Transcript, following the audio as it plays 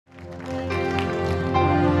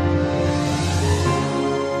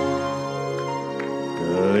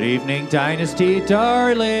evening, Dynasty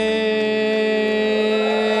darling.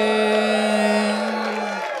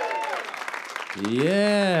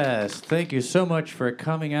 Yes, thank you so much for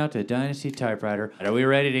coming out to Dynasty Typewriter. Are we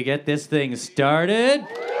ready to get this thing started?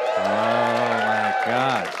 Oh my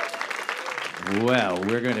God. Well,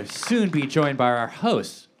 we're going to soon be joined by our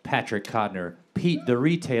hosts, Patrick Cotnoir, Pete the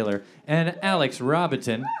Retailer, and Alex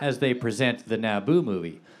Robinson as they present the NABOO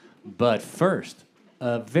movie. But first,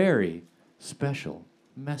 a very special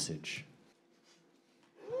message.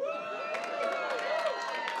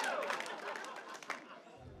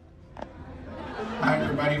 Hi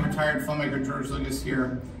everybody, retired filmmaker George Lucas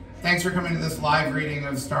here. Thanks for coming to this live reading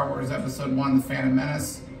of Star Wars Episode 1, The Phantom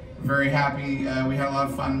Menace. We're very happy. We had a lot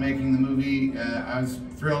of fun making the movie. I was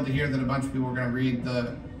thrilled to hear that a bunch of people were going to read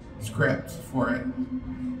the script for it.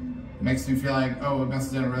 It makes me feel like, oh, we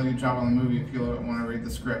must have done a really good job on the movie if people want to read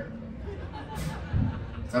the script.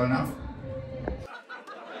 Is that enough?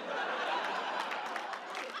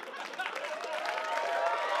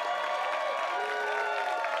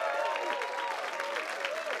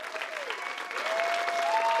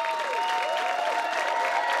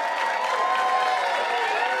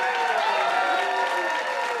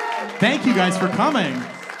 Thank you guys for coming.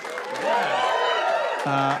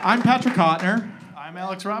 I'm Patrick Cotnoir. I'm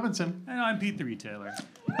Alex Robinson. And I'm Pete the Retailer.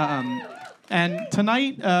 And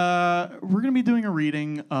tonight, we're going to be doing a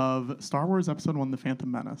reading of Star Wars Episode 1, The Phantom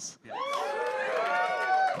Menace. Yes.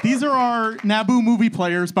 These are our NABOO movie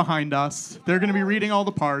players behind us. They're going to be reading all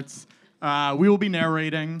the parts. We will be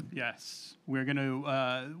narrating. Yes. We're going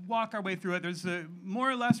to walk our way through it. There's more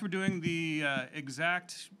or less, we're doing the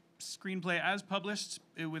exact screenplay as published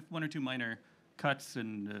with one or two minor cuts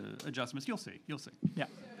and adjustments. You'll see. Yeah.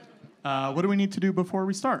 What do we need to do before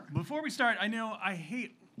we start? Before we start, I know I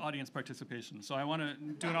hate audience participation, so I want to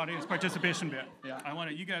do an audience participation bit. Yeah. I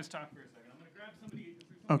want you guys talk for a second. I'm going to grab somebody.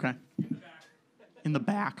 Okay. In the back. In the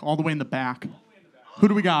back, all the way in the back. Who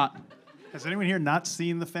do we got? Has anyone here not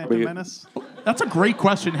seen The Phantom Menace? That's a great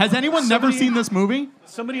question. Has anyone never seen this movie?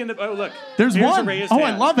 Somebody in the... Oh, look. There's Here's one. A raised Oh,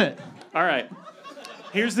 hand. I love it. All right.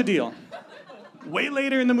 Here's the deal. Way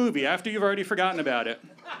later in the movie, after you've already forgotten about it,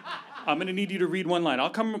 I'm going to need you to read one line. I'll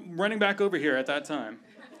come running back over here at that time.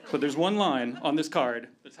 But there's one line on this card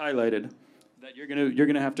that's highlighted that you're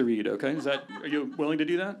gonna have to read, okay? Are you willing to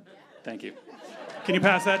do that? Thank you. Can you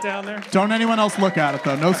pass that down there? Don't anyone else look at it,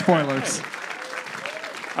 though. No spoilers.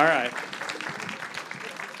 All right.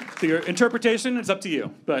 So your interpretation is up to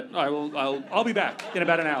you, but I'll be back in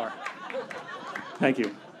about an hour. Thank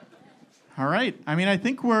you. All right. I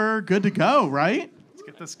think we're good to go, right? Let's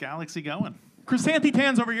get this galaxy going. Chrysanthi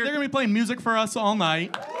Tan's over here. They're going to be playing music for us all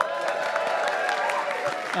night.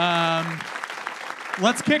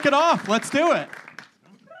 Let's kick it off. Let's do it.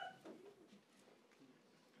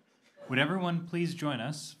 Would everyone please join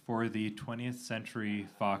us for the 20th Century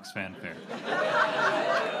Fox fanfare?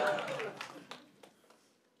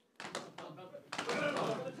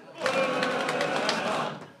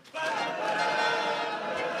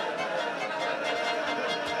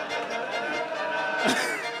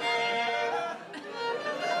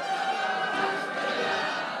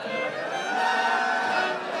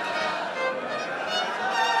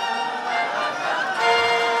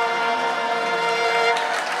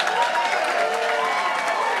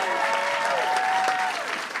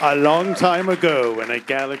 A long time ago in a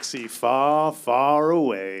galaxy far, far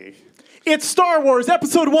away. It's Star Wars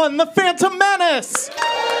Episode 1, The Phantom Menace!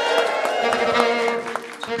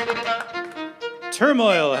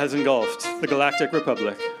 Turmoil has engulfed the Galactic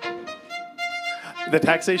Republic. The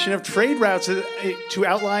taxation of trade routes to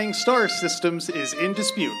outlying star systems is in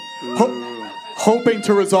dispute. Hoping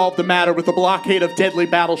to resolve the matter with a blockade of deadly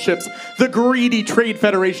battleships, the greedy Trade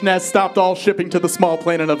Federation has stopped all shipping to the small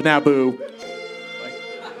planet of NABOO.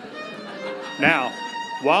 Now,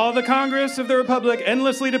 while the Congress of the Republic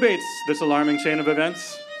endlessly debates this alarming chain of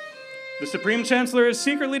events, the Supreme Chancellor has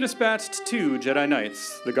secretly dispatched 2 Jedi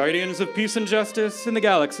Knights, the guardians of peace and justice in the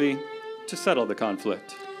galaxy, to settle the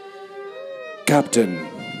conflict. Captain,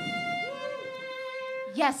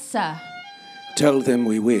 Yes, sir. tell them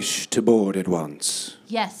we wish to board at once.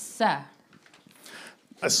 Yes, sir.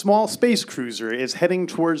 A small space cruiser is heading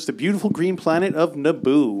towards the beautiful green planet of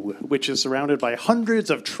Naboo, which is surrounded by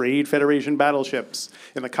hundreds of Trade Federation battleships.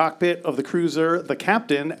 In the cockpit of the cruiser, the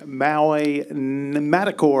captain, Maui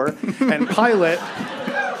Madikor, and pilot...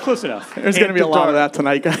 Close enough. There's going to be a lot of that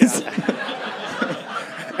tonight, guys.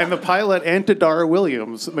 And the pilot, Antidar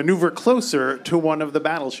Williams, maneuver closer to one of the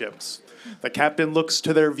battleships. The captain looks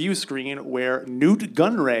to their view screen where Newt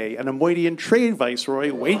Gunray, an Amoidian trade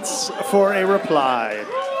viceroy, waits for a reply.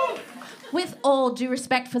 With all due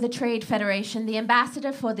respect for the Trade Federation, the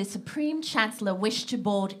ambassador for the Supreme Chancellor wished to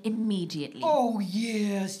board immediately. Oh,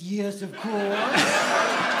 yes, of course.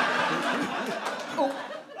 Oh,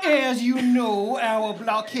 as you know, our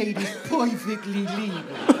blockade is perfectly legal.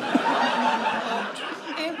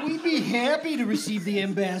 And we'd be happy to receive the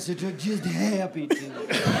ambassador, just happy to.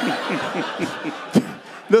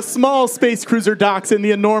 The small space cruiser docks in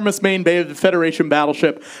the enormous main bay of the Federation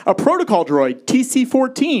battleship. A protocol droid,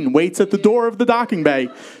 TC-14, waits at the door of the docking bay.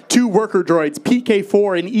 2 worker droids,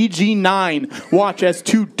 PK-4 and EG-9, watch as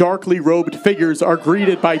 2 darkly robed figures are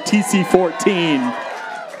greeted by TC-14.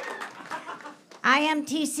 I am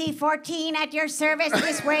TC-14 at your service.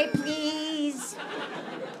 This way, please.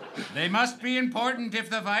 They must be important if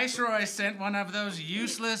the Viceroy sent one of those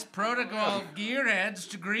useless protocol gearheads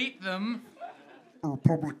to greet them. Or a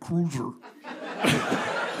public cruiser.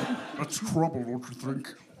 That's trouble, don't you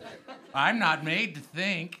think? I'm not made to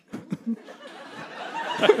think.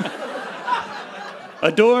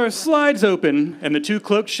 A door slides open, and the 2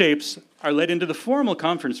 cloaked shapes are led into the formal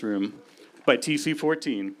conference room by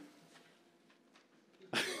TC-14.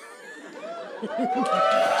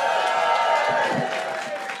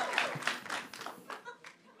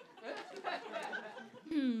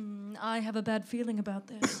 I have a bad feeling about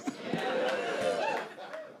this.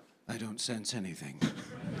 I don't sense anything.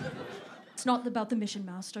 It's not about the mission,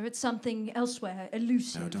 Master. It's something elsewhere,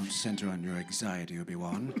 elusive. No, don't center on your anxiety,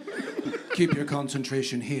 Obi-Wan. Keep your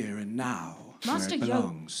concentration here and now, Master where it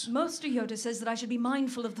belongs. Master Yoda says that I should be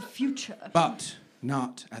mindful of the future. But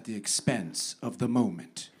not at the expense of the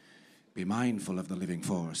moment. Be mindful of the living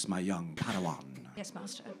force, my young Padawan. Yes,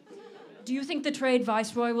 Master. Do you think the Trade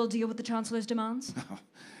Viceroy will deal with the Chancellor's demands?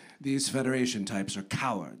 These Federation types are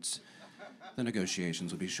cowards. The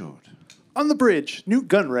negotiations will be short. On the bridge, Newt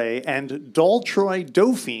Gunray and Daltroy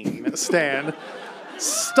Dauphine stand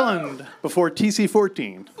stunned before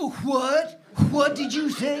TC-14. What? What did you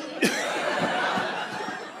say?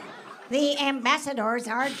 The ambassadors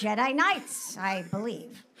are Jedi Knights, I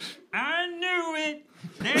believe. I knew it.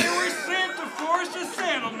 They were sent to force a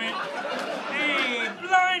settlement. Hey,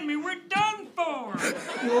 blind me, we're done for.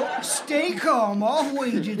 Well, stay calm. I'll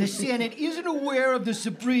wager the Senate isn't aware of the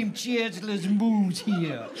Supreme Chancellor's moves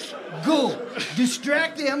here. Go.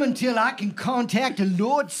 Distract them until I can contact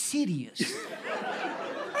Lord Sidious.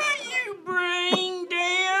 Are you brain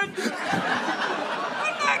dead?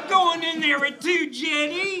 I'm not going in there with 2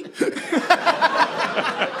 Jedi.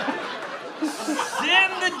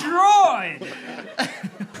 Send the droid.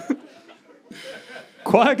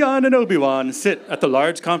 Qui-Gon and Obi-Wan sit at the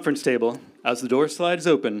large conference table as the door slides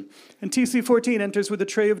open, and TC-14 enters with a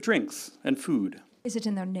tray of drinks and food. Is it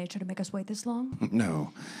in their nature to make us wait this long?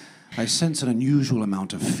 No. I sense an unusual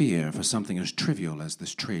amount of fear for something as trivial as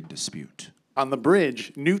this trade dispute. On the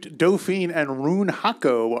bridge, Newt Dauphine and Rune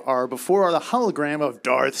Hako are before the hologram of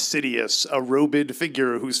Darth Sidious, a robed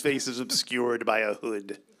figure whose face is obscured by a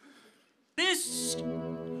hood. This...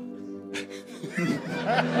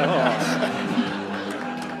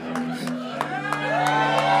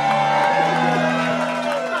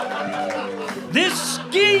 This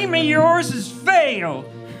scheme of yours has failed.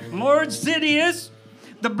 Lord Sidious,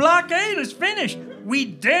 the blockade is finished. We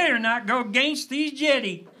dare not go against these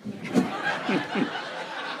Jedi.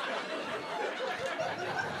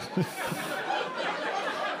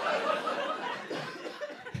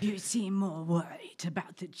 You seem more worried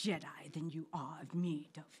about the Jedi than you are of me,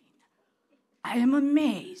 Dauphine. I am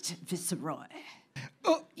amazed, Viceroy.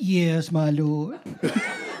 Oh, yes, my lord.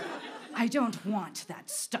 I don't want that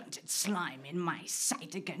stunted slime in my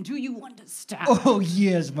sight again. Do you understand? Oh,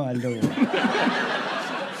 yes, my lord.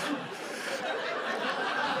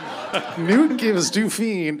 Newt gives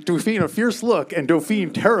Dauphine a fierce look, and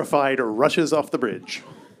Dauphine, terrified, rushes off the bridge.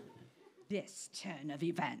 This turn of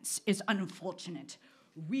events is unfortunate.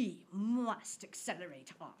 We must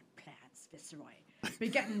accelerate our plans, Viceroy.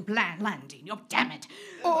 Begin landing. Oh, damn it.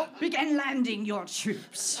 Begin landing your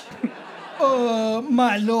troops.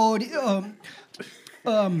 My lord,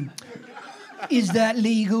 is that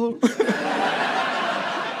legal?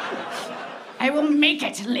 I will make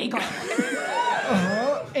it legal.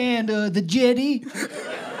 And the Jedi?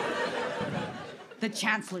 The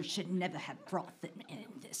Chancellor should never have brought them in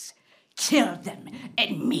this. Kill them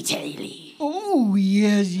immediately. Oh,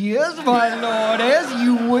 yes, my lord, as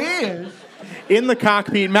you wish. In the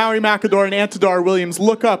cockpit, Maori Macador and Antidar Williams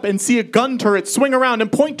look up and see a gun turret swing around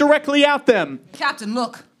and point directly at them. Captain,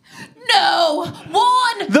 look. No!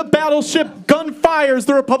 One! The battleship gun fires.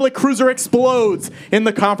 The Republic cruiser explodes. In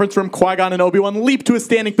the conference room, Qui-Gon and Obi-Wan leap to a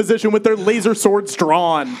standing position with their laser swords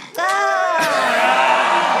drawn.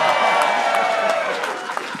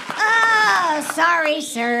 Sorry,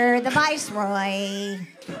 sir, the Viceroy.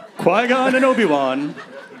 Qui-Gon and Obi-Wan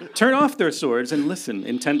turn off their swords and listen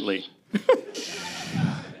intently.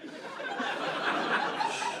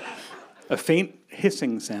 A faint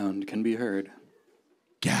hissing sound can be heard.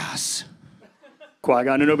 Gas.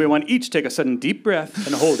 Qui-Gon and Obi-Wan each take a sudden deep breath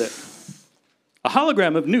and hold it. A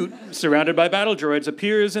hologram of Newt, surrounded by battle droids,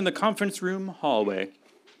 appears in the conference room hallway.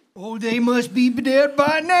 Oh, they must be dead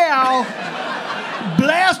by now.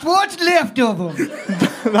 Blast what's left of them.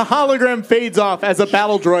 The hologram fades off as a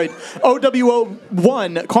battle droid,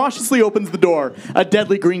 OWO-1, cautiously opens the door. A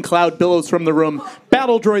deadly green cloud billows from the room.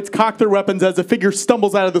 Battle droids cock their weapons as a figure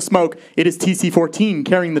stumbles out of the smoke. It is TC-14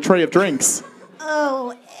 carrying the tray of drinks.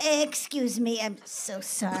 Oh, excuse me, I'm so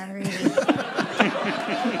sorry.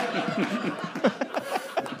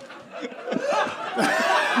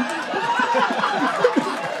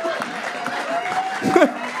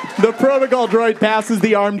 The protocol droid passes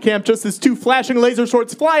the armed camp just as two flashing laser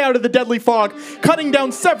swords fly out of the deadly fog, cutting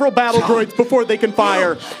down several battle droids before they can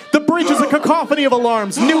fire. The bridge is a cacophony of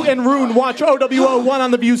alarms. Newt and Rune watch OWO-1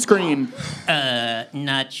 on the view screen.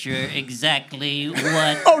 Not sure exactly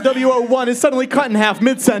what... OWO-1 is suddenly cut in half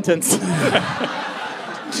mid-sentence.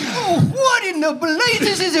 Oh, what in the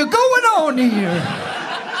blazes is going on here?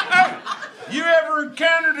 You ever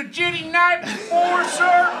encountered a Jedi Knight before,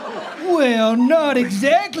 sir? Well, not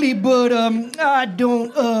exactly, but I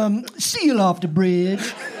don't seal off the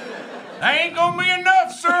bridge. That ain't gonna be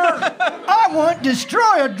enough, sir. I want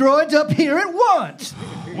destroyer droids up here at once.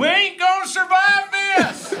 We ain't gonna survive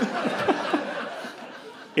this.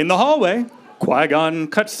 In the hallway, Qui-Gon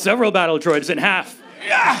cuts several battle droids in half,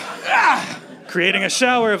 creating a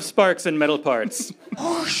shower of sparks and metal parts.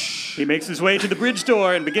 He makes his way to the bridge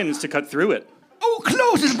door and begins to cut through it. Oh,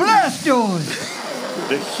 close his blast doors!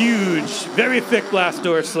 The huge, very thick blast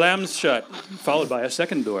door slams shut, followed by a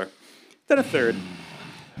second door, then a third.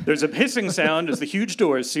 There's a hissing sound as the huge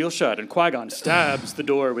doors seal shut, and Qui-Gon stabs the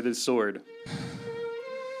door with his sword.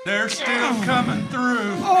 They're still coming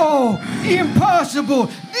through. Oh, impossible!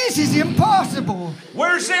 This is impossible!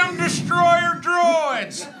 Where's them destroyer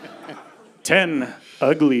droids? 10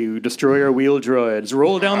 ugly destroyer wheel droids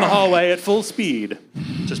roll down the hallway at full speed.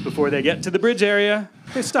 Just before they get to the bridge area,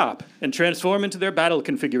 they stop and transform into their battle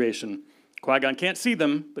configuration. Qui-Gon can't see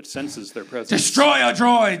them, but senses their presence. Destroyer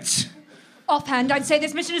droids! Offhand, I'd say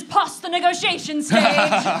this mission is past the negotiation stage.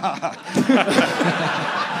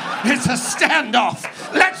 It's a standoff!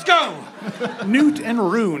 Let's go! Newt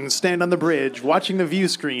and Rune stand on the bridge, watching the view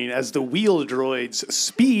screen as the wheel droids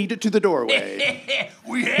speed to the doorway.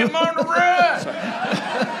 We have them on the run.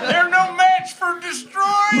 They're no match for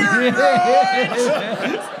destroyer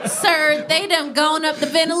droids. Sir, they done gone up the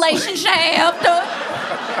ventilation shaft.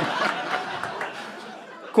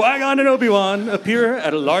 Qui-Gon and Obi-Wan appear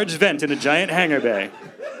at a large vent in a giant hangar bay.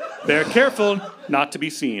 They're careful not to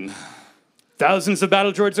be seen. Thousands of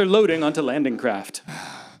battle droids are loading onto landing craft.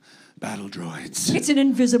 Battle droids. It's an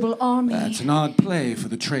invisible army. That's an odd play for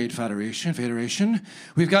the Trade Federation.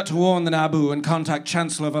 We've got to warn the NABOO and contact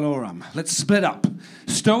Chancellor Valorum. Let's split up,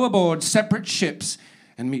 stow aboard separate ships,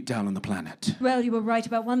 and meet down on the planet. Well, you were right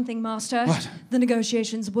about one thing, Master. What? The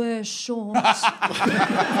negotiations were short.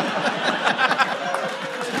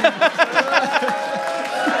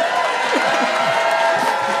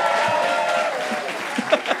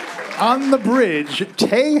 On the bridge,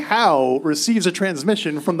 Tay Hao receives a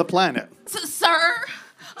transmission from the planet. Sir,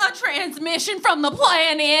 a transmission from the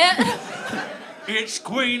planet. It's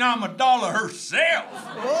Queen Amidala herself.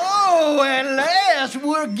 Oh, at last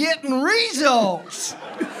we're getting results.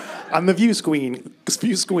 On the view screen,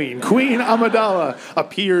 Queen Amidala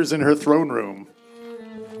appears in her throne room.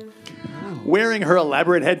 Wearing her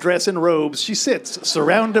elaborate headdress and robes, she sits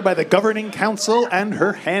surrounded by the governing council and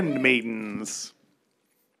her handmaidens.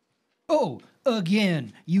 Oh,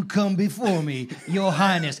 again, you come before me, Your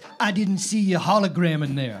Highness. I didn't see your hologram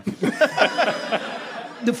in there.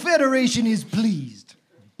 The Federation is pleased.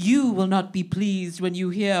 You will not be pleased when you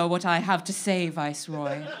hear what I have to say,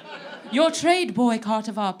 Viceroy. Your trade boycott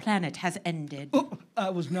of our planet has ended. Oh, I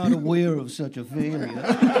was not aware of such a failure.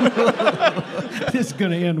 This is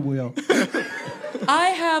going to end well. I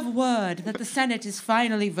have word that the Senate is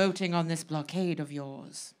finally voting on this blockade of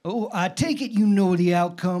yours. Oh, I take it you know the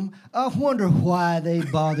outcome. I wonder why they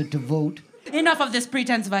bothered to vote. Enough of this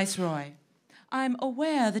pretense, Viceroy. I'm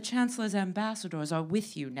aware the Chancellor's ambassadors are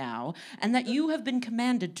with you now, and that you have been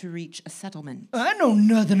commanded to reach a settlement. I know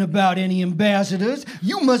nothing about any ambassadors.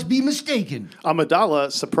 You must be mistaken.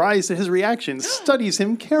 Amidala, surprised at his reaction, studies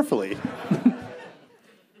him carefully.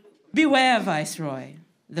 Beware, Viceroy.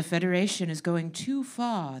 The Federation is going too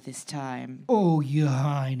far this time. Oh, Your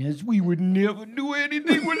Highness, we would never do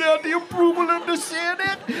anything without the approval of the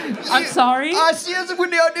Senate. I'm sorry? I says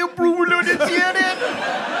without the approval of the Senate.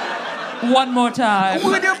 One more time.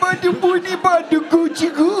 What about the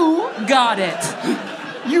Gucci goo? Got it.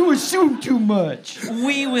 You assume too much.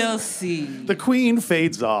 We will see. The Queen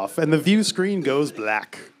fades off, and the view screen goes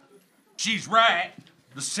black. She's right.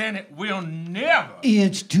 The Senate will never.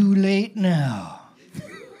 It's too late now.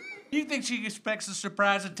 You think she expects a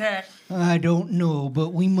surprise attack? I don't know,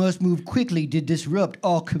 but we must move quickly to disrupt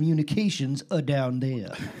all communications down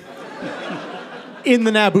there. In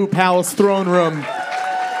the Naboo Palace throne room,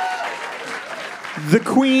 the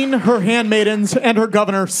Queen, her handmaidens, and her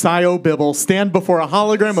governor, Sio Bibble, stand before a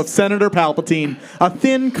hologram of Senator Palpatine, a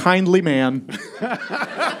thin, kindly man.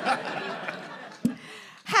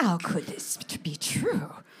 How could this be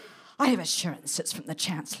true? I have assurances from the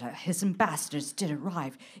Chancellor. His ambassadors did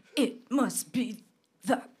arrive. It must be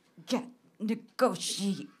the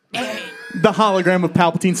negotiate. The hologram of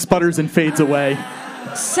Palpatine sputters and fades away.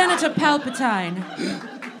 Senator Palpatine,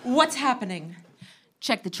 what's happening?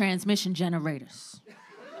 Check the transmission generators.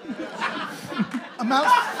 A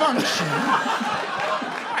malfunction?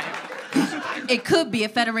 It could be a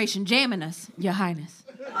Federation jamming us, Your Highness.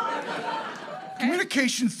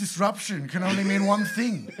 Communications disruption can only mean one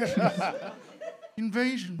thing.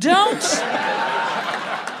 Invasion. Don't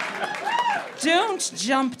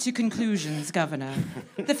jump to conclusions, Governor.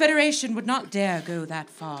 The Federation would not dare go that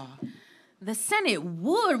far. The Senate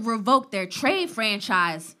would revoke their trade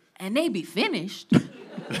franchise, and they'd be finished.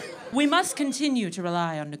 We must continue to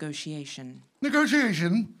rely on negotiation.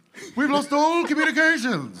 Negotiation? We've lost all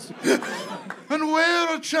communications. And where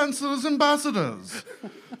are Chancellor's ambassadors?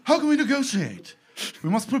 How can we negotiate? We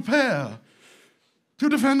must prepare to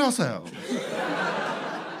defend ourselves.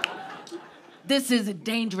 This is a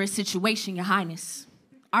dangerous situation, Your Highness.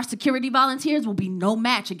 Our security volunteers will be no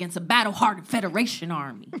match against a battle-hardened Federation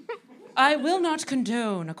army. I will not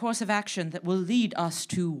condone a course of action that will lead us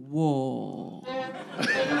to war.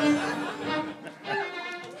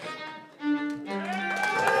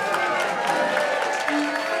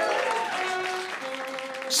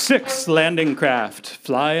 Six landing craft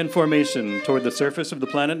fly in formation toward the surface of the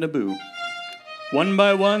planet Naboo. One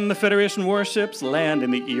by one, the Federation warships land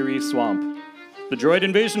in the eerie swamp. The droid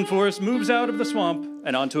invasion force moves out of the swamp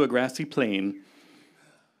and onto a grassy plain.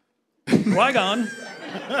 Qui-Gon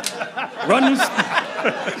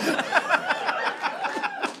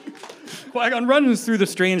runs through the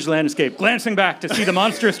strange landscape, glancing back to see the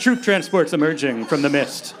monstrous troop transports emerging from the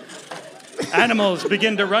mist. Animals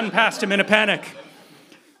begin to run past him in a panic.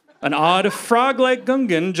 An odd frog-like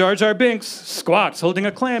Gungan, Jar Jar Binks, squats holding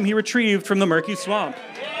a clam he retrieved from the murky swamp.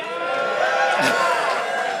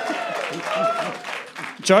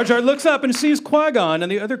 Jar Jar looks up and sees Qui-Gon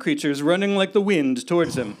and the other creatures running like the wind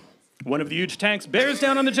towards him. One of the huge tanks bears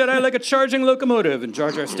down on the Jedi like a charging locomotive, and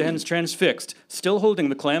Jar Jar stands transfixed, still holding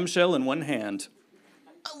the clamshell in one hand.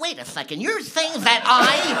 Wait a second, you're saying that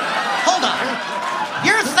hold on.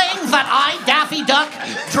 You're saying that I, Daffy Duck,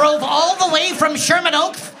 drove all the way from Sherman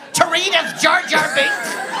Oaks to read as Jar Jar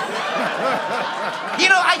Binks? You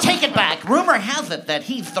know, I take it back. Rumor has it that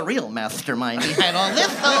he's the real mastermind behind all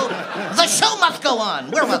this, so the show must go on.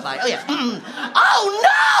 Where was I? Oh, yes. Oh,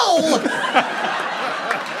 no!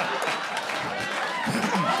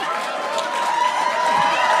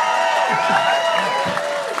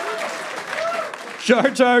 Jar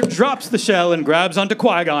Jar drops the shell and grabs onto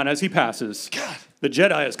Qui-Gon as he passes. God. The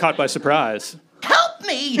Jedi is caught by surprise. Help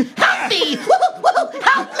me! Help me!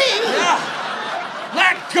 Help me!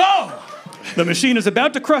 Let go! The machine is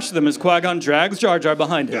about to crush them as Qui-Gon drags Jar Jar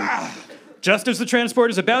behind him. Just as the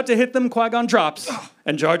transport is about to hit them, Qui-Gon drops,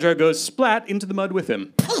 and Jar Jar goes splat into the mud with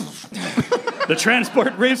him. The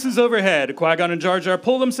transport races overhead. Qui-Gon and Jar Jar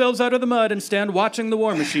pull themselves out of the mud and stand watching the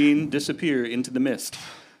war machine disappear into the mist.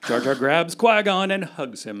 Jar Jar grabs Qui-Gon and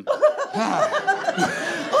hugs him. Oi,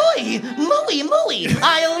 mooey, mooey,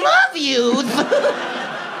 I love you!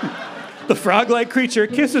 The frog-like creature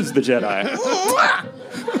kisses the Jedi.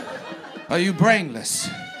 Are you brainless?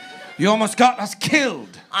 You almost got us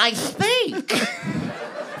killed. I speak.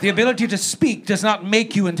 The ability to speak does not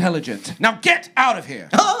make you intelligent. Now get out of here.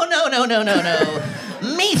 Oh, no.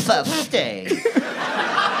 Misa, stay.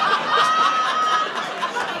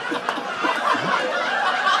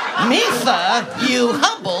 Misa, you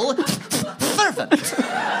humble servant.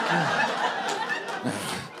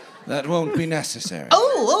 That won't be necessary.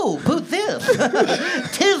 Oh, put this.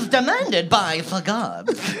 'Tis demanded by the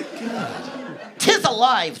gods. "'Tis a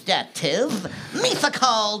live debt, 'tis. Misa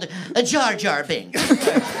called Jar Jar Binks.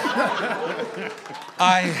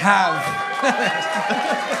 I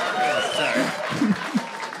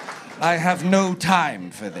have no time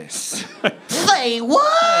for this. Say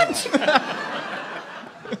what?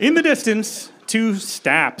 In the distance, two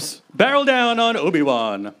Staps barrel down on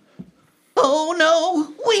Obi-Wan. Oh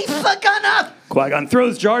no, weesa gonna! Qui-Gon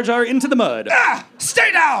throws Jar Jar into the mud. Ah!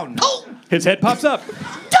 Stay down! Oh! His head pops up.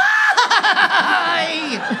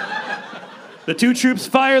 Die! The two troops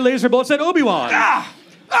fire laser bolts at Obi-Wan. Ah!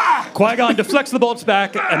 Ah! Qui-Gon deflects the bolts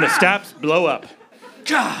back, and the Staps blow up.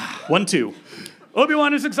 1-2.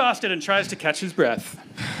 Obi-Wan is exhausted and tries to catch his breath.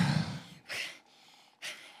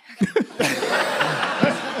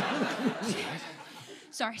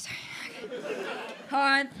 Sorry.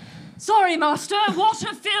 Sorry, Master.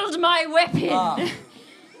 Water filled my weapon.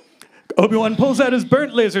 Obi-Wan pulls out his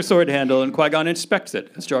burnt laser sword handle, and Qui-Gon inspects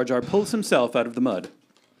it as Jar Jar pulls himself out of the mud.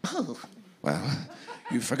 Oh. Well,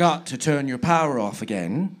 you forgot to turn your power off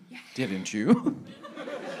again, didn't you?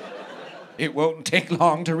 It won't take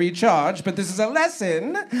long to recharge, but this is a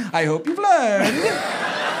lesson I hope you've learned.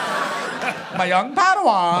 My young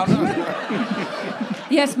Padawan.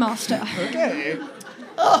 Yes, Master. Okay.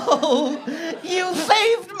 Oh, you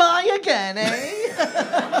saved my again, eh?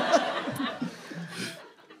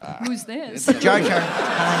 Who's this? Jar Jar.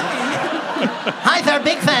 Hi there,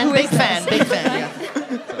 big fan, big fan, big fan. Yeah.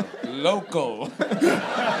 Local.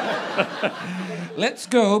 Let's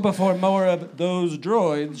go before more of those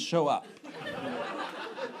droids show up.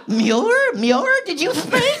 Muir, did you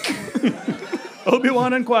speak?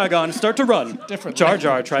 Obi-Wan and Qui-Gon start to run. Jar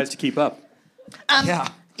Jar tries to keep up.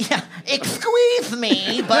 Yeah, excuse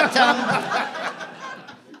me, but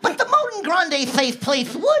the Moden Grande safe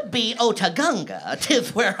place would be Otagunga.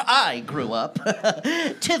 'Tis where I grew up.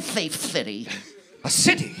 'Tis safe city. A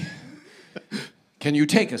city? Can you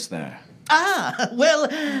take us there? Well,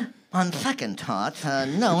 on second thought,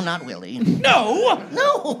 no, not really. No?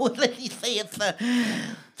 No, you see, it's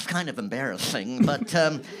kind of embarrassing, but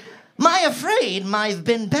my afraid I've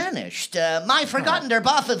been banished. My forgotten their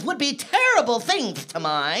bosses would be terrible things to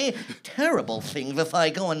my terrible things if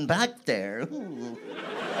I going back there. Ooh.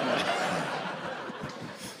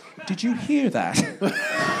 Did you hear that?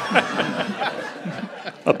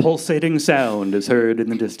 A pulsating sound is heard in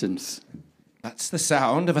the distance. That's the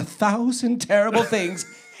sound of 1,000 terrible things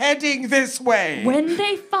heading this way. When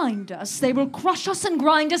they find us, they will crush us and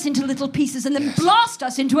grind us into little pieces and then blast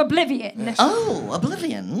us into oblivion. Yes. Oh,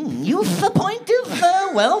 oblivion. The point is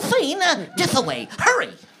well seen. This away.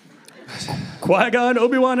 Hurry. Qui-Gon,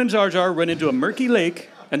 Obi-Wan, and Jar Jar run into a murky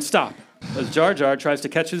lake and stop as Jar Jar tries to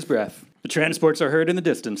catch his breath. The transports are heard in the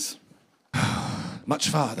distance. Much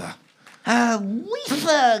farther. We've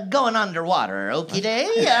going underwater, okie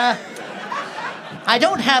day. I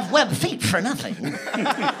don't have web feet for nothing.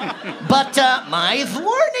 But my's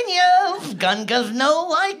warning you, Gungas no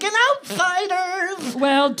like an outsiders.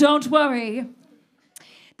 Well, don't worry.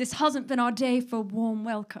 This hasn't been our day for warm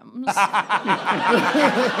welcomes.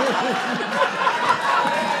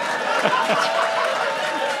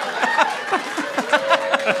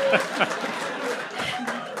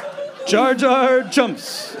 Jar Jar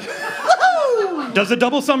jumps, does a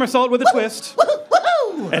double somersault with a twist,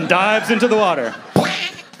 and dives into the water.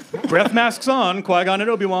 Breath masks on, Qui-Gon and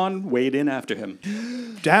Obi-Wan wade in after him.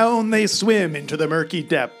 Down they swim into the murky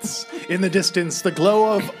depths. In the distance, the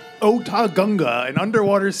glow of Otagunga, an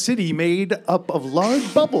underwater city made up of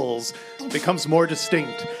large bubbles, becomes more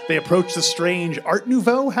distinct. They approach the strange Art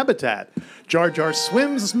Nouveau habitat. Jar Jar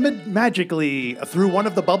swims magically through one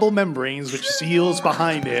of the bubble membranes which seals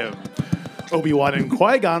behind him. Obi-Wan and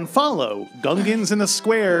Qui-Gon follow. Gungans in the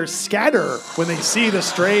square scatter when they see the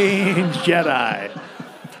strange Jedi.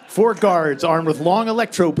 4 guards armed with long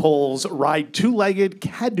electro poles ride 2-legged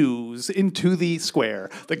cadoos into the square.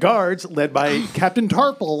 The guards, led by Captain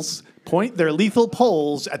Tarples, point their lethal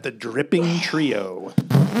poles at the dripping trio.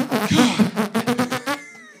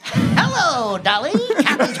 Hello, Dolly.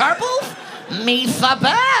 Captain Tarples. Misa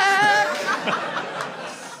back.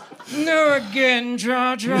 No again,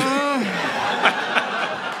 Jar Jar.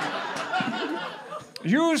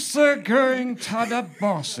 You sir going to the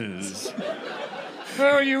bosses.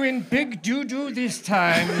 Are you in big doo-doo this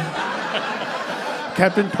time?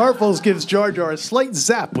 Captain Tarples gives Jar Jar a slight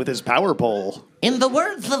zap with his power pole. In the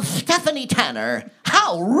words of Stephanie Tanner,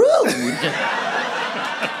 how rude!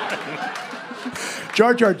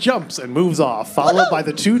 Jar Jar jumps and moves off, followed by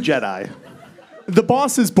the 2 Jedi. The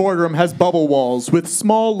boss's boardroom has bubble walls with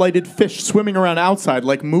small lighted fish swimming around outside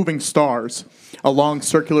like moving stars. A long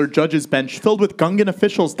circular judge's bench filled with Gungan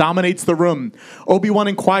officials dominates the room. Obi-Wan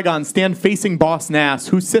and Qui-Gon stand facing Boss Nass,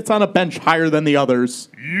 who sits on a bench higher than the others.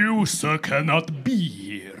 You, sir, cannot be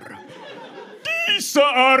here. Weesa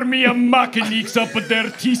army of mechanics up at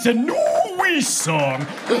their teeth and new wee song.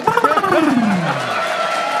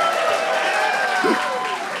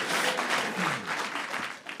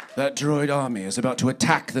 That droid army is about to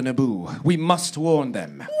attack the NABOO. We must warn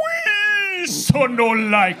them. Weesa no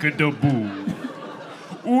like a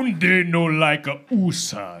NABOO. They no like a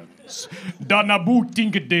Usans. The NABOO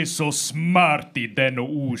think they so smarty than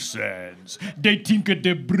Usans. They think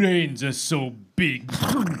their brains are so big.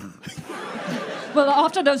 Well,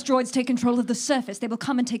 after those droids take control of the surface, they will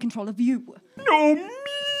come and take control of you. No, me.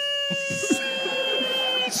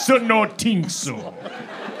 So no think so.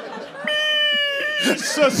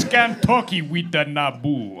 So scan talkie with the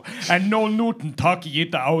NABOO. And no Newton talkie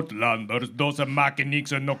it the Outlanders. Those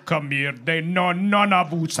mechanics are no come here. They no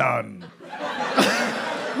NABOO-san.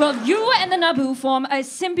 Well, you and the NABOO form a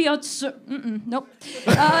symbiote... nope.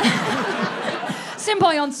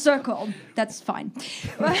 Symbiont circle. That's fine.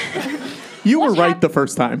 You were right the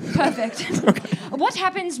first time. Perfect. Okay. What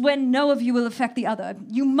happens when no of you will affect the other?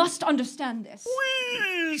 You must understand this.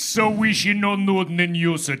 So we should no Newton and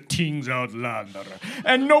use things Outlander.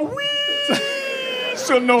 And no we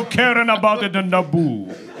so no caring about it in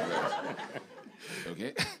NABOO.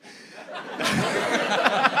 Okay.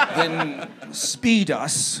 Then speed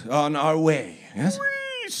us on our way, yes?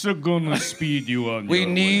 So gonna speed you on We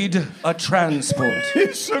need a transport.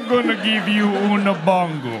 So gonna give you una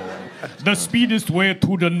bongo. The speediest way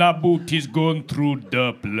to the NABOO is going through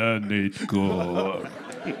the planet core.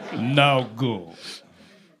 Now go.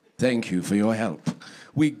 Thank you for your help.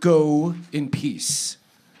 We go in peace.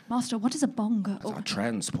 Master, what is a bongo? A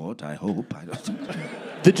transport, I hope. I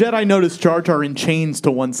don't... The Jedi notice Jar Jar in chains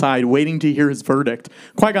to one side, waiting to hear his verdict.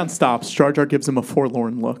 Qui-Gon stops. Jar Jar gives him a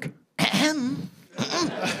forlorn look.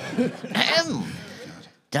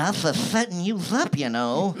 Duff is setting you up, you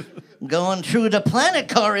know. Going through the planet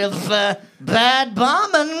core is bad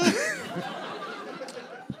bombing.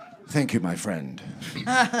 Thank you, my friend.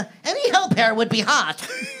 Any help here would be hot.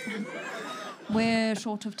 We're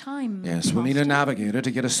short of time. Yes, we'll need a navigator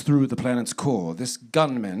to get us through the planet's core. This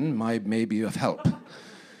gunman may be of help.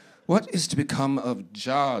 What is to become of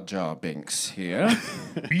Jar Jar Binks here?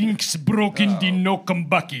 Binks broken the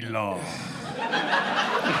no-come-backy law.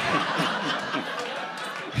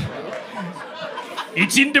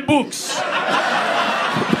 It's in the books.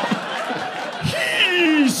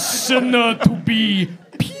 He's not to be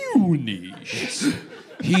puny.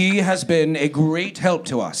 He has been a great help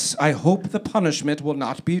to us. I hope the punishment will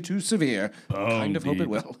not be too severe. I kind of hope it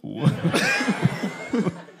will.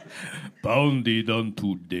 Pounded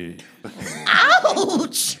unto death.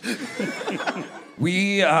 Ouch!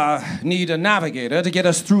 We need a navigator to get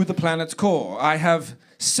us through the planet's core. I have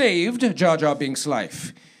saved Jar Jar Binks'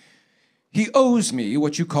 life. He owes me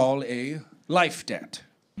what you call a life debt.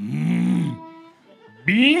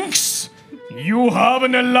 Binks? You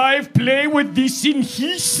having a live play with this in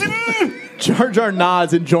Heason? Jar Jar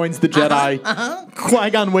nods and joins the Jedi.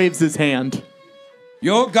 Qui-Gon waves his hand.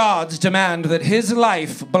 Your gods demand that his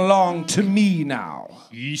life belong to me now.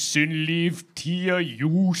 Heason live tia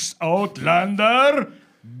use Outlander.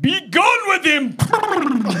 Be gone with him!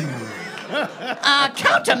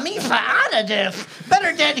 Count a Misa out of this.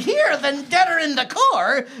 Better dead here than deader in the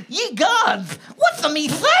core. Ye gods, what's the me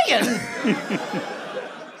saying?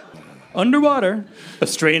 Underwater, a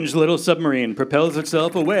strange little submarine propels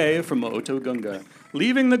itself away from Otoh-Gunga,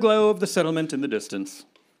 leaving the glow of the settlement in the distance.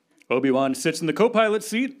 Obi-Wan sits in the co-pilot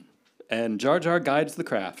seat, and Jar Jar guides the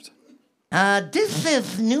craft. This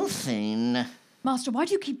is new thing. Master, why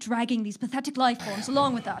do you keep dragging these pathetic life forms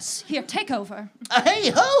along with us? Here, take over. Hey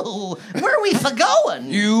ho! Where are we for going?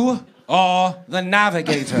 You are the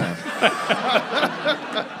navigator.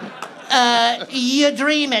 You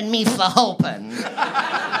dreaming, me for hoping.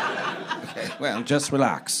 Okay, well, just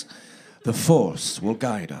relax. The Force will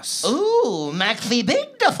guide us. Ooh, Maxie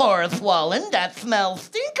Big the Force Wallen. That smells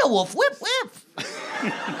stinker woof whip whip.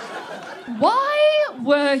 Why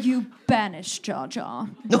were you banished, Jar Jar?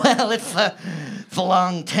 Well, it's a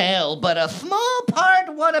long tale, but a small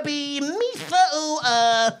part wanna be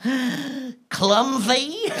Misa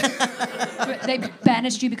clumsy. They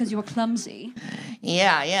banished you because you were clumsy.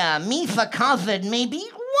 Yeah. Misa caused maybe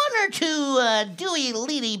one or two dewy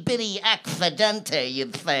leedy bitty accidente,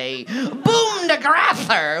 you'd say. Boom the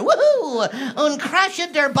grasser, woohoo! And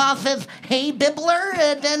crashed their bosses, hey Bibbler,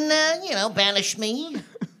 and then, banish me.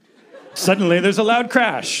 Suddenly, there's a loud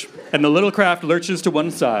crash, and the little craft lurches to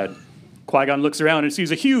one side. Qui-Gon looks around and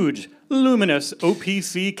sees a huge, luminous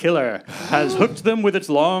OPC killer has hooked them with its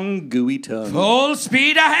long, gooey tongue. Full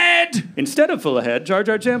speed ahead! Instead of full ahead, Jar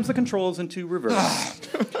Jar jams the controls into reverse.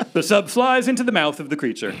 The sub flies into the mouth of the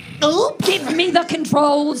creature. Give me the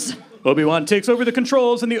controls. Obi-Wan takes over the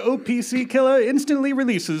controls, and the OPC killer instantly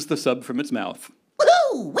releases the sub from its mouth.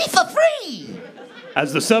 Woohoo! Weesa free!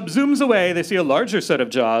 As the sub zooms away, they see a larger set of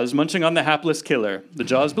jaws munching on the hapless killer. The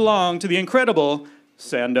jaws belong to the incredible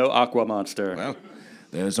Sando Aqua Monster. Well,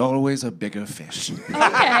 there's always a bigger fish.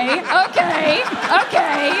 Okay.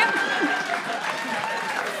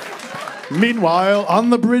 Meanwhile, on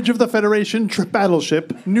the bridge of the Federation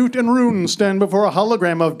battleship, Newt and Rune stand before a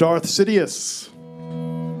hologram of Darth Sidious.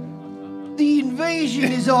 The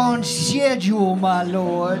invasion is on schedule, my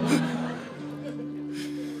lord.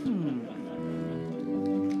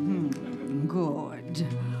 Good.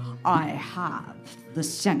 I have the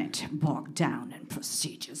Senate bogged down in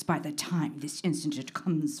procedures. By the time this incident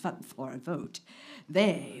comes up for a vote,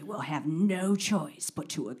 they will have no choice but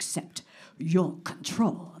to accept your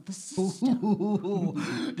control of the system.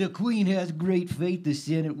 The Queen has great faith the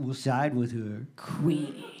Senate will side with her.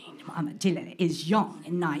 Queen Armadillo is young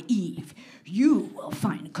and naive. You will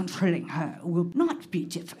find controlling her will not be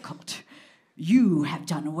difficult. You have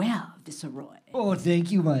done well, Viceroy. Oh,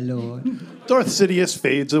 thank you, my lord. Darth Sidious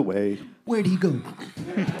fades away. Where'd he go?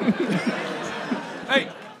 Hey,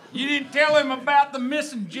 you didn't tell him about the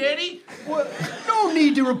missing Jedi? Well, no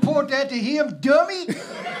need to report that to him, dummy,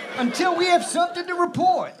 until we have something to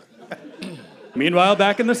report. Meanwhile,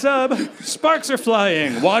 back in the sub, sparks are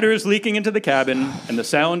flying, water is leaking into the cabin, and the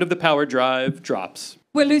sound of the power drive drops.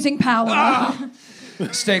 We're losing power.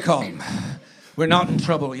 Stay calm. We're not in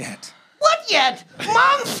trouble yet. What yet?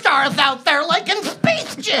 Monstars out there like in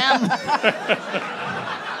Space Jam.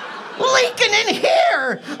 Leaking in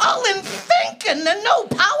here. All in thinking and no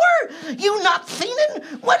power. You not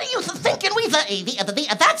seenin'? What are you thinking?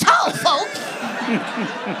 That's how, folks.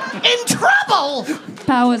 In trouble.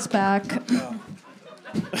 Power's back.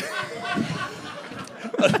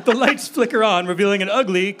 The lights flicker on, revealing an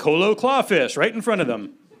ugly Colo clawfish right in front of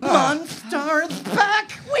them. Monsters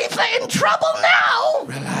back. We're in trouble now.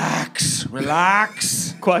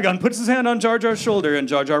 Relax. Qui-Gon puts his hand on Jar Jar's shoulder, and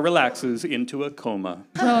Jar Jar relaxes into a coma.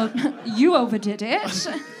 Well, you overdid it.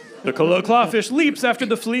 The Colo clawfish leaps after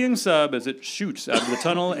the fleeing sub as it shoots out of the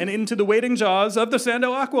tunnel and into the waiting jaws of the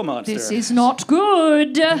Sando Aqua Monster. This is not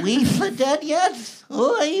good. Weesa dead yet?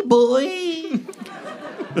 Oi, boy.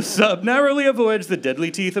 The sub narrowly avoids the deadly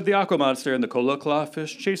teeth of the Aqua Monster, and the Colo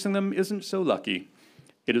clawfish chasing them isn't so lucky.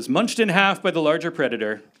 It is munched in half by the larger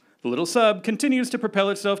predator. The little sub continues to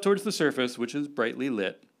propel itself towards the surface, which is brightly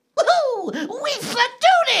lit. Woohoo! Weesa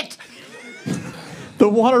doed it! The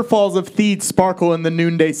waterfalls of Theed sparkle in the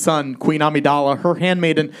noonday sun. Queen Amidala, her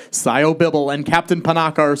handmaiden, Sio Bibble, and Captain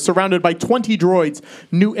Panaka are surrounded by 20 droids.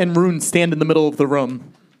 Newt and Rune stand in the middle of the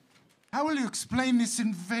room. How will you explain this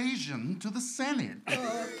invasion to the Senate?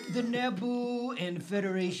 The NABOO and the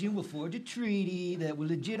Federation will forge a treaty that will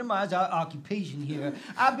legitimize our occupation here.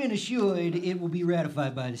 I've been assured it will be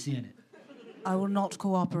ratified by the Senate. I will not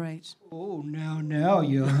cooperate. Oh, now,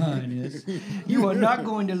 Your Highness. You are not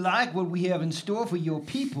going to like what we have in store for your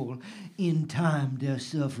people. In time, their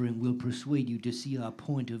suffering will persuade you to see our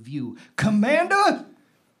point of view. Commander,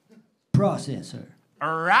 process her.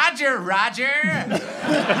 Roger.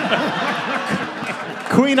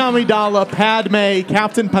 Queen Amidala, Padme,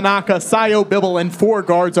 Captain Panaka, Sio Bibble, and 4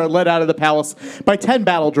 guards are led out of the palace by 10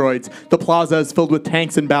 battle droids. The plaza is filled with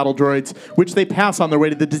tanks and battle droids, which they pass on their way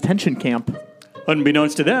to the detention camp.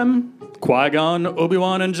 Unbeknownst to them, Qui-Gon,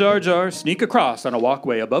 Obi-Wan, and Jar Jar sneak across on a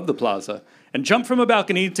walkway above the plaza and jump from a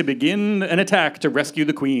balcony to begin an attack to rescue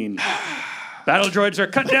the Queen. Battle droids are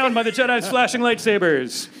cut down by the Jedi's flashing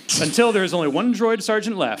lightsabers until there is only one droid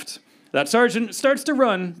sergeant left. That sergeant starts to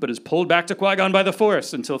run, but is pulled back to Qui-Gon by the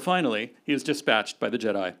Force until finally he is dispatched by the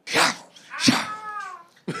Jedi.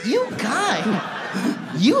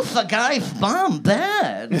 You the guy's bomb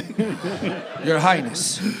bad. Your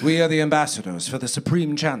Highness, we are the ambassadors for the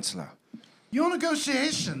Supreme Chancellor. Your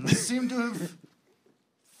negotiations seem to have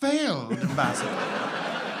failed, Ambassador.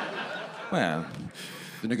 Well,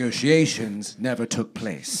 the negotiations never took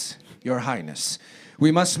place. Your Highness,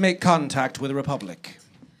 we must make contact with the Republic.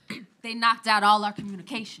 They knocked out all our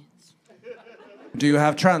communications. Do you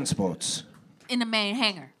have transports? In the main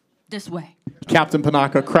hangar. This way. Captain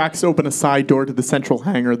Panaka cracks open a side door to the central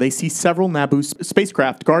hangar. They see several NABOO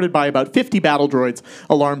spacecraft guarded by about 50 battle droids.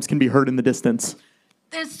 Alarms can be heard in the distance.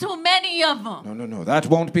 There's too many of them. No, that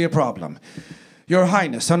won't be a problem. Your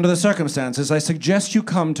Highness, under the circumstances, I suggest you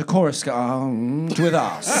come to Coruscant with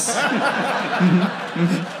us.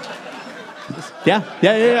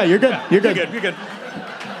 Yeah. You're good. You're good. You're good.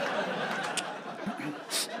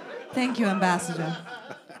 Thank you, Ambassador.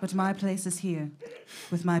 But my place is here,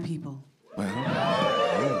 with my people.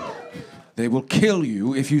 Well, they will kill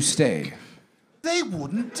you if you stay. They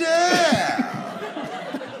wouldn't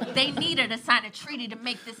dare! They need her to sign a treaty to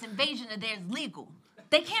make this invasion of theirs legal.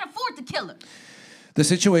 They can't afford to kill her. The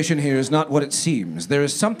situation here is not what it seems. There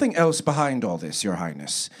is something else behind all this, Your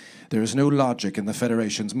Highness. There is no logic in the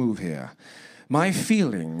Federation's move here. My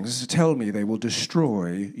feelings tell me they will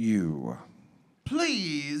destroy you.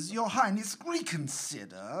 Please, Your Highness,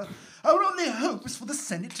 reconsider. Our only hope is for the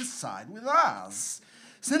Senate to side with us.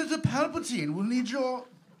 Senator Palpatine will need your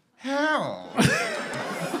help.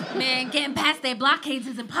 Man, getting past their blockades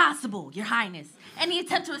is impossible, Your Highness. Any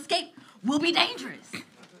attempt to escape will be dangerous.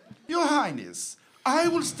 Your Highness, I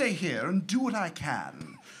will stay here and do what I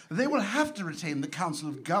can. They will have to retain the Council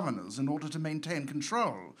of Governors in order to maintain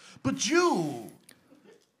control. But you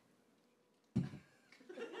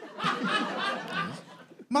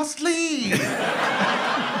must leave.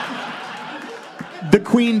 The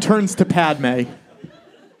Queen turns to Padme.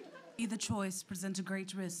 Either choice present a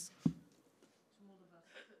great risk.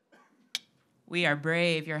 We are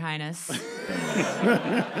brave, Your Highness.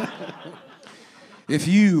 If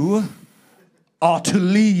you are to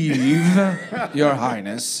leave, Your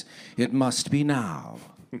Highness, it must be now.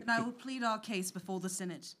 And I will plead our case before the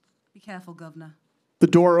Senate. Be careful, Governor. The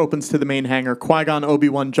door opens to the main hangar. Qui-Gon,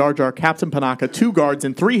 Obi-Wan, Jar Jar, Captain Panaka, 2 guards,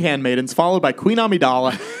 and 3 handmaidens, followed by Queen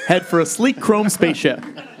Amidala, head for a sleek chrome spaceship.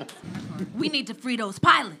 We need to free those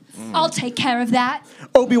pilots. I'll take care of that.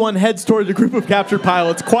 Obi-Wan heads towards a group of captured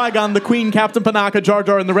pilots. Qui-Gon, the Queen, Captain Panaka, Jar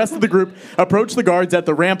Jar, and the rest of the group approach the guards at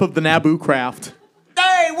the ramp of the Naboo craft.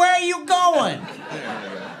 Hey, where are you going?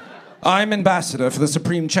 I'm ambassador for the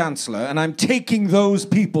Supreme Chancellor, and I'm taking those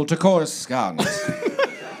people to Coruscant.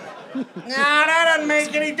 Nah, that doesn't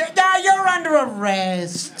make any difference. Nah, you're under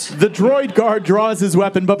arrest. The droid guard draws his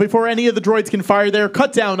weapon, but before any of the droids can fire, they are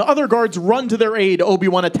cut down. Other guards run to their aid.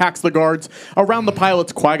 Obi-Wan attacks the guards. Around the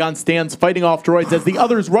pilots, Qui-Gon stands fighting off droids as the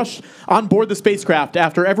others rush on board the spacecraft.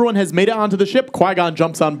 After everyone has made it onto the ship, Qui-Gon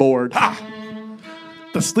jumps on board.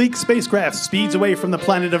 The sleek spacecraft speeds away from the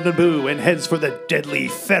planet of Naboo and heads for the deadly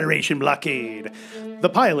Federation blockade. The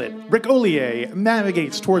pilot, Rick Ollier,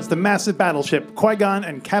 navigates towards the massive battleship Qui-Gon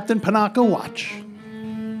and Captain Panaka watch.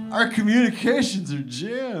 Our communications are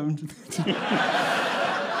jammed.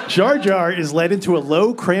 Jar Jar is led into a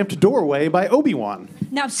low, cramped doorway by Obi-Wan.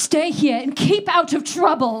 Now stay here and keep out of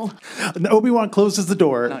trouble. Obi-Wan closes the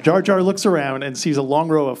door. Jar Jar looks around and sees a long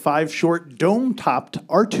row of 5 short, dome-topped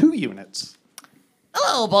R2 units.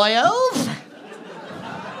 Hello, boyos.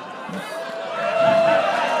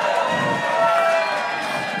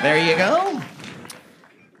 There you go.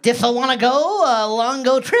 Diffa wanna go a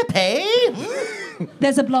long-go trip, hey?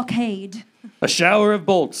 There's a blockade. A shower of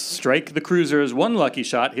bolts strike the cruiser as one lucky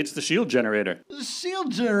shot hits the shield generator. The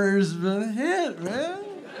shield generator's been hit, man.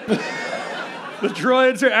 The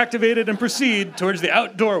droids are activated and proceed towards the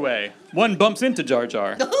out doorway. One bumps into Jar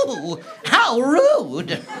Jar. Ooh, how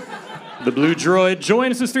rude. The blue droid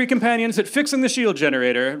joins his 3 companions at fixing the shield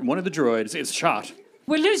generator. One of the droids is shot.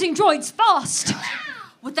 We're losing droids fast.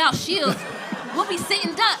 Without shields, we'll be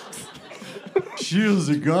sitting ducks. Shields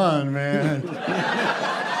are gone, man.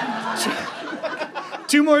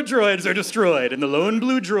 2 more droids are destroyed, and the lone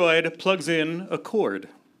blue droid plugs in a cord.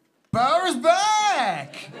 Power's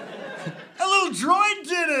back! A little droid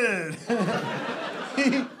did it!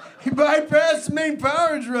 He bypassed the main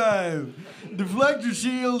power drive. Deflector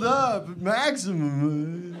shield up at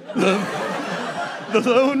maximum. The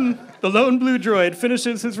lone blue droid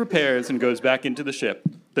finishes his repairs and goes back into the ship.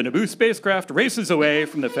 The Naboo spacecraft races away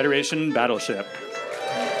from the Federation battleship.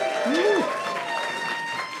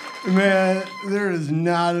 Man, there is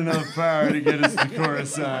not enough power to get us to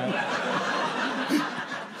Coruscant.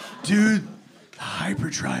 Dude, the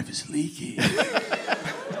hyperdrive is leaky.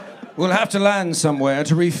 We'll have to land somewhere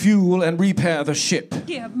to refuel and repair the ship.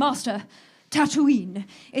 Here, Master. Tatooine.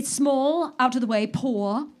 It's small, out of the way,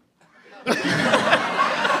 poor.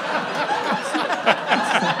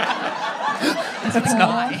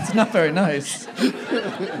 It's not very nice.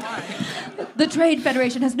 The Trade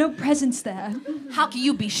Federation has no presence there. How can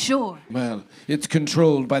you be sure? Well, it's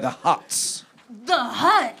controlled by the Hutts. The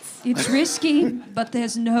Hutts! It's risky, but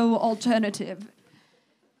there's no alternative.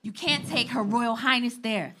 You can't take Her Royal Highness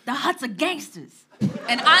there. The Hutts are gangsters.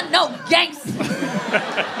 And I know gangsters.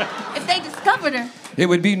 If they discovered her... It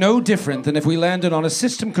would be no different than if we landed on a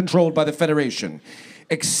system controlled by the Federation.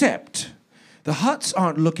 Except the Hutts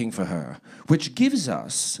aren't looking for her, which gives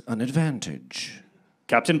us an advantage.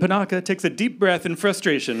 Captain Panaka takes a deep breath in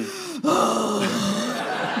frustration.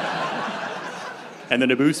 And the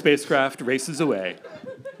NABOO spacecraft races away.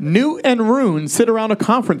 Newt and Rune sit around a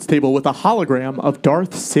conference table with a hologram of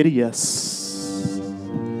Darth Sidious.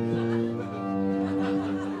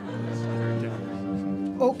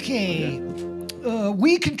 Okay.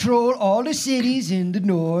 We control all the cities in the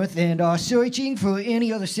north and are searching for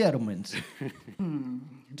any other settlements.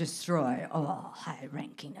 Destroy all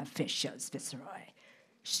high-ranking officials, Viceroy.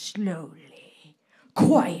 Slowly,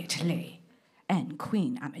 quietly. And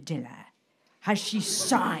Queen Amidala, has she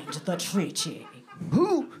signed the treaty?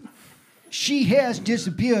 Who? She has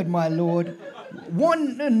disappeared, my lord.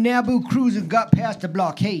 One NABOO cruiser got past the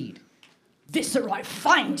blockade. Viceroy,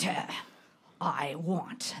 find her. I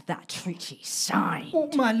want that treaty signed.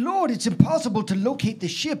 Oh, my lord, it's impossible to locate the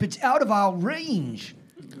ship. It's out of our range.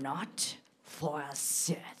 Not for a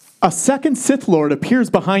Sith. A second Sith Lord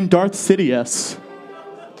appears behind Darth Sidious.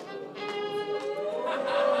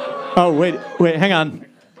 Oh, wait, hang on.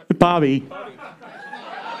 Bobby.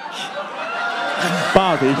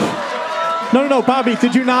 No, Bobby,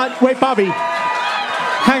 did you not? Wait, Bobby.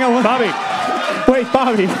 Hang on. Bobby. Wait,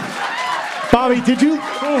 Bobby. Bobby, did you?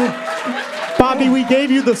 Bobby, we gave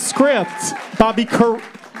you the script. Bobby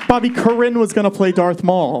Corinne was going to play Darth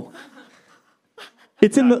Maul.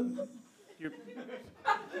 It's in the...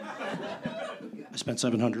 I spent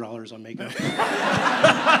 $700 on makeup.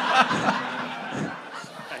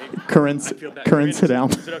 Corinne, sit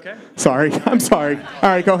down. Is it okay? Sorry, I'm sorry. All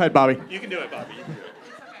right, go ahead, Bobby. You can do it, Bobby. You can do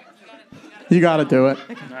it. You got to do it.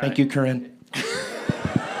 Thank you, Corinne.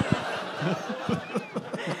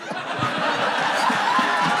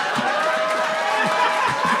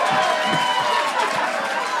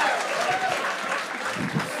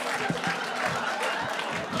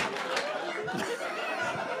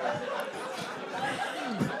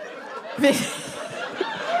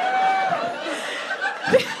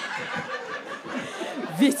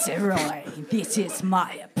 Viceroy, this is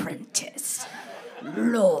my apprentice,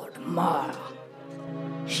 Lord Mar.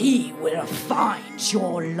 He will find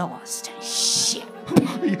your lost ship.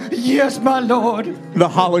 Yes, my lord. The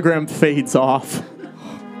hologram fades off.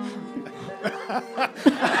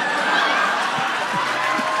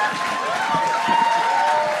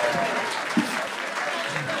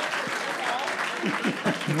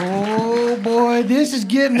 Oh, boy, this is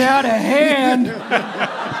getting out of hand.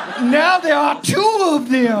 Now there are two of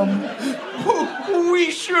them.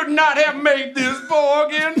 We should not have made this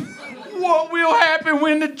bargain. What will happen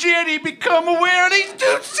when the Jedi become aware of these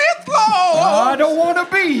two Sith Lords? I don't want to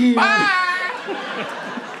be here.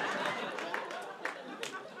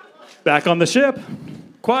 Back on the ship,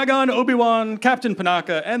 Qui-Gon, Obi-Wan, Captain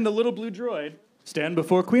Panaka, and the little blue droid stand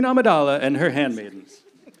before Queen Amidala and her handmaidens.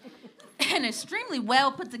 An extremely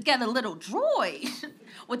well put together little droid.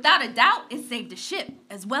 Without a doubt, it saved the ship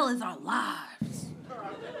as well as our lives.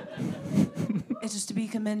 It is to be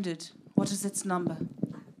commended. What is its number?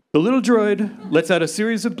 The little droid lets out a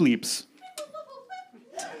series of bleeps.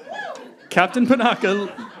 Captain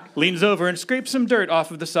Panaka leans over and scrapes some dirt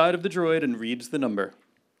off of the side of the droid and reads the number.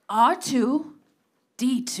 R2,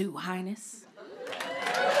 D2, Highness.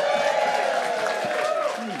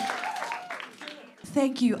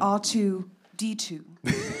 Thank you, R2-D2.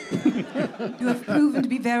 You have proven to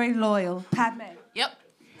be very loyal. Padme. Yep.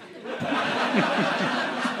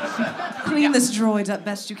 Clean this droid up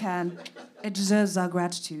best you can. It deserves our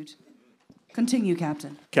gratitude. Continue,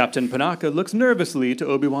 Captain. Captain Panaka looks nervously to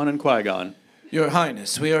Obi-Wan and Qui-Gon. Your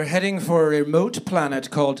Highness, we are heading for a remote planet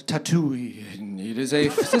called Tatooine. It is a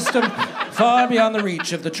system far beyond the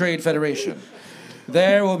reach of the Trade Federation.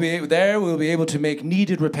 There we'll be able to make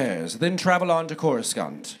needed repairs, then travel on to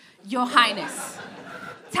Coruscant. Your Highness,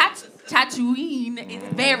 Tatooine is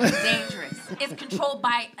very dangerous. It's controlled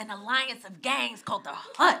by an alliance of gangs called the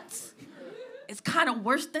Hutts. It's kind of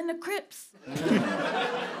worse than the Crips.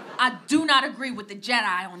 I do not agree with the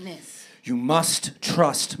Jedi on this. You must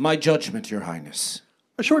trust my judgment, Your Highness.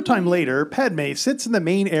 A short time later, Padme sits in the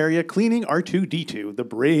main area cleaning R2-D2, the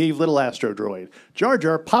brave little astro droid. Jar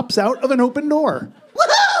Jar pops out of an open door.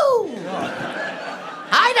 Woohoo!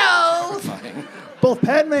 I know! Both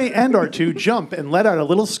Padme and R2 jump and let out a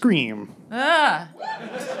little scream. Ah.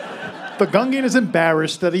 The Gungan is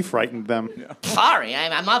embarrassed that he frightened them. Sorry,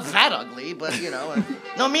 I'm not that ugly, but,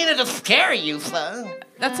 no meaning to scare you, sir.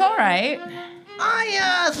 That's all right.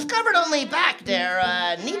 I discovered only back there,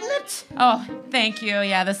 needing it? Oh, thank you.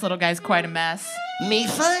 Yeah, this little guy's quite a mess.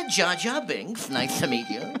 Misa Jar Jar Binks, nice to meet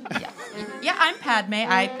you. Yeah, I'm Padme.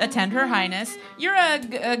 I attend Her Highness. You're a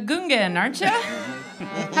Gungan, aren't you?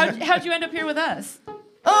 How'd you end up here with us?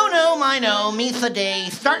 Oh no, I know, Misa day,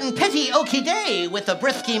 startin' pity okie day with a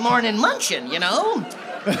brisky mornin' munchin', you know?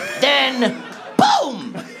 Then,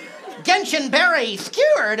 boom! Genshin Berry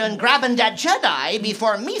skewered and grabbing that Jedi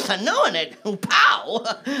before Misa knowing it. Pow!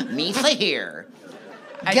 Misa here.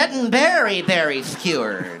 Getting very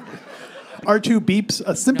skewered. R2 beeps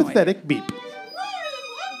a sympathetic beep.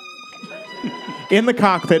 In the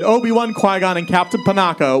cockpit, Obi-Wan, Qui-Gon, and Captain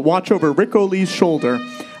Panaka watch over Rick O'Lee's shoulder.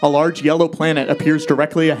 A large yellow planet appears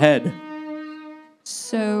directly ahead.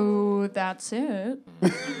 So that's it.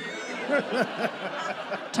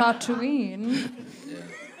 Tatooine.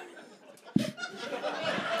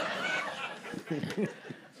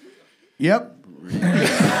 Yep.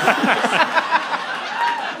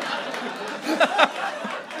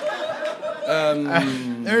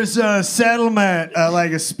 There's a settlement,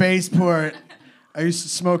 like a spaceport. I used to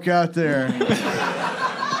smoke out there.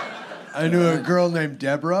 I knew a girl named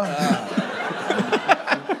Deborah.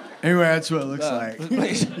 Anyway, that's what it looks like.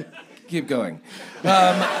 Please, keep going.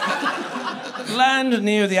 Land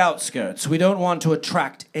near the outskirts. We don't want to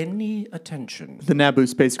attract any attention. The NABOO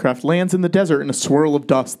spacecraft lands in the desert in a swirl of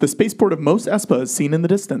dust. The spaceport of Mos Espa is seen in the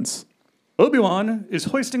distance. Obi-Wan is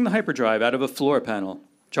hoisting the hyperdrive out of a floor panel.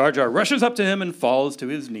 Jar Jar rushes up to him and falls to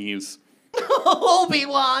his knees.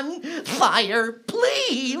 Obi-Wan, fire,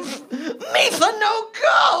 please. Misa, no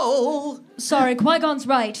go. Sorry, Qui-Gon's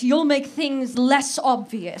right. You'll make things less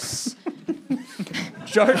obvious.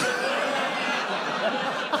 Jar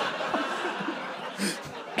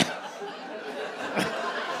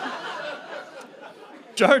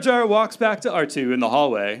Jar walks back to R2 in the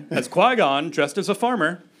hallway as Qui-Gon, dressed as a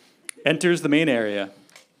farmer, enters the main area.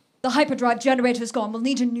 The hyperdrive generator's gone. We'll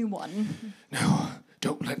need a new one. No,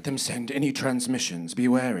 don't let them send any transmissions. Be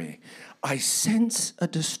wary. I sense a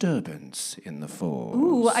disturbance in the force.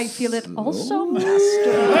 Ooh, I feel it also, Master.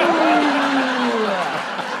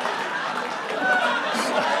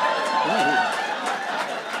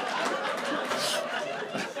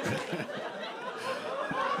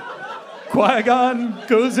 Qui-Gon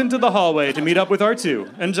goes into the hallway to meet up with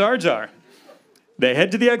R2 and Jar Jar. They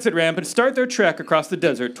head to the exit ramp and start their trek across the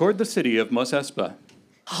desert toward the city of Mos Espa.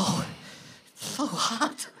 Oh, so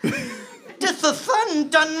hot. Does the sun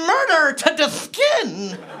done murder to the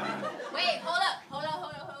skin? Wait, hold up.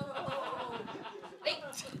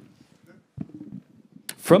 Wait.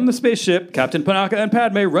 From the spaceship, Captain Panaka and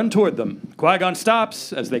Padme run toward them. Qui-Gon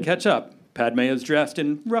stops as they catch up. Padme is dressed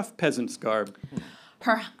in rough peasant's garb.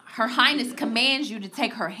 Her Highness commands you to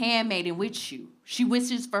take her handmaiden with you. She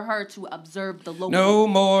wishes for her to observe the local... No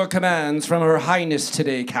more commands from Her Highness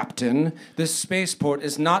today, Captain. This spaceport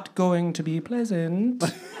is not going to be pleasant.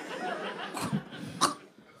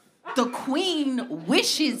 The Queen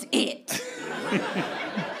wishes it.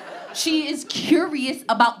 She is curious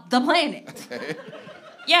about the planet.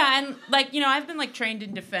 Yeah, and I've been trained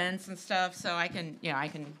in defense and stuff, so I can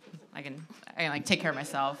take care of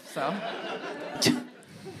myself. So.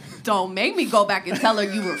 Don't make me go back and tell her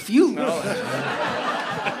you refuse.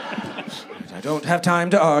 I don't have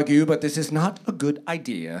time to argue, but this is not a good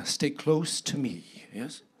idea. Stay close to me,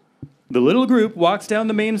 yes? The little group walks down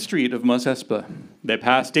the main street of Mos Espa. They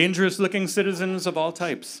pass dangerous-looking citizens of all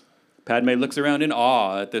types. Padme looks around in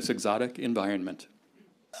awe at this exotic environment.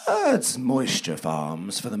 It's moisture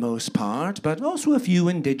farms for the most part, but also a few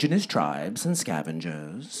indigenous tribes and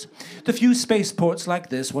scavengers. The few spaceports like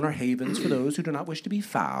this one are havens for those who do not wish to be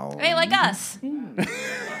found. Hey, like us.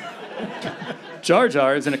 Jar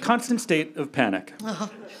Jar is in a constant state of panic.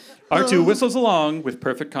 R2 whistles along with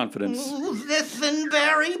perfect confidence. This is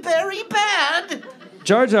very bad.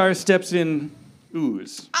 Jar Jar steps in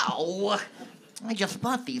ooze. Ow. I just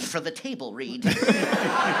bought these for the table read.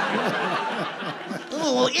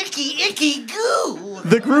 Oh, icky goo.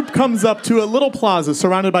 The group comes up to a little plaza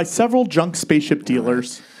surrounded by several junk spaceship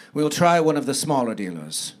dealers. We'll try one of the smaller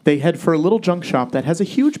dealers. They head for a little junk shop that has a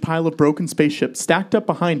huge pile of broken spaceships stacked up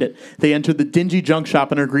behind it. They enter the dingy junk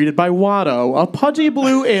shop and are greeted by Watto, a pudgy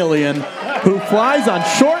blue alien who flies on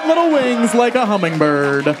short little wings like a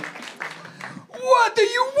hummingbird. What do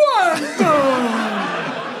you want?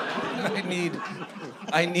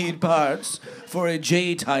 I need parts for a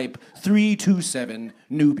J-type 327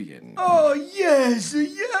 Nubian. Oh, yes.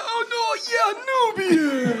 Nubian.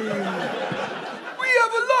 We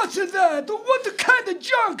have a lot of that. What kind of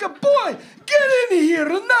junk? Boy, get in here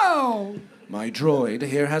now. My droid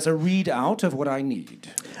here has a readout of what I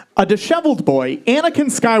need. A disheveled boy, Anakin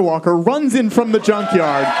Skywalker, runs in from the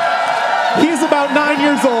junkyard. He's about 9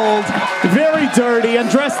 years old, very dirty, and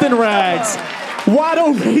dressed in rags.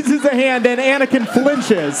 Watto raises a hand and Anakin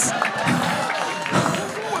flinches.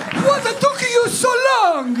 What took you so long?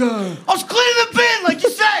 wrong? I was cleaning the bin, like you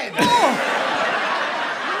said.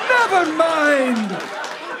 Never mind.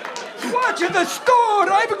 Watch at the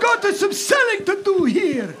store. I've got some selling to do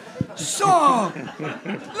here. So,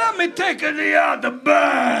 let me take you out the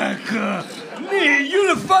back.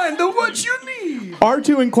 You'll find what you need.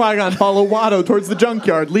 R2 and Qui-Gon follow Watto towards the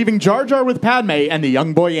junkyard, leaving Jar Jar with Padme and the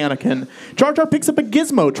young boy Anakin. Jar Jar picks up a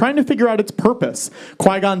gizmo, trying to figure out its purpose.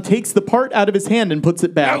 Qui-Gon takes the part out of his hand and puts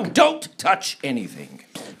it back. No, don't touch anything.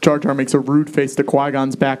 Jar Jar makes a rude face to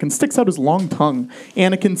Qui-Gon's back and sticks out his long tongue.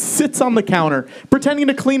 Anakin sits on the counter, pretending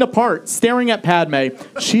to clean a part, staring at Padme.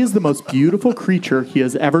 She is the most beautiful creature he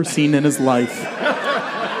has ever seen in his life.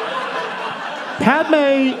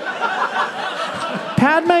 Padme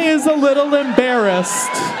is a little embarrassed.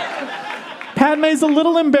 Padme's a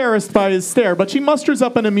little embarrassed by his stare, but she musters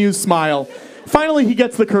up an amused smile. Finally, he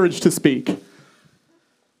gets the courage to speak.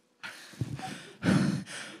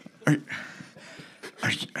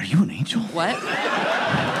 Are you an angel? What?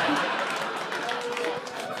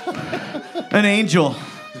 An angel.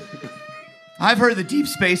 I've heard the deep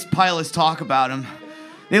space pilots talk about them.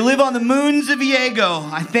 They live on the moons of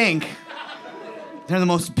Viego, I think. They're the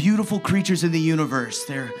most beautiful creatures in the universe.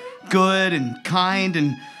 They're good and kind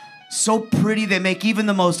and so pretty they make even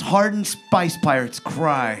the most hardened spice pirates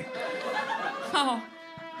cry. Oh,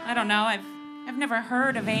 I don't know. I've never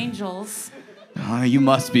heard of angels. Oh, you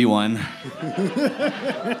must be one.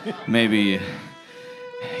 Maybe you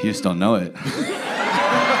just don't know it.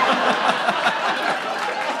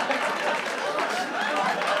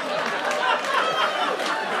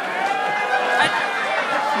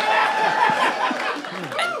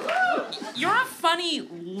 You're a funny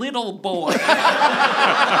little boy. Right?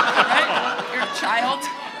 You're a child.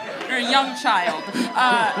 You're a young child.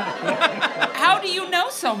 How do you know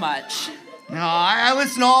so much? No, I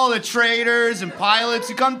listen to all the traders and pilots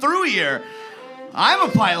who come through here. I'm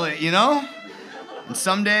a pilot, you know? And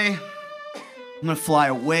someday, I'm gonna fly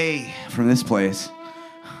away from this place.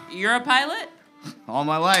 You're a pilot? All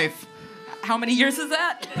my life. How many years is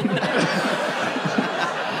that?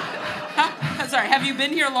 Sorry, have you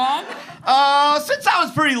been here long? Since I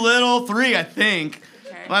was pretty little, 3, I think.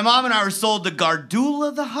 Okay. My mom and I were sold to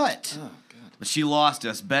Gardula the Hutt. Oh, God. But she lost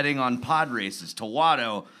us betting on pod races to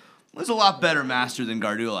Watto. Was a lot better master than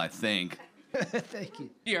Gardula, I think. Thank you.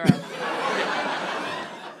 You're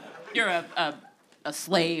a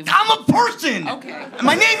slave. I'm a person. Okay.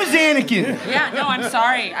 My name is Anakin. Yeah. No, I'm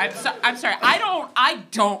sorry. I'm sorry. I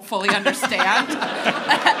don't fully understand.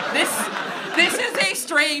 This is a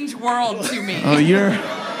strange world to me. Oh,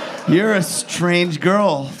 you're a strange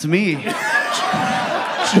girl to me.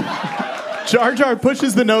 Jar Jar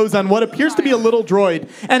pushes the nose on what appears to be a little droid,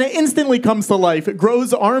 and it instantly comes to life. It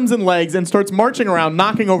grows arms and legs and starts marching around,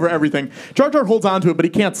 knocking over everything. Jar Jar holds onto it, but he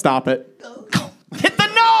can't stop it. Hit the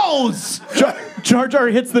nose! Jar Jar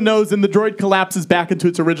hits the nose, and the droid collapses back into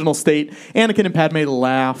its original state. Anakin and Padme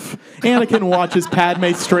laugh. Anakin watches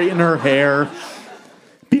Padme straighten her hair.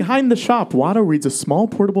 Behind the shop, Watto reads a small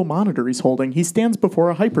portable monitor he's holding. He stands before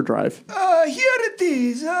a hyperdrive. Here it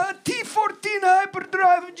is, a T14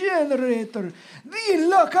 hyperdrive generator.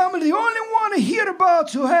 Look, I'm the only one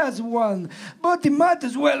hereabouts who has one. But you might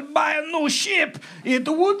as well buy a new ship. It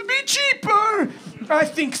would be cheaper. I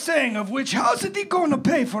think, saying of which, how's it gonna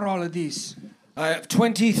pay for all of this? I have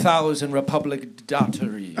 20,000 Republic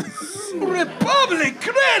dataries. Republic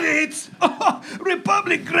credits? Oh,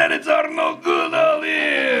 Republic credits are no good out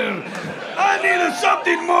here. I need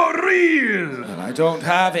something more real. Well, I don't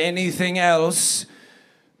have anything else,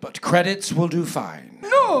 but credits will do fine.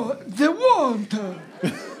 No, they won't.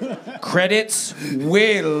 Credits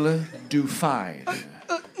will do fine.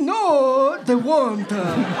 No, they won't.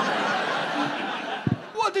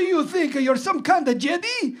 What do you think? You're some kind of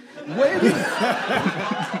Jedi?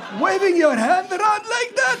 Waving your hand around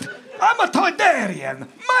like that? I'm a Toydarian.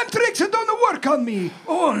 Mime tricks don't work on me.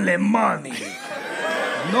 Only money.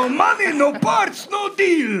 No money, no parts, no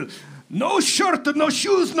deal. No shirt, no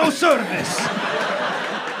shoes, no service.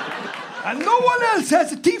 And no one else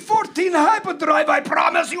has a T14 hyperdrive, I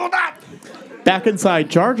promise you that. Back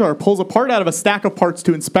inside, Jar Jar pulls a part out of a stack of parts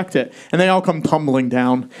to inspect it, and they all come tumbling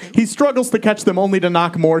down. He struggles to catch them, only to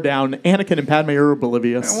knock more down. Anakin and Padme are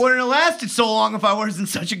oblivious. It wouldn't have lasted so long if I wasn't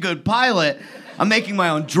such a good pilot. I'm making my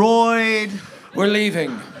own droid. We're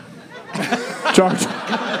leaving. Jar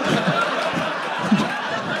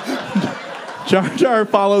Jar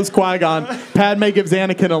follows Qui-Gon. Padme gives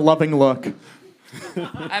Anakin a loving look.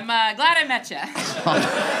 I'm glad I met you.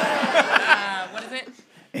 What is it?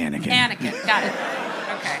 Anakin, got it.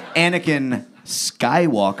 Okay. Anakin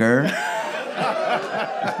Skywalker.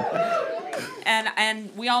 And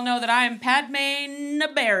we all know that I am Padme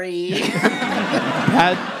Naberry.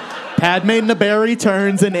 Padme Naberry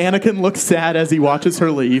turns and Anakin looks sad as he watches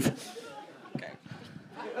her leave.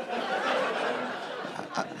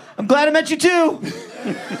 I'm glad I met you too.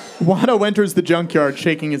 Watto enters the junkyard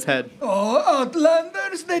shaking his head. Oh,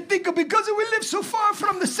 Outlanders, they think because we live so far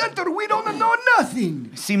from the center, we don't know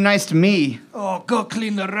nothing. Seem nice to me. Oh, go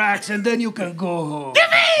clean the racks and then you can go home.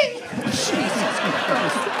 Yippee! Jesus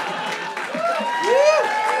Christ.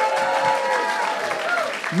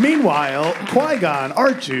 Meanwhile, Qui-Gon,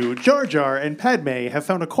 R2, Jar Jar, and Padme have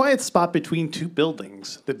found a quiet spot between two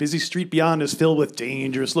buildings. The busy street beyond is filled with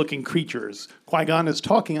dangerous-looking creatures. Qui-Gon is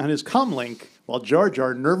talking on his comlink, while Jar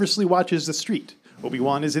Jar nervously watches the street.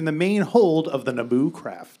 Obi-Wan is in the main hold of the NABOO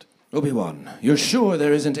craft. Obi-Wan, you're sure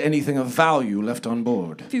there isn't anything of value left on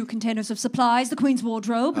board? A few containers of supplies, the Queen's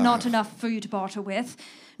wardrobe, not enough for you to barter with.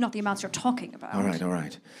 Not the amounts you're talking about. All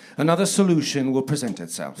right. Another solution will present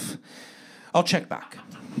itself. I'll check back.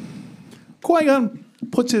 Qui-Gon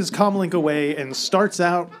puts his comlink away and starts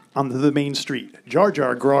out onto the main street. Jar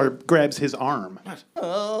Jar grabs his arm.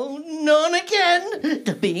 Oh, none again.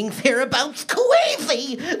 The being thereabouts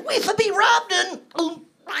crazy. We should be robbed and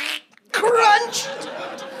crunched.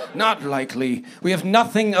 Not likely. We have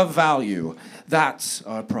nothing of value. That's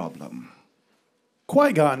our problem.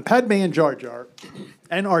 Qui-Gon, Padme, and Jar Jar,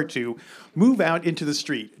 and R2 move out into the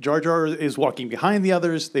street. Jar Jar is walking behind the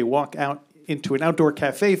others. They walk out into an outdoor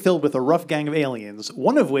cafe filled with a rough gang of aliens,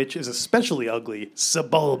 one of which is especially ugly,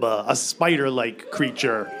 Sebulba, a spider-like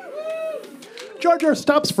creature. Jar Jar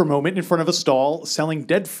stops for a moment in front of a stall selling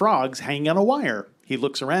dead frogs hanging on a wire. He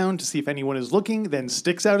looks around to see if anyone is looking, then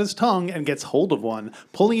sticks out his tongue and gets hold of one,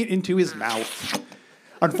 pulling it into his mouth.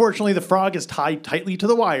 Unfortunately, the frog is tied tightly to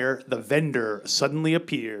the wire. The vendor suddenly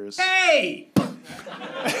appears. Hey!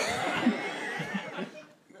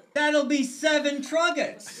 That'll be 7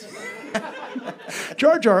 truggets.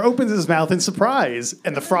 Jar Jar opens his mouth in surprise,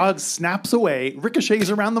 and the frog snaps away, ricochets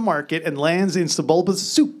around the market, and lands in Sebulba's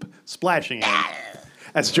soup, splashing him.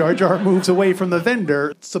 As Jar Jar moves away from the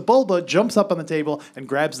vendor, Sebulba jumps up on the table and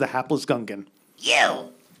grabs the hapless Gungan. You!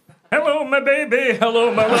 Hello, my baby.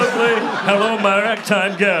 Hello, my lovely. Hello, my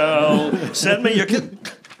ragtime girl. Send me your...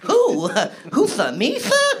 Who's the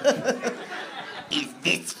Misa? Is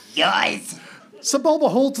this yours? Sebulba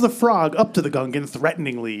holds the frog up to the Gungan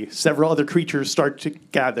threateningly. Several other creatures start to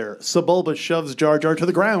gather. Sebulba shoves Jar Jar to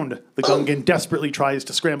the ground. The Gungan desperately tries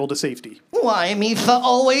to scramble to safety. Why, Misa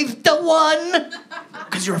always the one?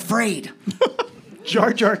 Because you're afraid.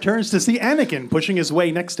 Jar Jar turns to see Anakin pushing his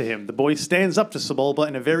way next to him. The boy stands up to Sebulba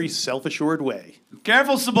in a very self-assured way.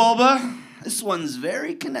 Careful, Sebulba. This one's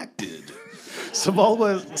very connected.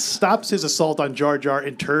 Sebulba stops his assault on Jar Jar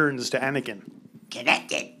and turns to Anakin.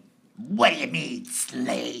 Connected? What do you mean,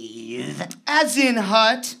 slave? As in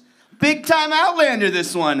Hut. Big time Outlander,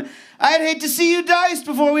 this one. I'd hate to see you diced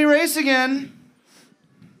before we race again.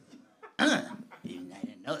 I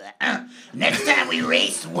didn't know that. Next time we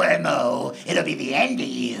race, Wormo, it'll be the end of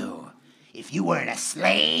you. If you weren't a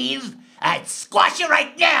slave, I'd squash you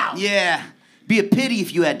right now. Yeah. Be a pity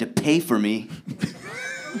if you had to pay for me.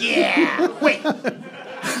 Yeah. Wait.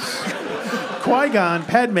 Qui-Gon,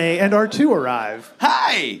 Padme, and R2 arrive.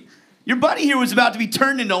 Hi! Your buddy here was about to be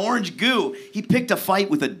turned into orange goo. He picked a fight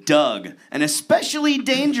with a Doug, an especially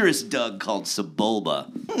dangerous Doug called Sebulba.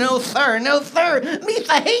 No, sir.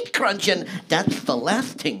 Misa hate crunching. That's the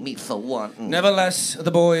last thing Misa want. Nevertheless, the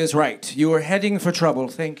boy is right. You are heading for trouble.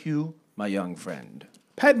 Thank you, my young friend.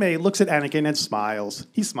 Padme looks at Anakin and smiles.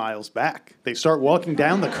 He smiles back. They start walking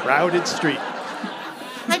down the crowded street.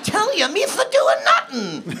 I tell you, Misa doing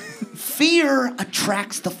nothing. Fear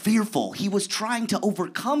attracts the fearful. He was trying to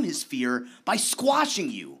overcome his fear by squashing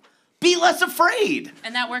you. Be less afraid.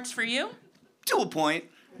 And that works for you? To a point.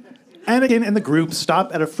 Anakin and the group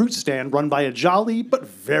stop at a fruit stand run by a jolly but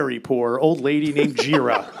very poor old lady named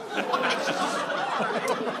Jira.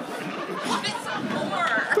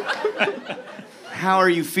 How are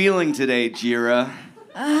you feeling today, Jira?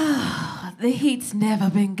 Ah, the heat's never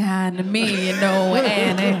been kind to me, you know,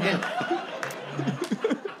 Annie.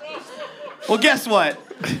 Well, guess what?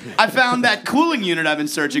 I found that cooling unit I've been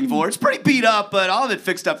searching for. It's pretty beat up, but I'll have it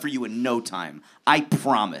fixed up for you in no time. I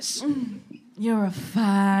promise. You're a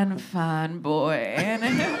fine, fine boy,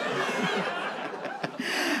 Annie.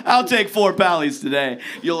 I'll take 4 pallies today.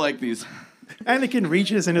 You'll like these. Anakin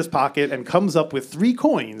reaches in his pocket and comes up with 3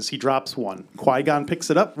 coins. He drops one. Qui-Gon picks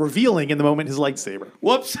it up, revealing in the moment his lightsaber.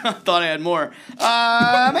 Whoops, I thought I had more.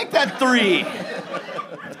 Make that 3.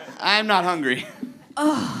 I'm not hungry.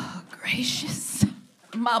 Oh, gracious.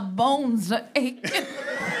 My bones are aching.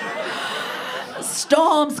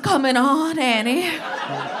 Storm's coming on, Annie.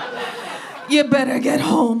 You better get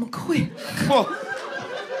home quick. Well,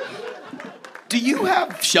 do you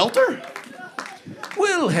have shelter?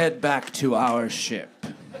 We'll head back to our ship.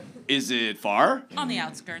 Is it far? On the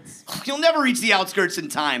outskirts. You'll never reach the outskirts in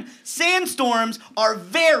time. Sandstorms are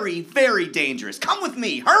very, very dangerous. Come with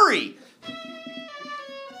me. Hurry!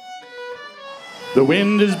 The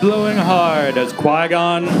wind is blowing hard as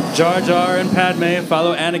Qui-Gon, Jar Jar, and Padme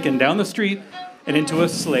follow Anakin down the street and into a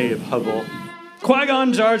slave hovel.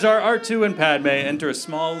 Qui-Gon, Jar Jar, R2, and Padme enter a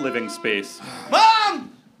small living space.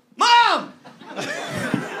 Mom! Mom!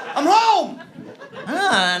 I'm home!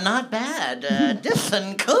 Not bad.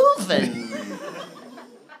 Disenkoven.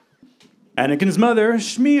 Anakin's mother,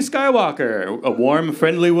 Shmi Skywalker, a warm,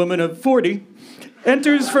 friendly woman of 40,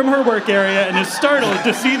 enters from her work area and is startled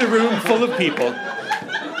to see the room full of people.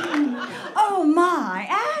 Oh my,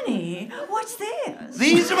 Annie, what's this?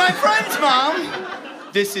 These are my friends, Mom.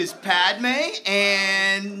 This is Padme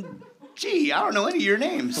and... Gee, I don't know any of your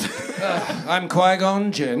names. I'm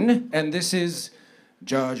Qui-Gon Jinn, and this is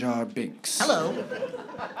Jar Jar Binks. Hello.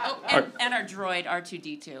 Oh, and our droid,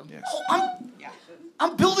 R2-D2. Yes. Oh,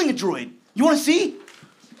 I'm building a droid. You want to see?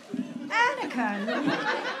 Anakin,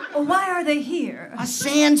 why are they here? A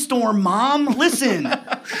sandstorm, Mom. Listen.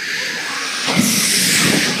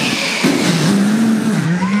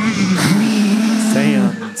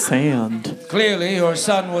 Sand. Clearly, your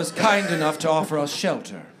son was kind enough to offer us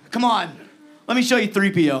shelter. Come on. Let me show you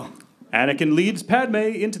 3PO. Anakin leads Padme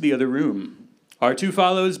into the other room. R2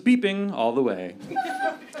 follows, beeping all the way.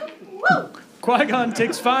 Qui-Gon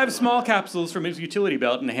takes 5 small capsules from his utility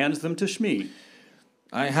belt and hands them to Shmi.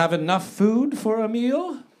 I have enough food for a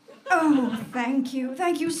meal? Oh, thank you.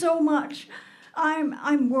 Thank you so much.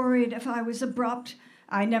 I'm worried if I was abrupt,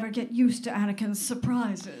 I never get used to Anakin's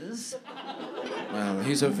surprises. Well,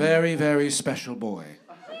 he's a very, very special boy.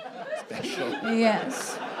 Special.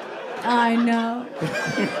 Yes, I know.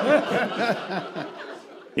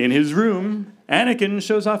 In his room, Anakin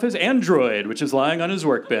shows off his android, which is lying on his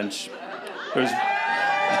workbench.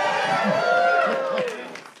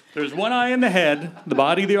 There's one eye in the head. The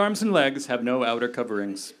body, the arms, and legs have no outer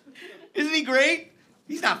coverings. Isn't he great?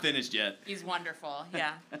 He's not finished yet. He's wonderful,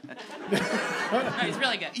 yeah. No, he's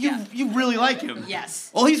really good. You really like him?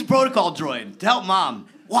 Yes. Well, he's a protocol droid to help Mom.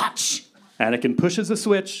 Watch. Anakin pushes a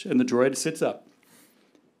switch, and the droid sits up.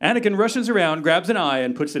 Anakin rushes around, grabs an eye,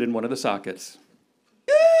 and puts it in one of the sockets.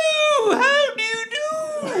 Ooh, how do you do?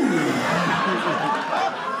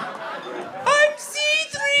 I'm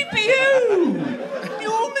C-3PO,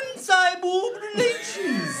 human-cyborg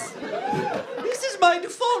relations. This is my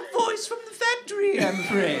default voice from the factory, I'm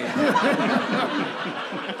afraid.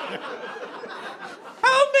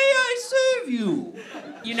 How may I serve you?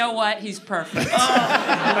 You know what? He's perfect. A+.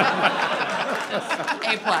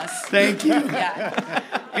 Thank you. Yeah.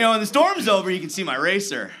 You know, when the storm's over, you can see my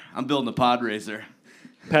racer. I'm building a pod racer.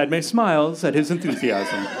 Padme smiles at his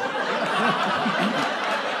enthusiasm.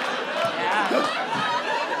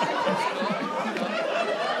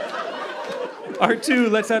 R2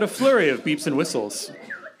 lets out a flurry of beeps and whistles.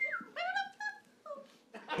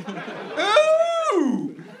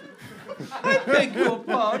 Oh! I beg your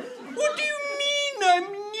pardon. What do you mean I'm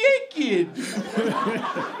naked?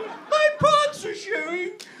 My parts are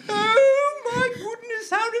showing. Oh, my goodness,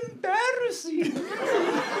 how embarrassing.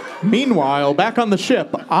 Meanwhile, back on the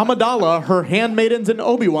ship, Amidala, her handmaidens, and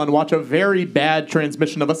Obi-Wan watch a very bad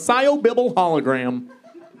transmission of a Psy-Bibble hologram.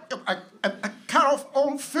 I cut off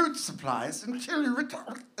all food supplies until you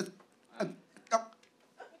return.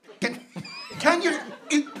 Can you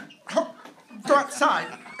go outside?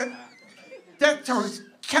 That is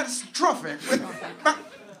catastrophic.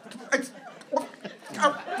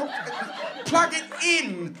 Plug it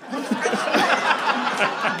in.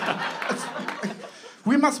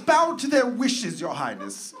 We must bow to their wishes, Your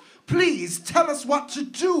Highness. Please tell us what to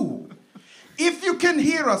do. If you can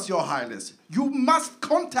hear us, Your Highness, you must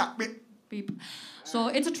contact me. Beep. So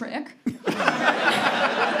it's a trick.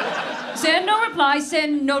 Send no reply,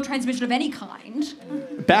 send no transmission of any kind.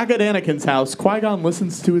 Back at Anakin's house, Qui-Gon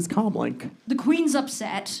listens to his comlink. The Queen's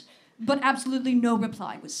upset, but absolutely no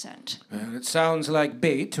reply was sent. Well, it sounds like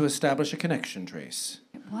bait to establish a connection trace.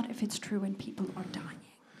 What if it's true and people are dying?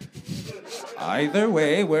 Either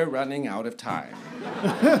way, we're running out of time.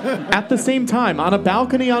 At the same time, on a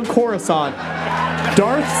balcony on Coruscant,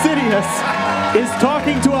 Darth Sidious is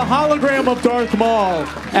talking to a hologram of Darth Maul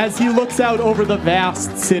as he looks out over the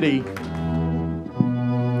vast city.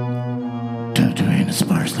 Tatooine is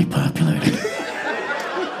sparsely populated.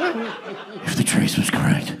 If the trace was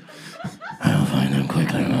correct, I will find them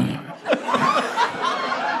quickly.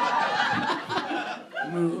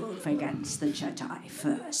 triumph against the Jedi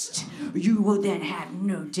first, you will then have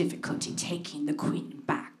no difficulty taking the Queen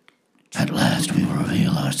back. At last we will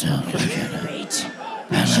reveal ourselves to the Jedi. Wait.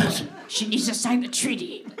 At last. She needs to sign the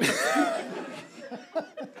treaty.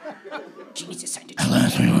 She needs to sign the treaty. At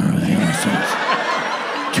last we will reveal ourselves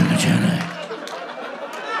to the Jedi.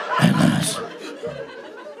 At last.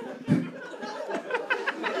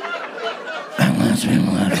 At last we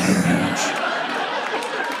will have our revenge.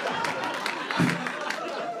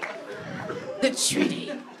 The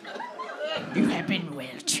treaty. You have been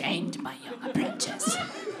well trained, my young apprentice.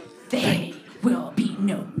 They will be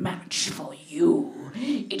no match for you.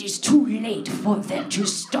 It is too late for them to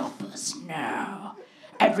stop us now.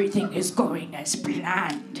 Everything is going as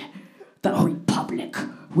planned. The Republic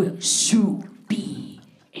will soon be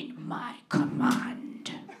in my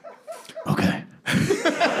command. Okay.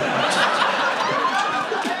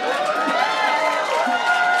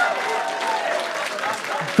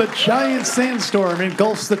 The giant sandstorm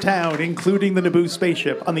engulfs the town, including the NABOO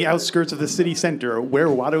spaceship, on the outskirts of the city center, where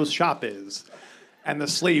Watto's shop is, and the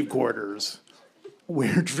slave quarters,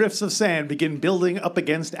 where drifts of sand begin building up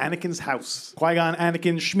against Anakin's house. Qui-Gon,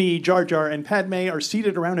 Anakin, Shmi, Jar Jar, and Padme are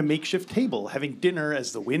seated around a makeshift table, having dinner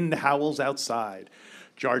as the wind howls outside.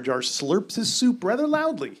 Jar Jar slurps his soup rather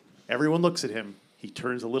loudly. Everyone looks at him. He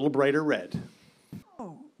turns a little brighter red.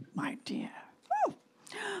 Oh, my dear.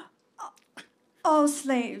 All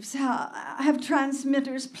slaves have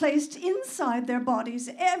transmitters placed inside their bodies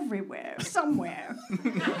everywhere, somewhere.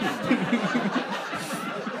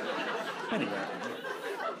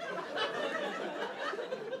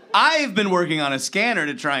 I've been working on a scanner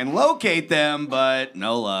to try and locate them, but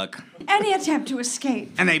no luck. Any attempt to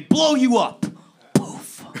escape. And they blow you up.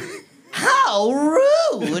 How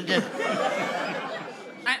rude!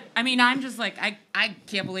 I mean, I'm just like, I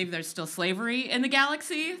can't believe there's still slavery in the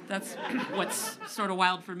galaxy. That's what's sort of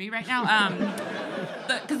wild for me right now.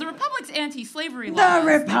 Because the Republic's anti-slavery laws.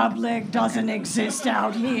 The Republic doesn't exist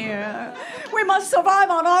out here. We must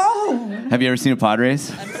survive on our own. Have you ever seen a pod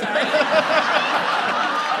race? I'm sorry.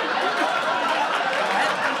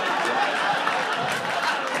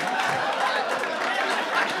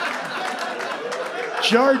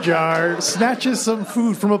 Jar Jar snatches some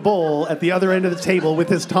food from a bowl at the other end of the table with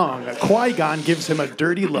his tongue. Qui-Gon gives him a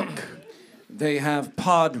dirty look. They have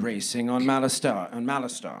pod racing on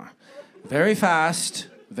Malastare. Very fast,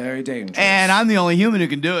 very dangerous. And I'm the only human who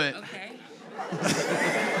can do it. Okay.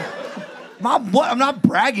 I'm not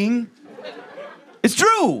bragging. It's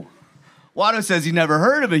true. Watto says he never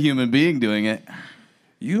heard of a human being doing it.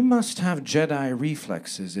 You must have Jedi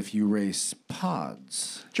reflexes if you race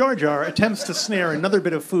pods. Jar Jar attempts to snare another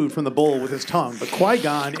bit of food from the bowl with his tongue, but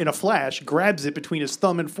Qui-Gon, in a flash, grabs it between his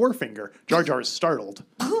thumb and forefinger. Jar Jar is startled.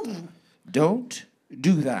 Don't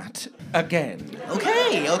do that again.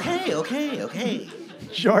 Okay.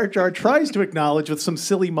 Jar Jar tries to acknowledge with some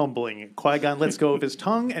silly mumbling. Qui-Gon lets go of his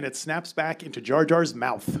tongue, and it snaps back into Jar Jar's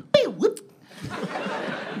mouth.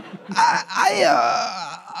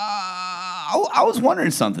 I was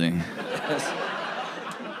wondering something.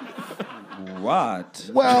 What?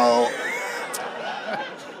 Well,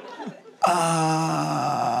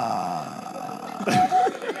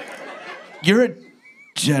 you're a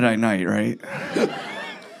Jedi Knight, right?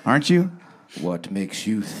 Aren't you? What makes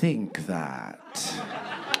you think that?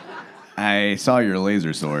 I saw your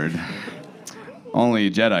laser sword. Only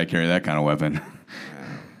a Jedi carry that kind of weapon.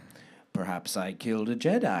 Perhaps I killed a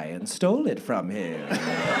Jedi and stole it from him.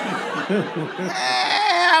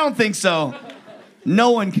 I don't think so.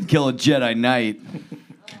 No one can kill a Jedi Knight.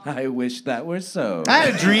 I wish that were so. I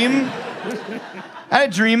had a dream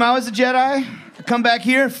I was a Jedi. I come back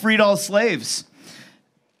here, freed all slaves.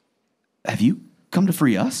 Have you come to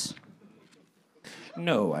free us?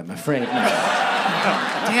 No, I'm afraid not.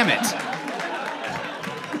 Damn it.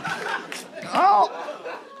 Oh,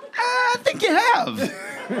 I think you have.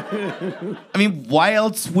 I mean, why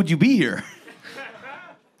else would you be here?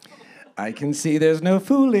 I can see there's no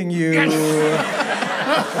fooling you.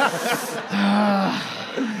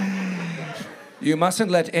 You mustn't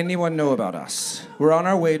let anyone know about us. We're on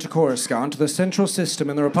our way to Coruscant, the central system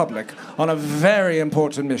in the Republic, on a very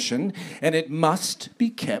important mission, and it must be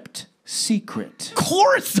kept secret.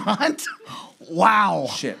 Coruscant? Wow.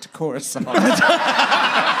 Shit, Coruscant.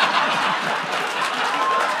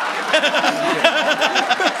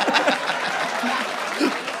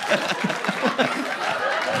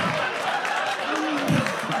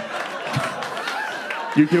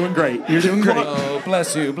 You're doing great. You're doing great. Oh,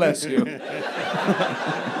 bless you, bless you.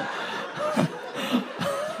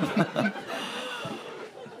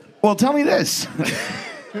 Well, tell me this.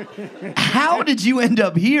 How did you end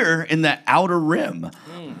up here in the Outer Rim?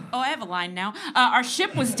 Oh, I have a line now. Our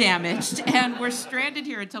ship was damaged, and we're stranded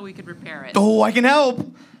here until we could repair it. Oh, I can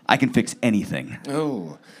help. I can fix anything.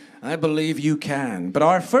 Oh, I believe you can. But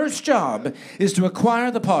our first job is to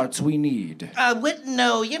acquire the parts we need. With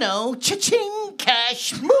no, cha-ching,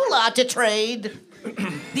 cash, moolah to trade.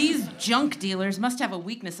 These junk dealers must have a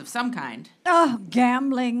weakness of some kind. Oh,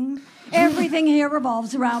 gambling. Everything here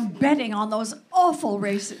revolves around betting on those awful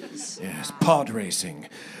races. Yes, pod racing.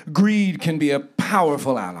 Greed can be a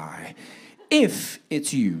powerful ally if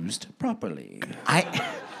it's used properly.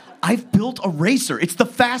 I've built a racer. It's the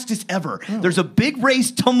fastest ever. There's a big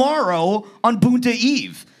race tomorrow on Bunta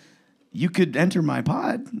Eve. You could enter my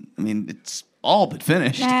pod. I mean, it's all but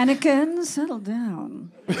finished. Anakin, settle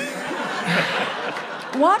down.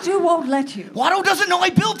 Watto won't let you. Watto doesn't know I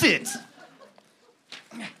built it.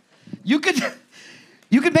 You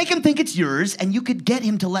could make him think it's yours, and you could get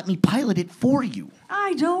him to let me pilot it for you.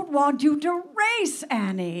 I don't want you to race,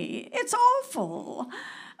 Annie. It's awful.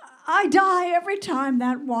 I die every time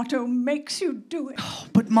that Watto makes you do it.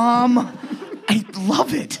 But, Mom, I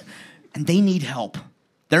love it. And they need help.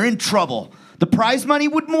 They're in trouble. The prize money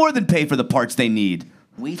would more than pay for the parts they need.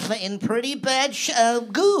 We're in pretty bad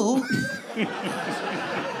goo.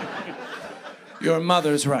 Your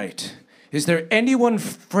mother's right. Is there anyone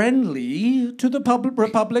friendly to the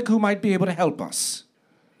Republic who might be able to help us?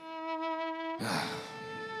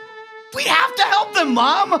 We have to help them,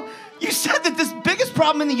 Mom! You said that this biggest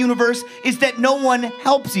problem in the universe is that no one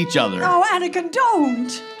helps each other. Oh, Anakin,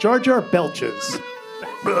 don't! Jar Jar belches.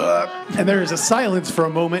 And there is a silence for a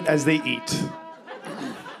moment as they eat.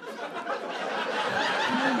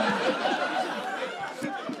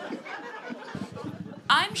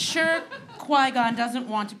 I'm sure Qui-Gon doesn't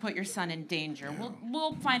want to put your son in danger.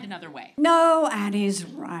 We'll find another way. No, Annie's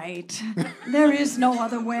right. There is no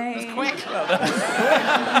other way. Quick.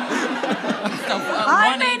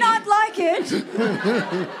 I may not like it,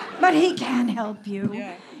 but he can help you.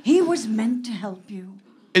 Yeah. He was meant to help you.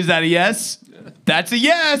 Is that a yes? That's a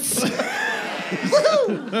yes!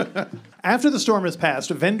 After the storm has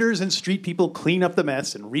passed, vendors and street people clean up the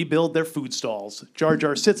mess and rebuild their food stalls. Jar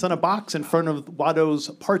Jar sits on a box in front of Watto's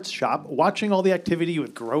parts shop, watching all the activity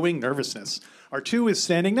with growing nervousness. R2 is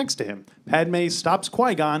standing next to him. Padme stops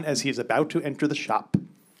Qui-Gon as he is about to enter the shop.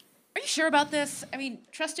 Are you sure about this? I mean,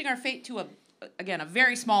 trusting our fate to a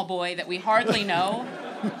very small boy that we hardly know?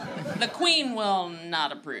 The Queen will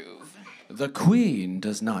not approve. The Queen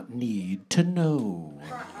does not need to know.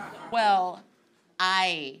 Well,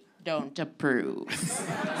 I don't approve.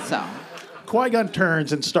 So. Qui-Gon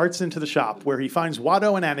turns and starts into the shop, where he finds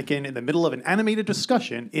Watto and Anakin in the middle of an animated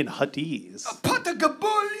discussion in Huttese.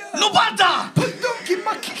 Patagabolia! Lobata! Padonki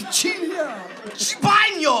makichilia!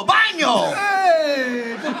 Bagno!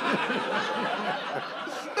 Hey!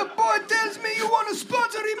 The boy tells me you want to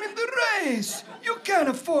sponsor him in the race. You can't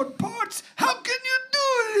afford parts. How can you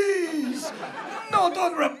do this? Not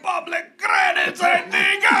on Republic credits, I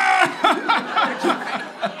think.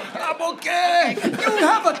 I'm okay. You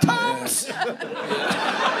have a Tums?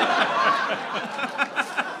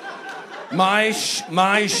 My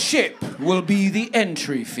ship will be the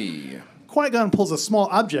entry fee. Qui-Gon pulls a small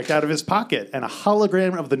object out of his pocket, and a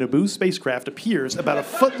hologram of the NABOO spacecraft appears about a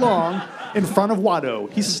foot long in front of Watto.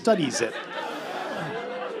 He studies it.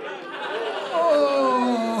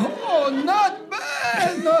 Oh, not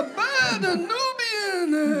bad, a Nubian.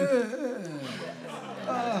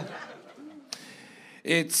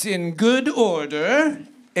 It's in good order,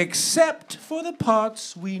 except for the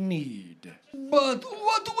parts we need. But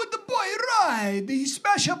what would the boy ride? He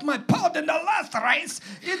smashed up my pod in the last race.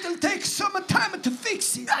 It'll take some time to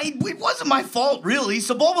fix it. It wasn't my fault, really.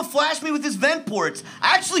 Sebulba flashed me with his vent ports.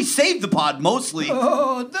 I actually saved the pod, mostly.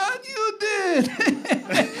 Oh, that you did.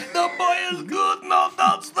 The boy is good, no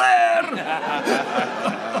doubts there.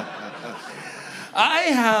 I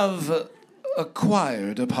have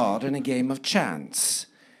acquired a pod in a game of chance.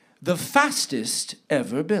 The fastest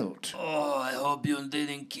ever built. Oh, I hope you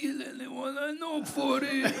didn't kill anyone I know for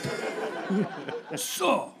it.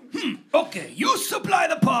 So, okay, you supply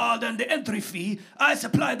the pod and the entry fee. I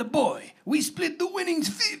supply the boy. We split the winnings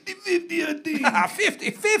 50-50, I think.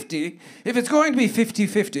 50-50? If it's going to be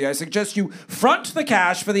 50-50, I suggest you front the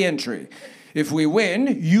cash for the entry. If we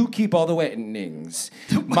win, you keep all the winnings,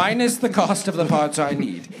 minus the cost of the parts I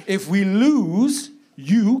need. If we lose,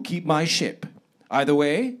 you keep my ship. Either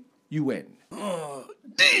way, you win. Oh,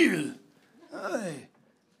 deal. Hey,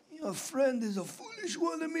 A friend is a foolish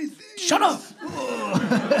one to me. Shut up!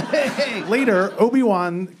 Later,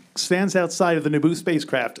 Obi-Wan stands outside of the Naboo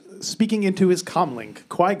spacecraft, speaking into his comlink.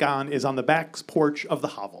 Qui-Gon is on the back porch of the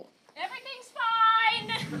hovel.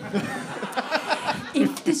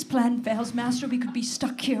 If this plan fails, Master, we could be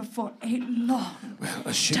stuck here for a long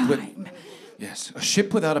A ship time. Yes, a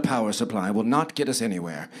ship without a power supply will not get us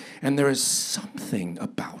anywhere. And there is something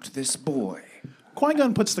about this boy.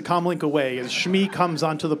 Qui-Gon puts the comlink away as Shmi comes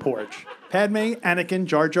onto the porch. Padme, Anakin,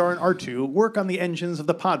 Jar Jar, and R2 work on the engines of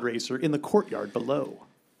the podracer in the courtyard below.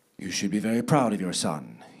 You should be very proud of your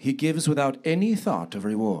son. He gives without any thought of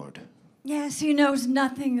reward. Yes, he knows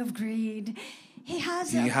nothing of greed. He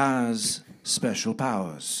has special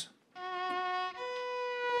powers.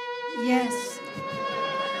 Yes.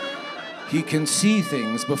 He can see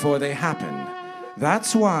things before they happen.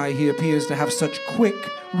 That's why he appears to have such quick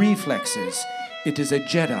reflexes. It is a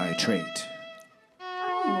Jedi trait.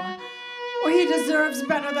 Oh, well, he deserves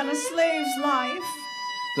better than a slave's life.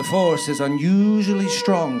 The Force is unusually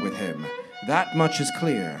strong with him. That much is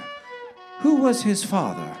clear. Who was his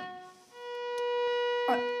father?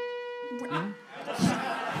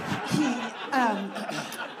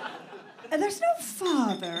 There's no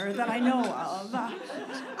father that I know of.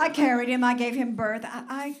 I carried him, I gave him birth.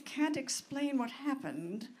 I can't explain what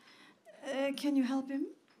happened. Can you help him?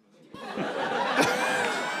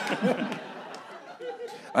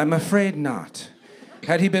 I'm afraid not.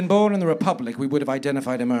 Had he been born in the Republic, we would have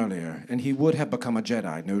identified him earlier, and he would have become a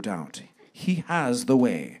Jedi, no doubt. He has the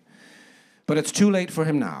way. But it's too late for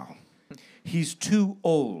him now. He's too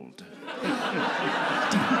old.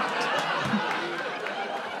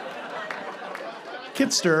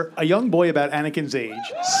 Kitster, a young boy about Anakin's age.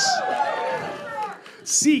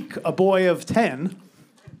 Seek, a boy of 10.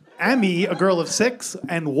 Ami, a girl of 6.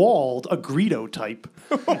 And Wald, a Greedo type.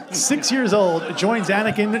 6 years old, joins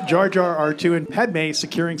Anakin, Jar Jar, R2, and Padme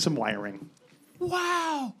securing some wiring.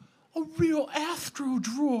 Wow, a real astro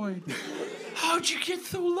droid. How'd you get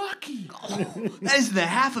so lucky? That isn't the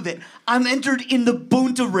half of it. I'm entered in the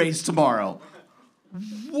Bunta race tomorrow.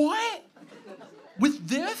 What? With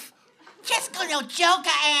this? Just a little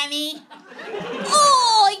joker, Annie.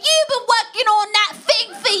 Oh, you've been working on that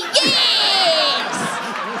thing for years!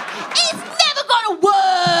 It's never gonna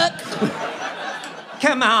work!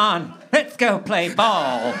 Come on, let's go play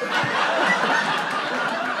ball.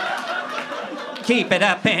 Keep it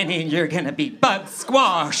up, Annie, and you're gonna be bug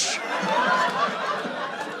squash.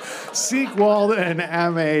 Seek, Wald, and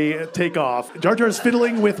Ame take off. Jar Jar's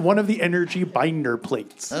fiddling with one of the energy binder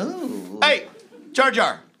plates. Oh. Hey, Jar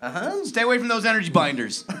Jar. Stay away from those energy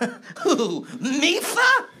binders. Who,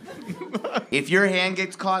 Misa? If your hand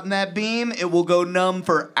gets caught in that beam, it will go numb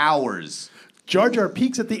for hours. Jar Jar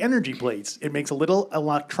peeks at the energy plates. It makes a little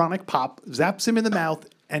electronic pop, zaps him in the mouth,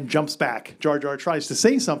 and jumps back. Jar Jar tries to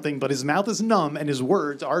say something, but his mouth is numb and his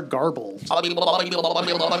words are garbled.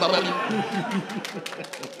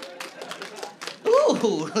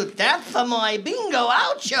 Ooh, that's for my bingo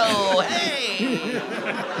oucho. Hey.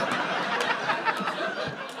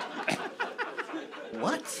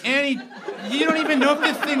 What? Annie, you don't even know if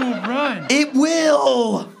this thing will run. It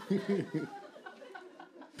will!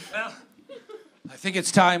 Well, I think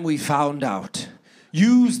it's time we found out.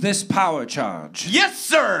 Use this power charge. Yes,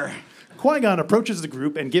 sir! Qui-Gon approaches the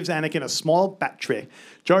group and gives Anakin a small bat tray.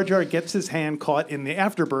 Jar Jar gets his hand caught in the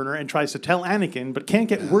afterburner and tries to tell Anakin, but can't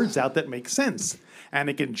get words out that make sense.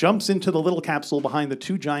 Anakin jumps into the little capsule behind the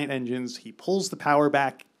 2 giant engines. He pulls the power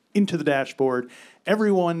back into the dashboard.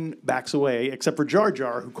 Everyone backs away except for Jar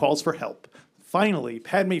Jar, who calls for help. Finally,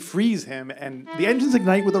 Padme frees him, and the engines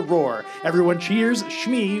ignite with a roar. Everyone cheers.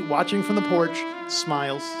 Shmi, watching from the porch,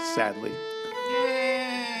 smiles sadly.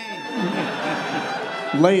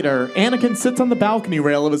 Later, Anakin sits on the balcony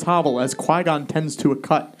rail of his hovel as Qui-Gon tends to a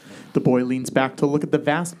cut. The boy leans back to look at the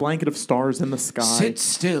vast blanket of stars in the sky. Sit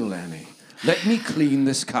still, Annie. Let me clean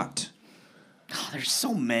this cut. Oh, there's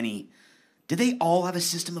so many. Do they all have a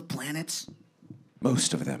system of planets?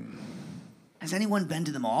 Most of them. Has anyone been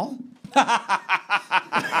to them all?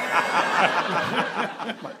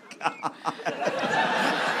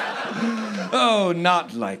 Oh,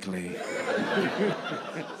 not likely.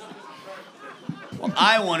 Well,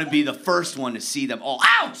 I want to be the first one to see them all.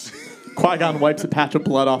 Ouch! Qui-Gon wipes a patch of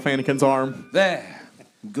blood off Anakin's arm. There.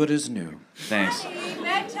 Good as new. Thanks.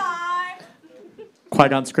 Bedtime.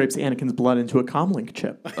 Qui-Gon scrapes Anakin's blood into a comlink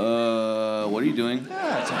chip. What are you doing?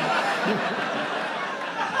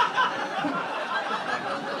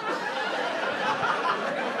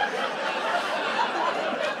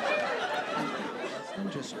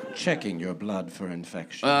 Just checking your blood for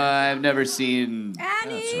infection. I've never seen...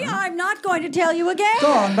 Annie, I'm not going to tell you again.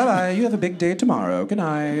 Go on, bye-bye. You have a big day tomorrow. Good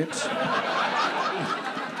night.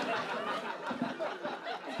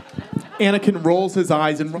 Anakin rolls his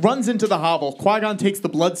eyes and runs into the hovel. Qui-Gon takes the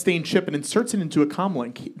bloodstained chip and inserts it into a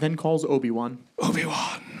comlink, he then calls Obi-Wan.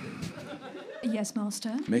 Obi-Wan. Yes,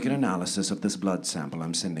 Master. Make an analysis of this blood sample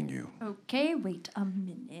I'm sending you. Okay, wait a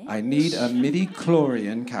minute. I need a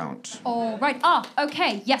midichlorian count. All right.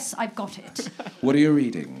 Okay. Yes, I've got it. What are your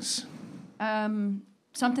readings?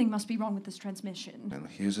 Something must be wrong with this transmission. Well,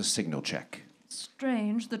 here's a signal check.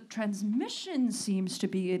 Strange. The transmission seems to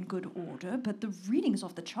be in good order, but the readings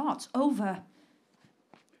off the charts over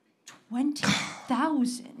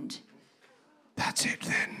 20,000. That's it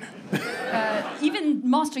then. Even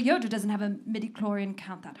Master Yoda doesn't have a midichlorian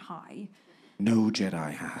count that high. No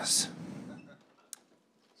Jedi has.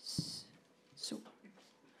 So,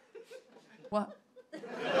 what?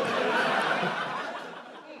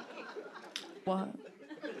 What?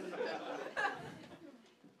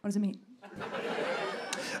 What does it mean?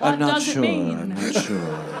 I'm not does it sure. mean? I'm not sure.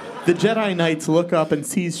 The Jedi Knights look up and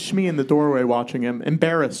sees Shmi in the doorway watching him.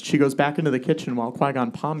 Embarrassed, she goes back into the kitchen while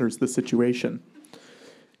Qui-Gon ponders the situation.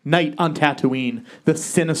 Night on Tatooine. The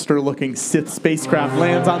sinister-looking Sith spacecraft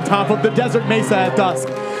lands on top of the desert mesa at dusk,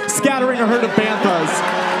 scattering a herd of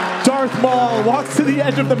banthas. Darth Maul walks to the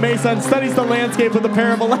edge of the mesa and studies the landscape with a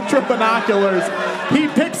pair of electro binoculars. He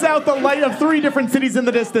picks out the light of 3 different cities in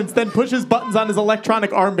the distance, then pushes buttons on his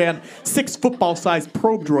electronic armband. 6 football-sized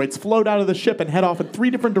probe droids float out of the ship and head off in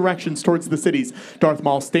 3 different directions towards the cities. Darth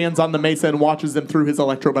Maul stands on the mesa and watches them through his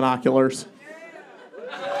electro binoculars.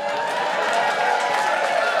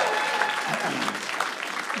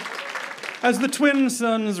 As the twin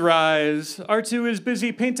suns rise, R2 is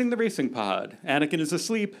busy painting the racing pod. Anakin is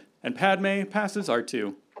asleep, and Padme passes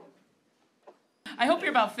R2. I hope you're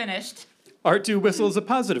about finished. R2 whistles a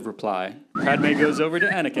positive reply. Padme goes over to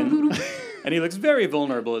Anakin, and he looks very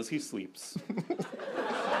vulnerable as he sleeps.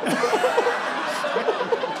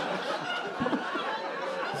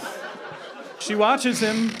 She watches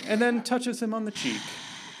him and then touches him on the cheek.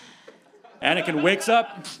 Anakin wakes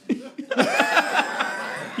up,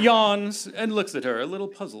 yawns, and looks at her, a little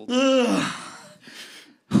puzzled. You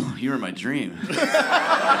were my dream.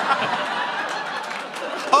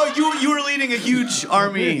 You were leading a huge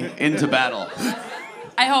army into battle.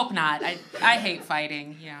 I hope not. I hate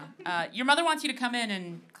fighting, yeah. Your mother wants you to come in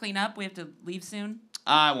and clean up. We have to leave soon.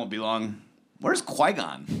 I won't be long. Where's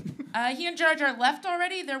Qui-Gon? He and Jar Jar left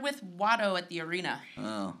already. They're with Watto at the arena.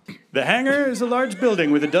 Oh. The hangar is a large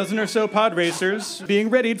building with a dozen or so pod racers being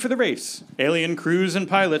readied for the race. Alien crews and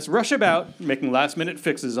pilots rush about, making last-minute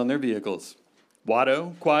fixes on their vehicles.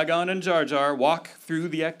 Watto, Qui-Gon, and Jar Jar walk through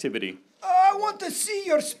the activity. I want to see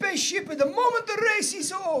your spaceship the moment the race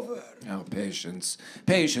is over. Oh, patience.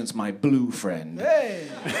 Patience, my blue friend. Hey.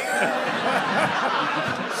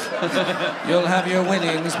 You'll have your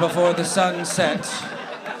winnings before the sun sets,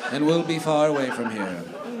 and we'll be far away from here.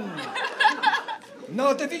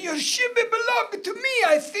 Not if your ship belonged to me,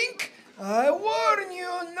 I think. I warn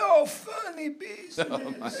you, no funny business.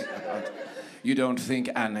 Oh, my God. You don't think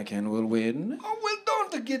Anakin will win? Oh, well,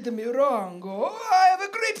 don't get me wrong. Oh, I have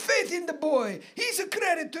a great faith in the boy. He's a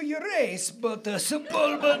credit to your race, but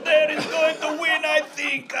Sepulba there is going to win, I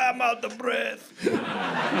think. I'm out of breath.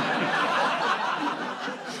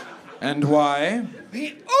 And why?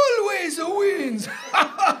 He always wins.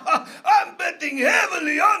 I'm betting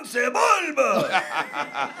heavily on Sepulba.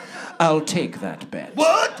 I'll take that bet.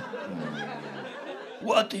 What?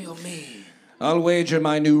 What do you mean? I'll wager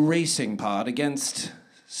my new racing pod against,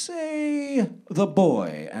 say, the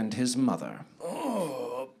boy and his mother.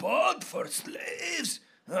 Oh, a pod for slaves?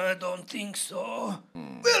 I don't think so.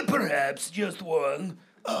 Well, perhaps just one.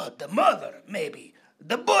 The mother, maybe.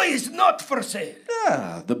 The boy is not for sale.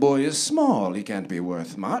 Ah, the boy is small. He can't be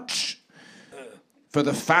worth much. For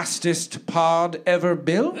the fastest pod ever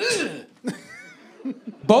built?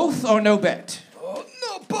 Both or no bet? Oh,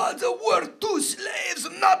 no pods are worth 2 slaves,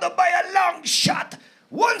 not by a long shot.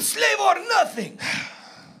 1 slave or nothing.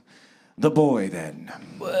 The boy, then.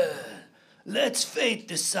 Well, let's fate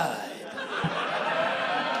decide.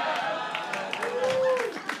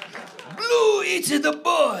 Blue, it's the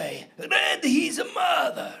boy. Red, he's a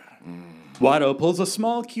mother. Watto pulls a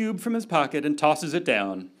small cube from his pocket and tosses it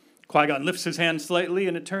down. Qui-Gon lifts his hand slightly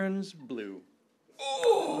and it turns blue.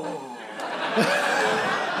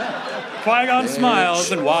 Qui-Gon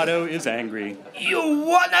smiles and Watto is angry. You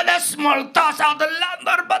wanted a small toss out the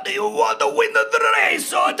lander, but you want to win the race,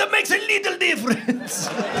 so it makes a little difference.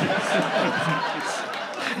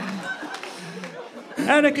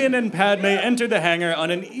 Anakin and Padme enter the hangar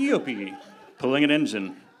on an Yippee, pulling an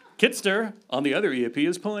engine. Kitster, on the other Yippee,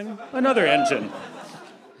 is pulling another engine.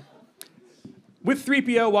 With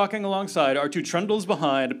 3PO walking alongside are two trundles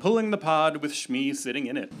behind, pulling the pod with Shmi sitting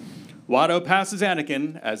in it. Watto passes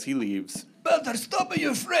Anakin as he leaves. Better stop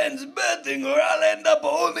your friends betting or I'll end up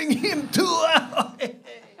owning him too.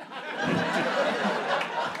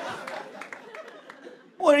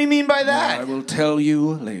 What do you mean by that? I will tell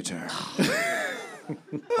you later.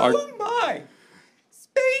 Oh my!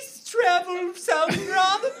 Space travel sounds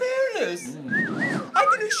rather perilous. I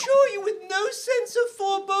can assure you with no sense of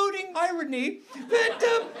foreboding irony that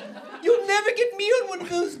you'll never get me on one of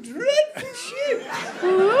those dreadful ships.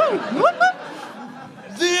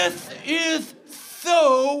 This is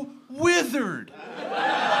so withered.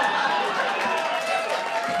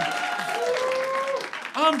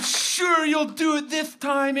 I'm sure you'll do it this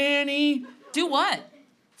time, Annie. Do what?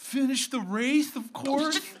 Finish the race, of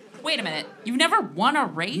course. Wait a minute. You've never won a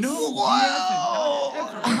race? No.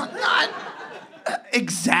 Not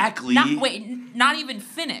exactly. Not even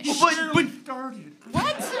finished. But started.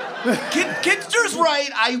 What? Kitster's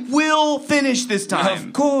right. I will finish this time.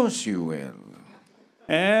 Of course you will.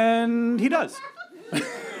 And he does.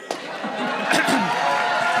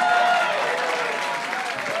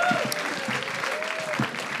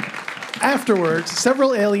 Afterwards,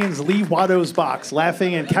 several aliens leave Watto's box,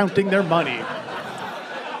 laughing and counting their money.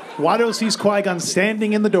 Watto sees Qui-Gon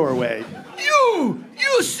standing in the doorway. You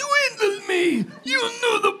swindled me. You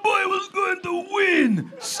knew the boy was going to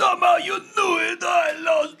win. Somehow you knew it. I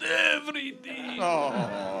lost everything.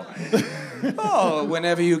 Oh,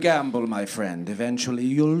 whenever you gamble, my friend, eventually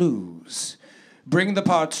you'll lose. Bring the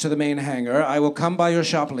parts to the main hangar. I will come by your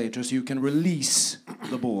shop later so you can release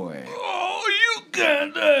the boy. Oh, you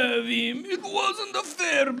can't have him. It wasn't a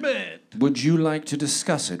fair bet. Would you like to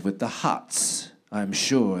discuss it with the Hutts? I'm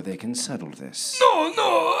sure they can settle this. No,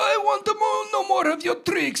 I want no more of your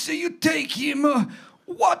tricks. You take him.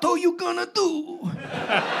 What are you gonna do?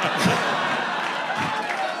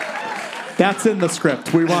 That's in the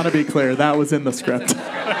script. We want to be clear. That was in the script.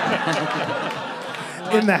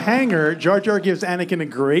 In the hangar, Jar Jar gives Anakin a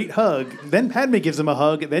great hug. Then Padme gives him a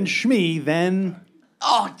hug. Then Shmi. Then...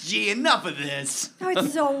 Oh, gee, enough of this. Oh,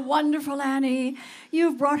 it's so wonderful, Annie.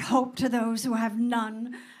 You've brought hope to those who have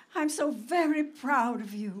none. I'm so very proud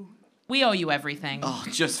of you. We owe you everything. Oh,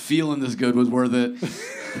 just feeling this good was worth it.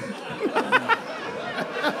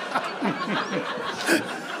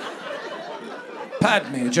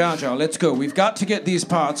 Padme, Jar Jar, let's go. We've got to get these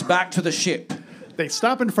parts back to the ship. They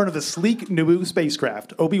stop in front of the sleek NABOO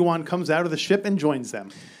spacecraft. Obi-Wan comes out of the ship and joins them.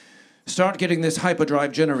 Start getting this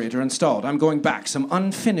hyperdrive generator installed. I'm going back. Some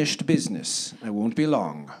unfinished business. I won't be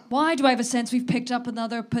long. Why do I have a sense we've picked up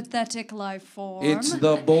another pathetic life form? It's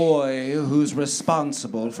the boy who's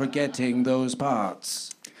responsible for getting those parts.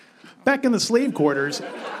 Back in the slave quarters,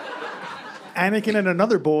 Anakin and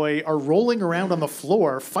another boy are rolling around on the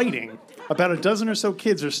floor fighting. About a dozen or so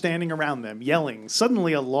kids are standing around them, yelling.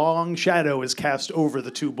 Suddenly, a long shadow is cast over the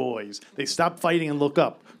two boys. They stop fighting and look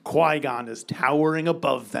up. Qui-Gon is towering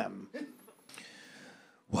above them.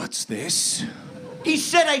 What's this? He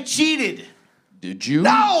said I cheated. Did you?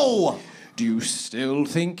 No! Do you still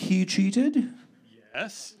think he cheated?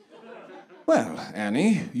 Yes. Well,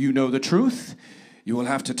 Annie, you know the truth. You will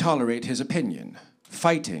have to tolerate his opinion.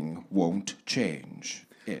 Fighting won't change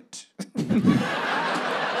it.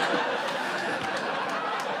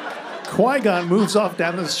 Qui-Gon moves off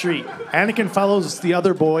down the street. Anakin follows the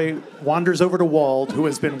other boy, wanders over to Wald, who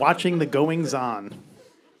has been watching the goings-on.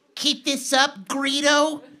 Keep this up,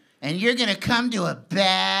 Greedo, and you're gonna come to a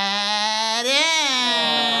bad end.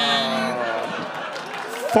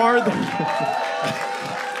 Farther...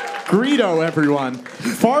 Greedo, everyone.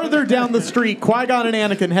 Farther down the street, Qui-Gon and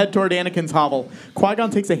Anakin head toward Anakin's hovel.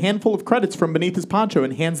 Qui-Gon takes a handful of credits from beneath his poncho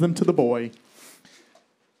and hands them to the boy.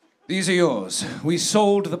 These are yours. We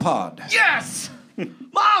sold the pod. Yes!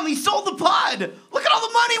 Mom, he sold the pod! Look at all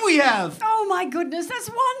the money we have! Oh, my goodness, that's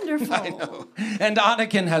wonderful. I know. And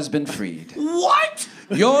Anakin has been freed. What?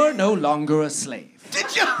 You're no longer a slave.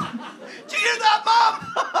 Did you hear that,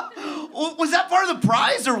 Mom? Was that part of the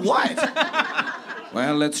prize or what?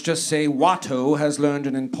 Well, let's just say Watto has learned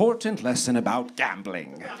an important lesson about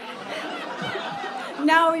gambling.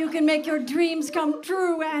 Now you can make your dreams come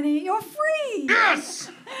true, Annie. You're free. Yes!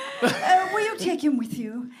 Will you take him with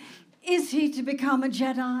you? Is he to become a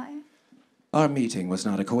Jedi? Our meeting was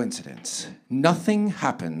not a coincidence. Nothing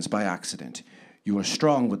happens by accident. You are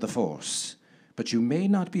strong with the Force, but you may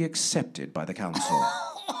not be accepted by the Council.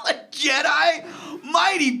 A Jedi?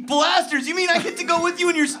 Mighty blasters! You mean I get to go with you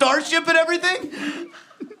in your starship and everything?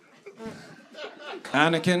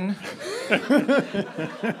 Anakin.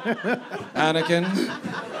 Anakin.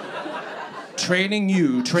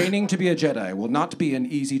 Training to be a Jedi will not be an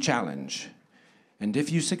easy challenge. And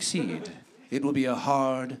if you succeed, it will be a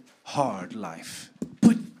hard, hard life.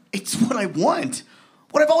 But it's what I want.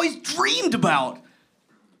 What I've always dreamed about.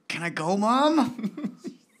 Can I go, Mom?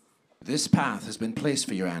 This path has been placed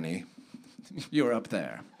for you, Annie. You're up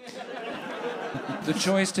there. The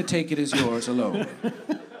choice to take it is yours alone.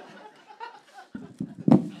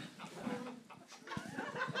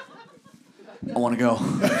 I want to go.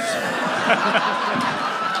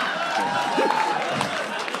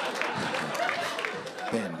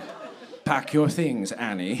 Then, pack your things,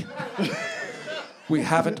 Annie. We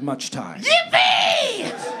haven't much time.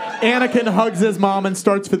 Yippee! Anakin hugs his mom and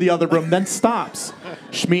starts for the other room, then stops.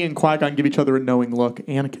 Shmi and Qui-Gon give each other a knowing look.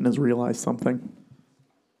 Anakin has realized something.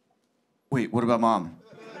 Wait, what about Mom?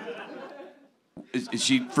 Is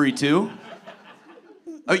she free too?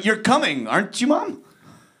 Oh, you're coming, aren't you, Mom?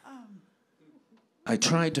 I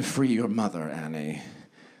tried to free your mother, Annie,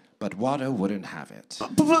 but Wada wouldn't have it.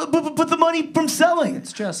 But the money from selling.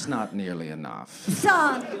 It's just not nearly enough.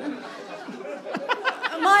 Son,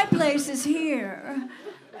 my place is here.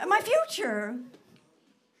 My future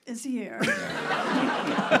is here.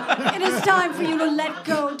 It is time for you to let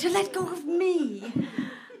go of me.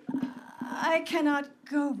 I cannot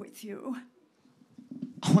go with you.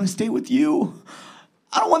 I want to stay with you.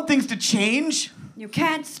 I don't want things to change. You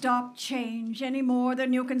can't stop change any more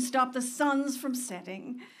than you can stop the suns from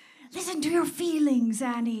setting. Listen to your feelings,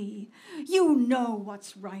 Annie. You know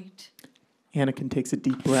what's right. Anakin takes a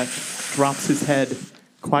deep breath, drops his head.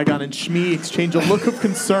 Qui-Gon and Shmi exchange a look of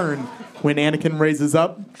concern. When Anakin raises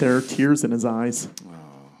up, there are tears in his eyes.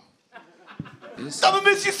 I'm gonna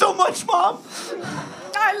miss you so much, Mom.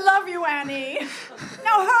 I love you, Annie.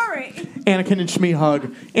 Now hurry. Anakin and Shmi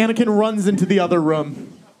hug. Anakin runs into the other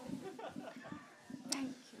room.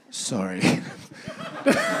 Sorry.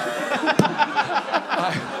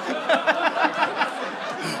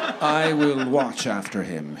 I will watch after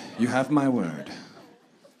him. You have my word.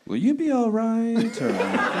 Will you be all right? Or...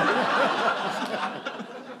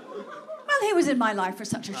 Well, he was in my life for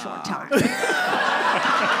such a short time.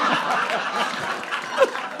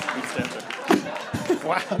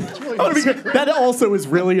 Wow, that's really That also is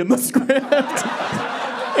really in the script.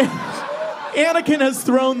 Anakin has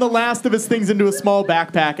thrown the last of his things into a small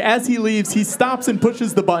backpack. As he leaves, he stops and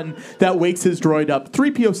pushes the button that wakes his droid up.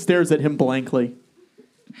 3PO stares at him blankly.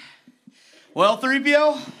 Well,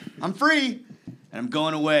 3PO, I'm free, and I'm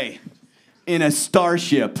going away in a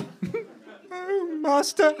starship.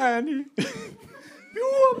 Master Annie, you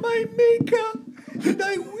are my maker, and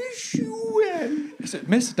I wish you well. Is it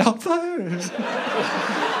Miss Doubtfire?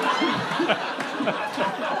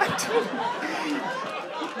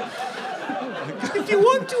 If you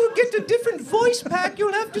want to get a different voice pack,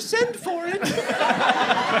 you'll have to send for it.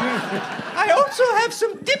 I also have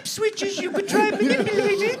some dip switches you could try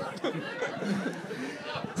manipulating.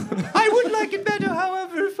 I would like it better,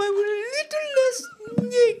 however, if I were a little less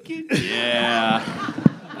naked. Yeah.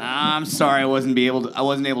 I'm sorry I wasn't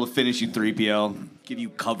able to finish you, 3PO. Give you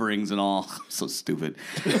coverings and all. I'm so stupid.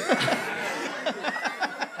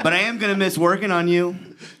 But I am gonna miss working on you.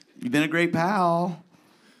 You've been a great pal.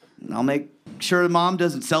 I'll make sure Mom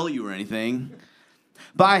doesn't sell you or anything.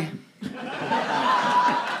 Bye.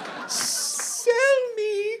 Sell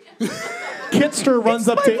me. Kitster runs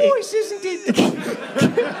up to... My voice, isn't it?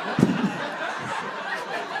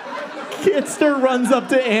 Kitster runs up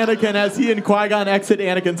to Anakin as he and Qui-Gon exit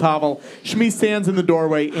Anakin's hovel. Shmi stands in the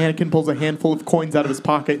doorway. Anakin pulls a handful of coins out of his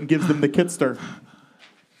pocket and gives them to Kitster.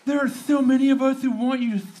 There are so many of us who want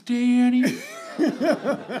you to stay, Annie.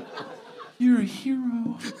 You're a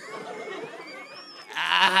hero.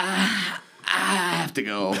 I have to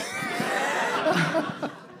go.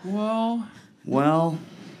 Well,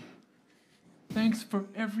 thanks for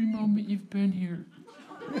every moment you've been here.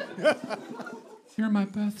 You're my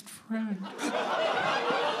best friend.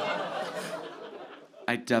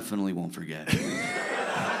 I definitely won't forget.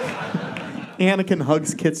 Anakin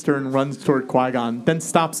hugs Kitster and runs toward Qui-Gon, then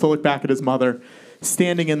stops to look back at his mother.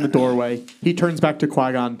 Standing in the doorway, he turns back to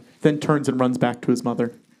Qui-Gon, then turns and runs back to his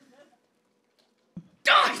mother.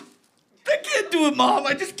 I can't do it, Mom.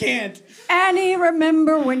 I just can't. Annie,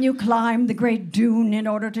 remember when you climbed the great dune in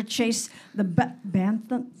order to chase the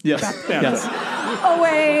banthams? Yes. Yes.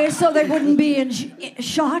 Away so they wouldn't be in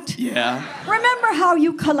shot? Yeah. Remember how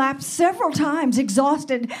you collapsed several times,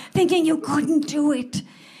 exhausted, thinking you couldn't do it?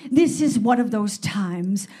 This is one of those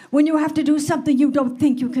times when you have to do something you don't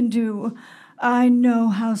think you can do. I know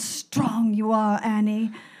how strong you are,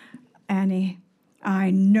 Annie. Annie,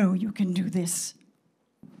 I know you can do this.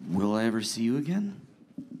 Will I ever see you again?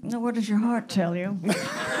 Now, what does your heart tell you?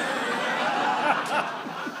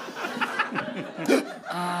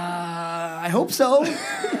 I hope so.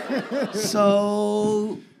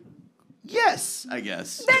 So, yes, I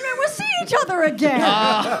guess. Then we will see each other again.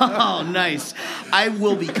 Oh, nice. I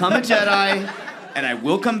will become a Jedi, and I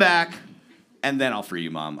will come back, and then I'll free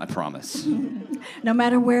you, Mom. I promise. No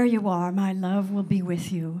matter where you are, my love will be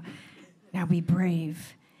with you. Now be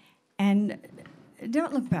brave. And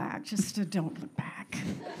don't look back. Just don't look back.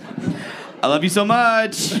 I love you so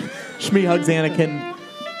much. Shmi hugs Anakin,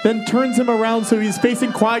 then turns him around so he's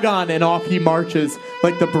facing Qui-Gon, and off he marches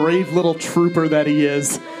like the brave little trooper that he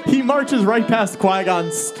is. He marches right past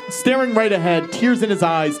Qui-Gon, staring right ahead, tears in his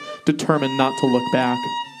eyes, determined not to look back.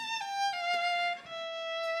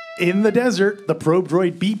 In the desert, the probe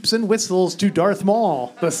droid beeps and whistles to Darth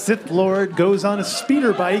Maul. The Sith Lord goes on a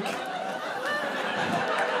speeder bike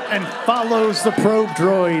and follows the probe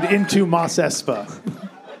droid into Mos Espa.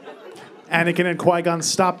 Anakin and Qui-Gon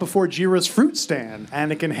stop before Jira's fruit stand.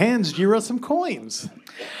 Anakin hands Jira some coins.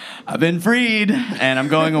 I've been freed, and I'm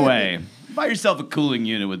going away. Buy yourself a cooling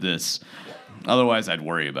unit with this. Otherwise, I'd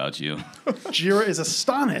worry about you. Jira is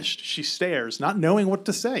astonished. She stares, not knowing what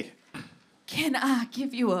to say. Can I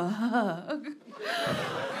give you a hug?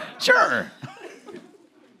 Sure.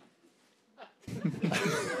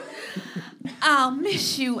 I'll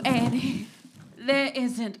miss you, Annie. There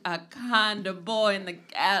isn't a kinder boy in the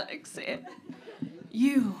galaxy.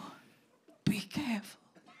 You, be careful.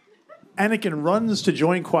 Anakin runs to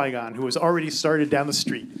join Qui-Gon, who has already started down the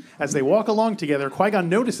street. As they walk along together, Qui-Gon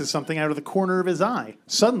notices something out of the corner of his eye.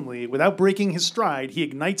 Suddenly, without breaking his stride, he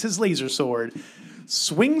ignites his laser sword,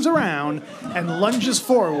 swings around, and lunges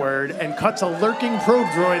forward and cuts a lurking probe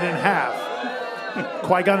droid in half.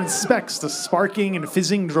 Qui-Gon inspects the sparking and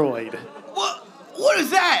fizzing droid. What is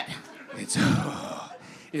that?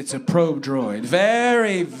 It's a probe droid.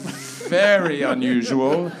 Very, very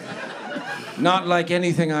unusual. Not like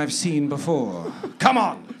anything I've seen before. Come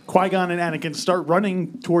on! Qui-Gon and Anakin start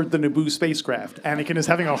running toward the Naboo spacecraft. Anakin is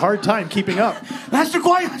having a hard time keeping up. Master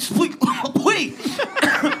Qui-Gon, please!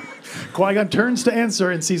 Qui-Gon turns to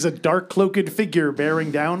answer and sees a dark-cloaked figure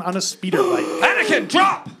bearing down on a speeder bike. Anakin,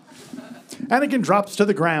 drop! Anakin drops to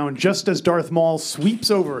the ground just as Darth Maul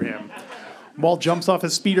sweeps over him. Maul jumps off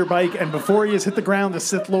his speeder bike, and before he has hit the ground, the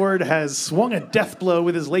Sith Lord has swung a death blow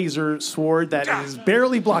with his laser sword that is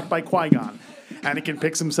barely blocked by Qui-Gon. Anakin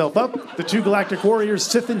picks himself up. The two galactic warriors,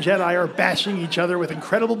 Sith and Jedi, are bashing each other with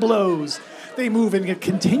incredible blows. They move in a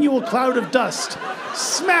continual cloud of dust,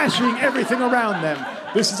 smashing everything around them.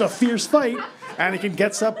 This is a fierce fight. Anakin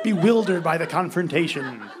gets up, bewildered by the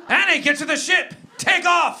confrontation. Annie, get to the ship! Take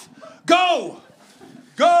off! Go!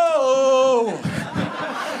 Go!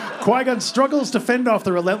 Qui-Gon struggles to fend off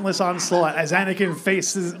the relentless onslaught as Anakin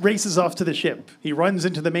races off to the ship. He runs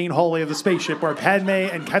into the main hallway of the spaceship where Padme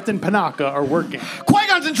and Captain Panaka are working.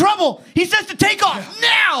 Qui-Gon's in trouble! He says to take off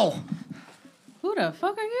now! Who the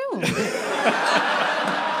fuck are you?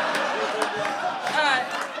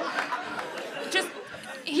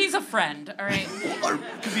 He's a friend, all right?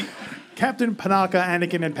 Captain Panaka,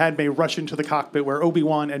 Anakin, and Padme rush into the cockpit where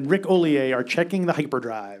Obi-Wan and Rick Ollier are checking the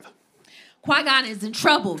hyperdrive. Qui-Gon is in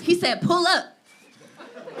trouble. He said, pull up.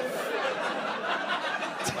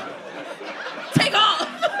 Take off.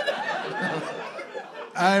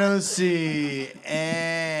 I don't see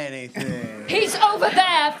anything. He's over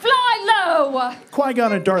there. Fly low.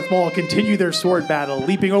 Qui-Gon and Darth Maul continue their sword battle,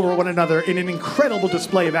 leaping over one another in an incredible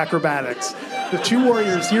display of acrobatics. The two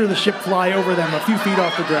warriors hear the ship fly over them a few feet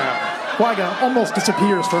off the ground. Qui-Gon almost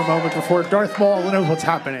disappears for a moment before Darth Maul knows what's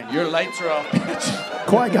happening. Your lights are off, bitch.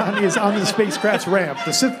 Qui-Gon is on the spacecraft's ramp.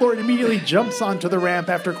 The Sith Lord immediately jumps onto the ramp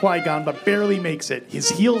after Qui-Gon, but barely makes it. His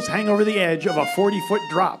heels hang over the edge of a 40-foot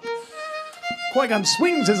drop. Qui-Gon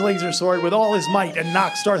swings his laser sword with all his might and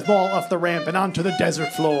knocks Darth Maul off the ramp and onto the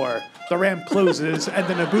desert floor. The ramp closes, and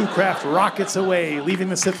the Naboo craft rockets away, leaving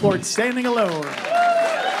the Sith Lord standing alone.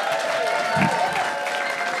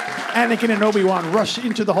 Anakin and Obi-Wan rush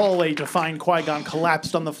into the hallway to find Qui-Gon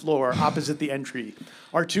collapsed on the floor opposite the entry.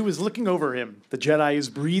 R2 is looking over him. The Jedi is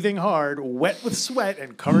breathing hard, wet with sweat,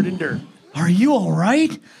 and covered in dirt. Are you all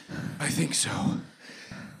right? I think so.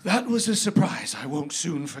 That was a surprise I won't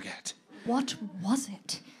soon forget. What was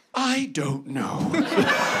it? I don't know.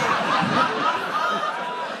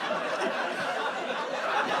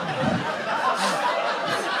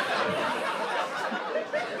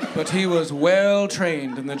 But he was well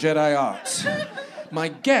trained in the Jedi arts. My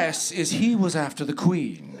guess is he was after the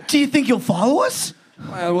Queen. Do you think he'll follow us?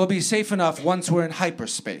 Well, we'll be safe enough once we're in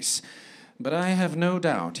hyperspace. But I have no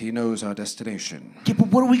doubt he knows our destination. Yeah, but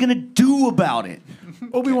what are we gonna do about it?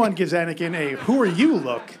 Obi-Wan gives Anakin a "Who are you?"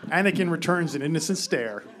 look. Anakin returns an innocent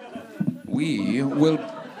stare. We will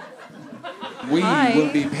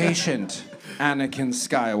be patient, Anakin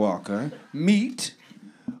Skywalker. Meet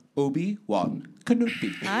Obi-Wan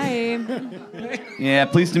Kenobi. Hi. Yeah,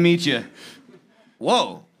 pleased to meet you.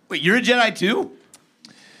 Whoa, wait, you're a Jedi too?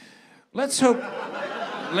 Let's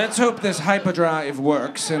hope this hyperdrive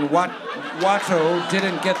works and Watto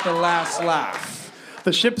didn't get the last laugh.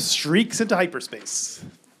 The ship streaks into hyperspace.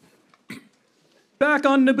 Back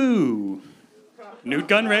on Naboo. Newt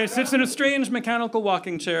Gunray sits in a strange mechanical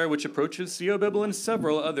walking chair which approaches C.O. Bibble and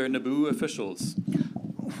several other Naboo officials.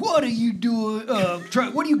 What are you doing?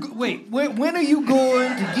 When are you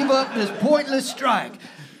going to give up this pointless strike?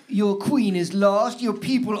 Your queen is lost, your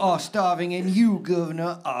people are starving, and you,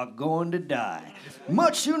 Governor, are going to die.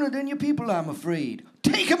 Much sooner than your people, I'm afraid.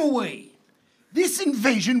 Take him away. This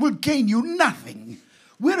invasion will gain you nothing.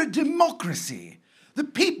 We're a democracy. The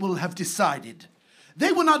people have decided.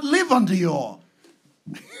 They will not live under your...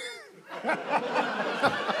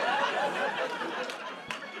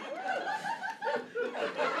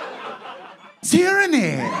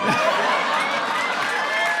 tyranny.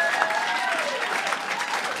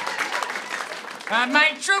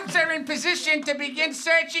 My troops are in position to begin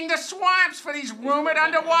searching the swamps for these rumored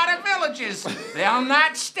underwater villages. They'll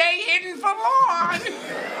not stay hidden for long.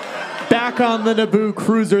 Back on the Naboo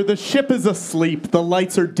cruiser, the ship is asleep. The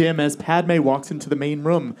lights are dim as Padme walks into the main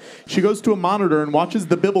room. She goes to a monitor and watches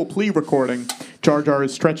the Bibble plea recording. Jar Jar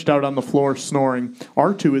is stretched out on the floor, snoring.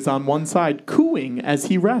 R2 is on one side, cooing as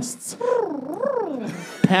he rests.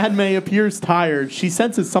 Padme appears tired. She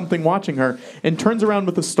senses something watching her and turns around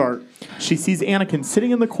with a start. She sees Anakin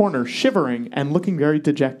sitting in the corner, shivering and looking very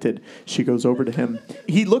dejected. She goes over to him.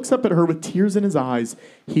 He looks up at her with tears in his eyes.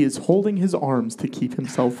 He is holding his arms to keep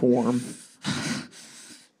himself warm.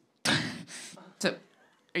 So,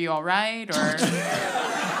 are you all right, or?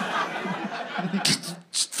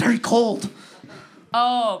 It's very cold.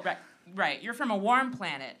 Oh, right. You're from a warm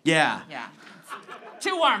planet. Yeah. Yeah.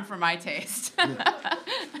 Too warm for my taste. Okay.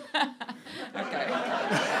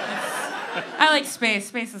 I like space.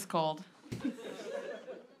 Space is cold.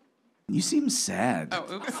 You seem sad. Oh,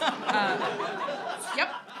 oops. Yep.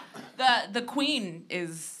 The queen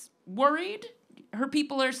is worried. Her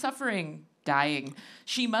people are suffering, dying.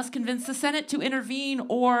 She must convince the Senate to intervene,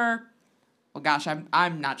 or, well, gosh,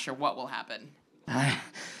 I'm not sure what will happen.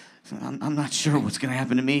 I'm not sure what's gonna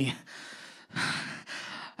happen to me.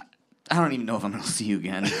 I don't even know if I'm gonna see you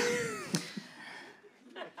again.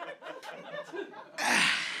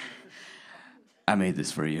 I made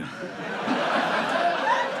this for you.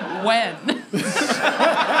 When?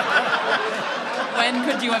 When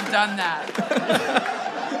could you have done that?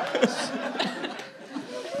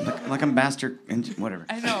 Like I'm bastard and whatever.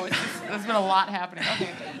 I know, there's been a lot happening.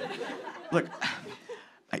 Okay. Look,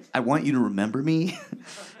 I want you to remember me,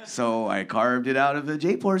 so I carved it out of a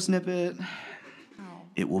J-Por snippet.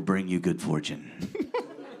 It will bring you good fortune.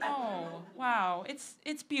 Oh, wow.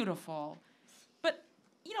 It's beautiful. But,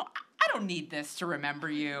 I don't need this to remember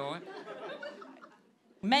you.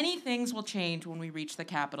 Many things will change when we reach the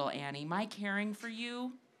capital, Annie. My caring for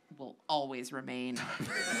you will always remain.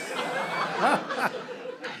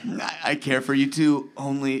 I care for you too,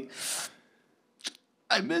 only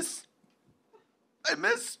I miss. I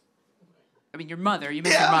mean, your mother. You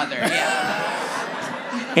miss your mother, yeah.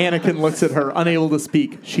 Anakin looks at her, unable to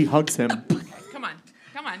speak. She hugs him. Come on.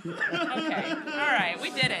 Okay. All right, we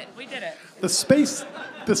did it.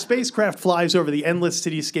 The spacecraft flies over the endless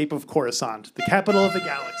cityscape of Coruscant, the capital of the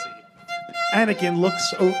galaxy. Anakin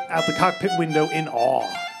looks out the cockpit window in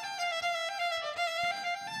awe.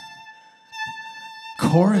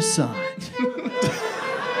 Coruscant.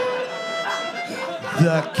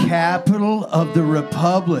 The capital of the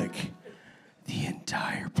Republic. The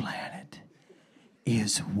entire planet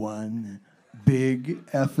is one big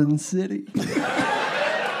effing city.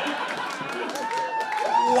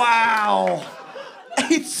 Wow!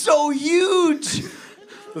 It's so huge!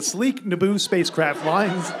 The sleek Naboo spacecraft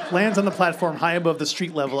lands on the platform high above the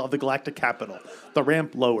street level of the galactic capital. The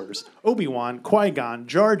ramp lowers. Obi-Wan, Qui-Gon,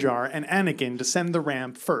 Jar Jar, and Anakin descend the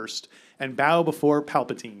ramp first and bow before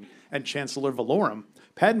Palpatine and Chancellor Valorum.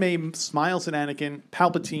 Padme smiles at Anakin.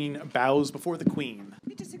 Palpatine bows before the Queen.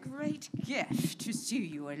 It is a great gift to see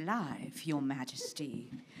you alive, Your Majesty.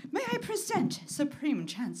 May I present Supreme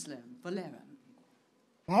Chancellor Valorum?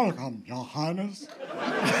 Welcome, Your Highness.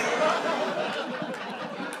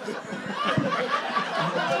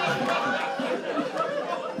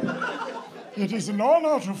 It is an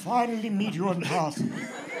honor to finally meet you in person.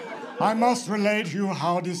 I must relate to you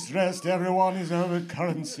how distressed everyone is over the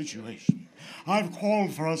current situation. I've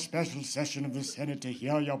called for a special session of the Senate to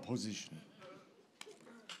hear your position.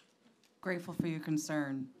 Grateful for your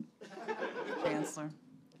concern, Chancellor.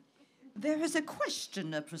 There is a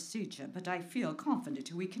question of procedure, but I feel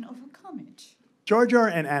confident we can overcome it. Jar Jar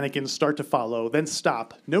and Anakin start to follow, then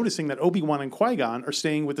stop, noticing that Obi-Wan and Qui-Gon are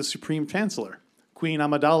staying with the Supreme Chancellor. Queen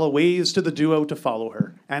Amidala waves to the duo to follow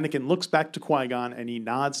her. Anakin looks back to Qui-Gon and he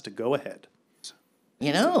nods to go ahead.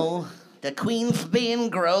 You know, the Queen's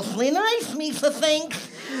being grossly nice, Misa thinks.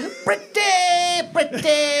 Pretty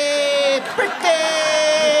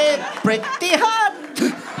hot.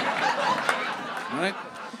 All right.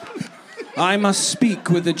 I must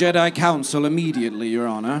speak with the Jedi Council immediately, Your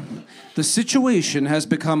Honor. The situation has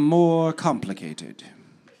become more complicated.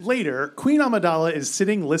 Later, Queen Amidala is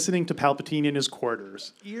sitting listening to Palpatine in his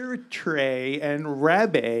quarters. Irtre and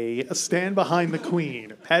Rabbe stand behind the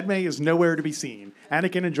Queen. Padme is nowhere to be seen.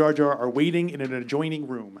 Anakin and Jar Jar are waiting in an adjoining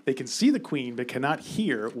room. They can see the Queen, but cannot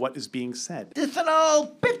hear what is being said. This an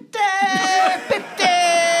old pretty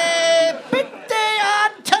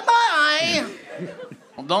on to my.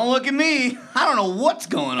 Well, don't look at me. I don't know what's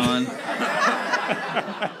going on.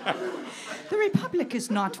 The Republic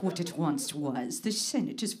is not what it once was. The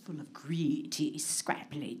Senate is full of greedy,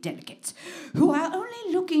 scrappy delegates who are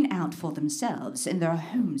only looking out for themselves and their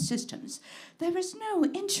home systems. There is no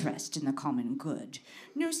interest in the common good,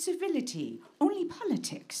 no civility, only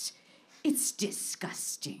politics. It's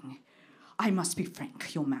disgusting. I must be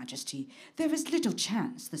frank, Your Majesty. There is little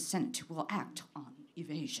chance the Senate will act on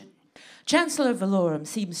evasion. Chancellor Valorum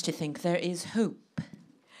seems to think there is hope.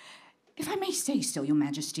 If I may say so, Your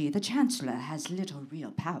Majesty, the Chancellor has little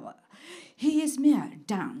real power. He is mired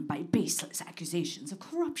down by baseless accusations of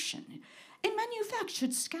corruption, and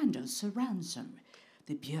manufactured scandals surrounds him.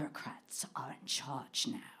 The bureaucrats are in charge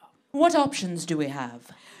now. What options do we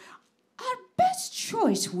have? Our best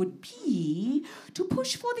choice would be to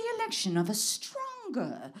push for the election of a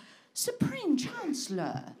stronger Supreme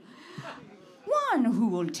Chancellor. One who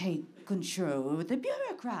will take control of the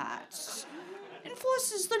bureaucrats,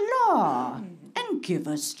 enforces the law, and give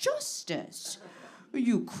us justice.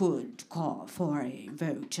 You could call for a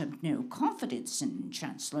vote of no confidence in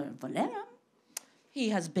Chancellor Valorum. He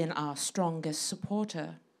has been our strongest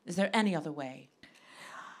supporter. Is there any other way?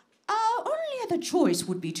 Our only other choice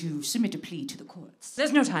would be to submit a plea to the courts.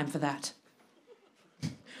 There's no time for that.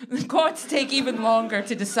 The courts take even longer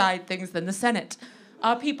to decide things than the Senate.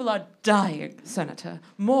 Our people are dying, Senator,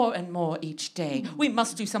 more and more each day. We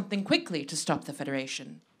must do something quickly to stop the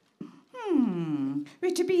Federation.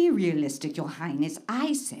 But to be realistic, Your Highness,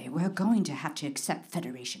 I say we're going to have to accept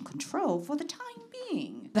Federation control for the time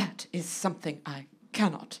being. That is something I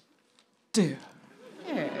cannot do.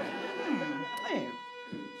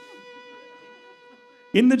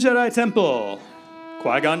 In the Jedi Temple,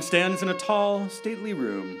 Qui-Gon stands in a tall, stately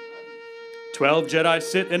room. 12 Jedi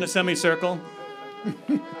sit in a semicircle.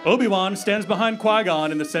 Obi-Wan stands behind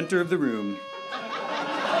Qui-Gon in the center of the room.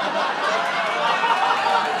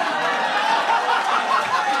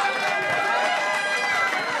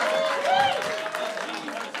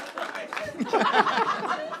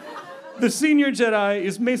 The senior Jedi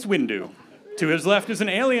is Mace Windu. To his left is an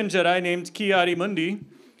alien Jedi named Ki-Adi-Mundi,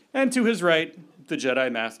 and to his right, the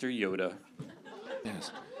Jedi Master Yoda.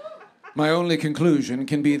 Yes. My only conclusion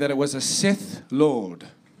can be that it was a Sith Lord.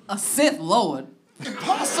 A Sith Lord?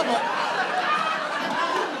 Impossible!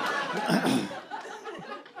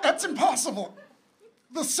 That's impossible.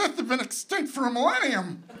 The Sith have been extinct for a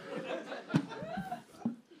millennium.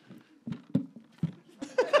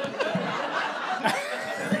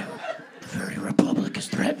 The very Republic is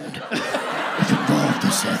threatened. If involved,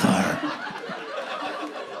 the Sith are.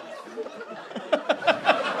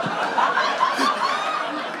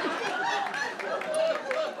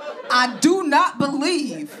 I do not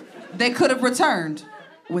believe they could have returned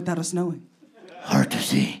without us knowing. Hard to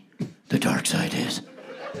see. The dark side is.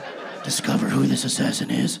 Discover who this assassin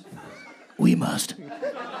is. We must.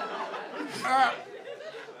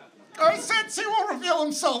 I sense he will reveal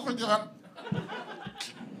himself again.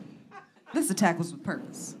 This attack was with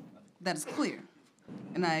purpose. That is clear.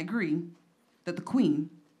 And I agree that the Queen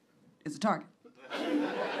is a target.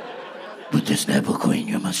 With this NABOO Queen,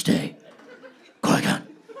 you must stay. Qui-Gon.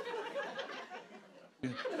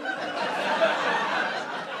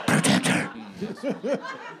 Protect her.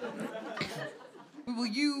 We will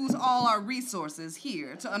use all our resources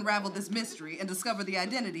here to unravel this mystery and discover the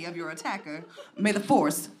identity of your attacker. May the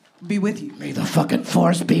Force be with you. May the fucking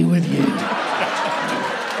Force be with you.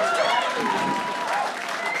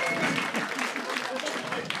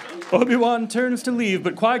 Obi-Wan turns to leave,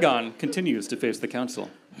 but Qui-Gon continues to face the council.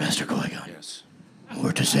 Master Qui-Gon. Yes.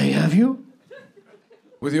 More to say, have you?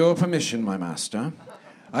 With your permission, my master,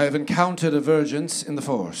 I have encountered a vergence in the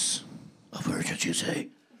Force. A vergence, you say?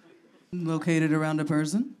 Located around a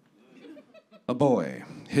person? A boy.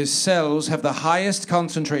 His cells have the highest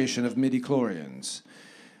concentration of midichlorians.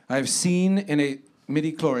 I have seen in a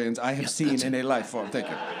life form. Thank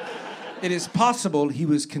you. It is possible he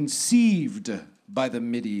was conceived by the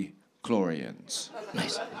midichlorians.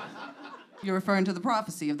 Nice. You're referring to the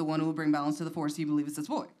prophecy of the one who will bring balance to the Force you believe is this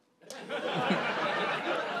boy.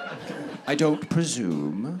 I don't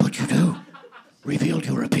presume. But you do. Revealed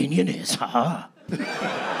your opinion is, ha-ha.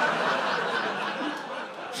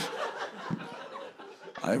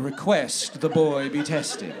 I request the boy be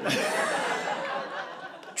tested.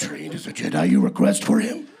 Trained as a Jedi, you request for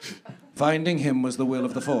him? Finding him was the will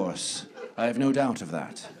of the Force. I have no doubt of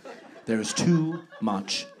that. There is too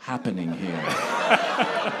much happening here.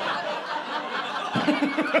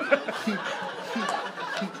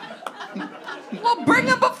 Well, bring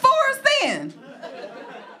him before us then.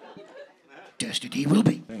 Tested he will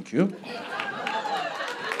be. Thank you.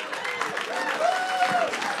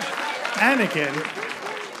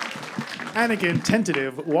 Anakin,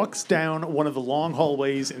 tentative, walks down one of the long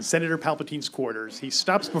hallways in Senator Palpatine's quarters. He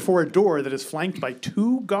stops before a door that is flanked by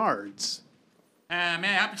 2 guards. May I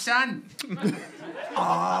help you, son?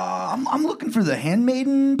 I'm looking for the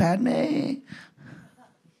handmaiden, Padme.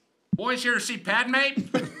 Boys here to see Padme?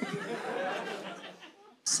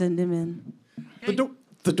 Send him in.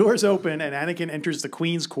 The doors open and Anakin enters the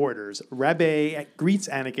Queen's quarters. Rabbe greets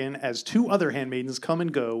Anakin as 2 other handmaidens come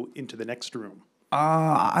and go into the next room.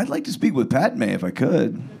 I'd like to speak with Padme if I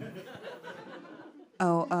could.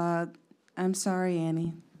 Oh, I'm sorry,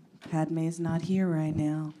 Annie. Padme's not here right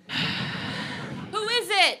now. Who is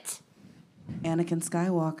it? Anakin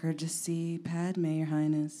Skywalker, just see Padme, Your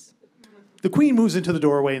Highness. The Queen moves into the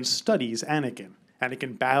doorway and studies Anakin.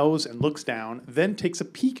 Anakin bows and looks down, then takes a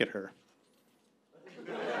peek at her.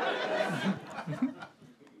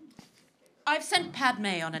 I've sent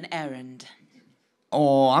Padme on an errand.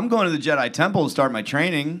 Oh, I'm going to the Jedi Temple to start my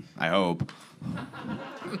training, I hope.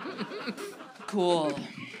 Cool.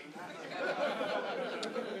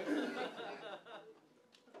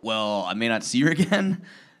 Well, I may not see her again,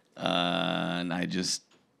 and I just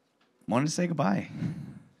wanted to say goodbye.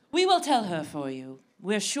 We will tell her for you.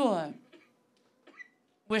 We're sure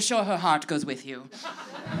her heart goes with you.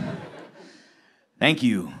 Thank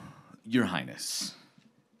you, Your Highness.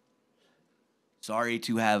 Sorry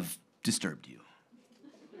to have disturbed you.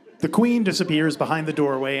 The Queen disappears behind the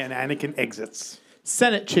doorway and Anakin exits.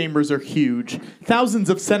 Senate chambers are huge. Thousands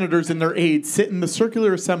of senators and their aides sit in the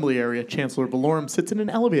circular assembly area. Chancellor Valorum sits in an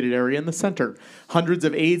elevated area in the center. Hundreds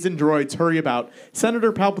of aides and droids hurry about.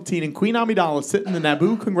 Senator Palpatine and Queen Amidala sit in the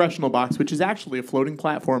Naboo congressional box, which is actually a floating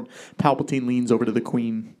platform. Palpatine leans over to the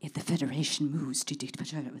Queen. If the Federation moves to defer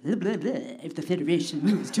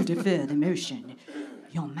the motion,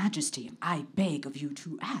 Your Majesty, I beg of you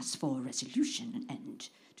to ask for a resolution and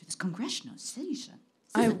to this congressional session.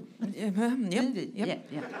 Yep.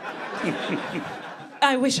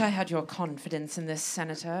 I wish I had your confidence in this,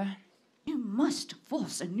 Senator. You must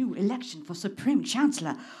force a new election for Supreme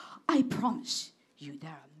Chancellor. I promise you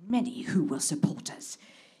there are many who will support us.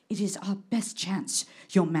 It is our best chance,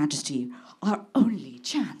 Your Majesty, our only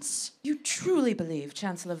chance. You truly believe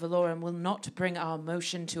Chancellor Valorum will not bring our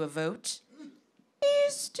motion to a vote? He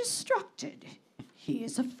is distracted. He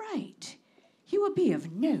is afraid. He will be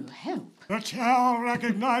of no help. The chair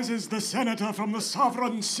recognizes the senator from the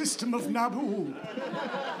sovereign system of Naboo.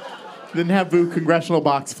 The Naboo congressional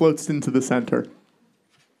box floats into the center.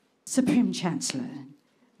 Supreme Chancellor,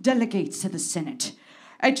 delegates to the Senate,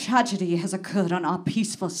 a tragedy has occurred on our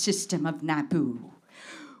peaceful system of Naboo.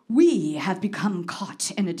 We have become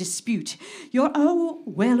caught in a dispute you're all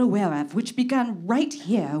well aware of, which began right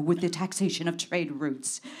here with the taxation of trade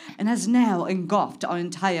routes and has now engulfed our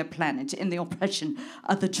entire planet in the oppression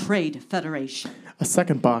of the Trade Federation. A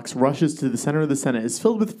second box rushes to the center of the Senate. It's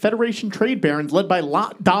filled with Federation trade barons led by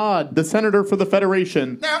Lot Dodd, the senator for the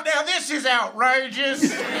Federation. Now, this is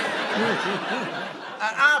outrageous.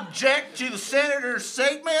 I object to the senator's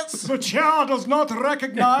segments. The chair does not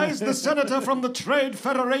recognize the senator from the Trade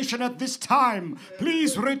Federation at this time.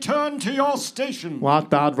 Please return to your station. Lot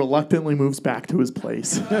Dodd reluctantly moves back to his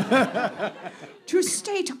place. To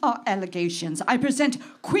state our allegations, I present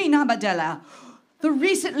Queen Amidala, the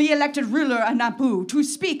recently elected ruler of Naboo, to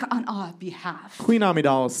speak on our behalf. Queen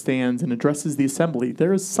Amidala stands and addresses the assembly.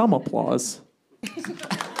 There is some applause.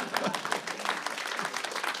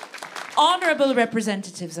 Honorable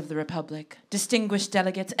representatives of the Republic, distinguished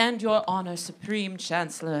delegates, and your honor, Supreme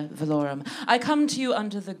Chancellor Valorum, I come to you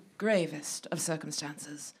under the gravest of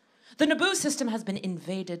circumstances. The NABOO system has been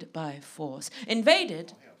invaded by force.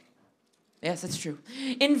 Invaded? Yes, it's true.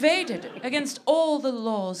 Invaded against all the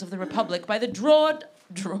laws of the Republic by the droid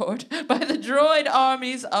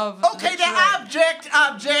armies of... Okay, now object.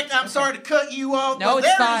 I'm sorry to cut you off. No, but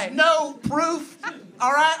it's there fine. is no proof.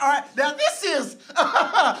 All right. Now this is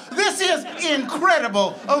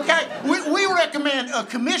incredible. Okay, we recommend a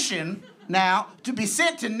commission now to be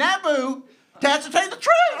sent to NABOO to ascertain the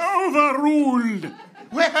truth. Overruled.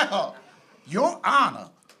 Well, Your Honor,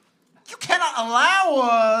 you cannot allow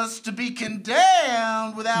us to be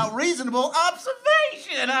condemned without reasonable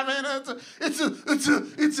observation. I mean,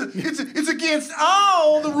 it's against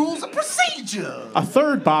all the rules of procedure. A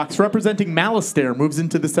third box representing Malastare moves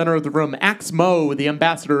into the center of the room. Axe Mo, the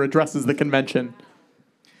ambassador, addresses the convention.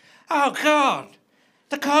 Oh, God.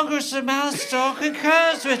 The Congress of Malastare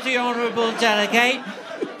concurs with the honourable delegate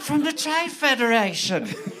from the Trade Federation.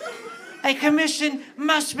 A commission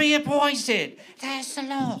must be appointed. That's the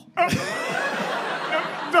law.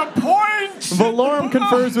 The point! Valorum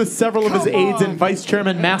confers with several of his aides and Vice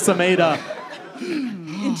Chairman Masameda.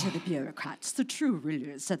 Into the bureaucrats, the true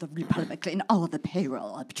rulers of the Republic, and all the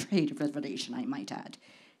payroll of Trade Federation, I might add.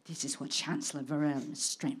 This is what Chancellor Varel's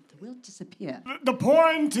strength will disappear. The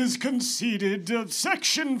point is conceded.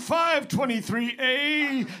 Section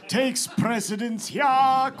 523A takes precedence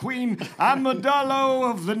here. Queen Amidala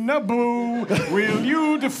of the NABOO, will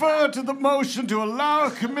you defer to the motion to allow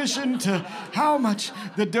a commission to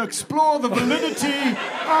explore the validity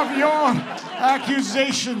of your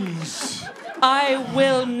accusations? I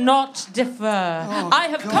will not defer. I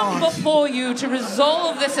have come before you to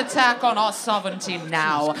resolve this attack on our sovereignty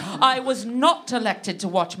now. I was not elected to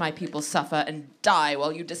watch my people suffer and die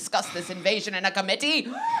while you discuss this invasion in a committee.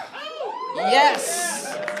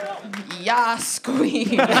 Yes. Yes,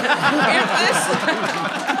 Queen.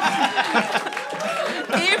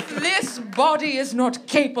 If this body is not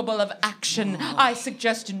capable of action, I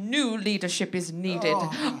suggest new leadership is needed.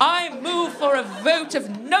 I move for a vote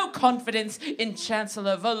of no confidence in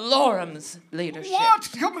Chancellor Valorum's leadership.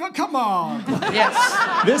 What? Come on.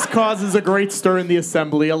 Yes. This causes a great stir in the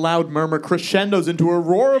assembly. A loud murmur crescendos into a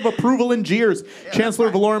roar of approval and jeers.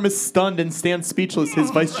 Chancellor Valorum is stunned and stands speechless.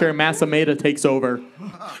 His Vice Chair Masameda takes over.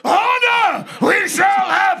 Honor! We shall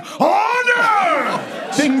have honor!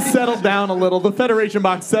 Things settle down a little. The Federation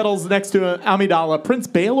box settles next to Amidala. Prince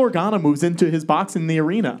Bail Organa moves into his box in the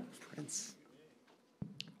arena.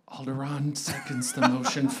 Alderaan seconds the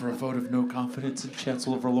motion for a vote of no confidence in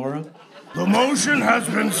Chancellor Valorum. The motion has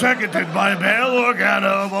been seconded by Bail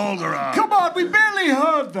Organa of Alderaan. Come on, we barely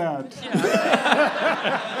heard that.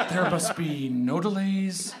 There must be no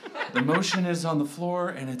delays. The motion is on the floor,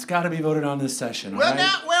 and it's got to be voted on this session. Well, all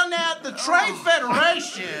right? now, the Trade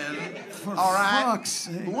Federation, all right, fuck's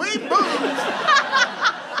sake. we moved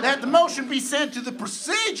that the motion be sent to the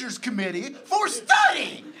Procedures Committee for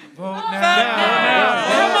study. Vote Come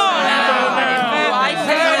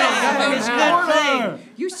on.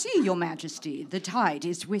 You see, Your Majesty, the tide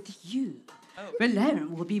is with you.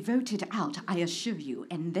 Valerian will be voted out, I assure you,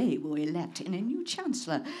 and they will elect in a new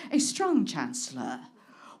chancellor, a strong chancellor,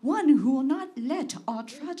 one who will not let our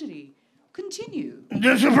tragedy continue.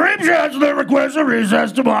 The Supreme Chancellor requests a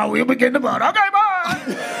recess tomorrow. We'll begin the vote. Okay, bye!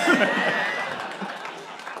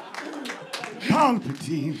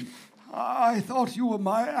 Palpatine, I thought you were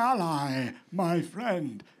my ally, my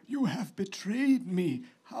friend. You have betrayed me.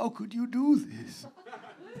 How could you do this?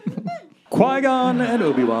 Qui-Gon and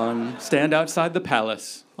Obi-Wan stand outside the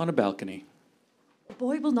palace on a balcony. The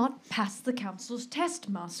boy will not pass the council's test,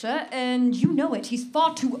 Master, and you know it. He's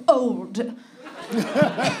far too old.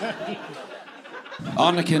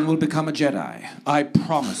 Anakin will become a Jedi. I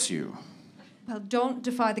promise you. Well, don't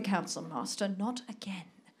defy the council, Master. Not again.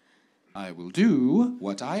 I will do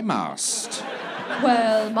what I must.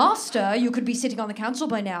 Well, Master, you could be sitting on the council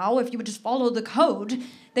by now if you would just follow the code.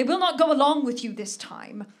 They will not go along with you this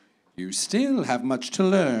time. You still have much to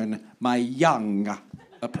learn, my young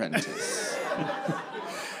apprentice.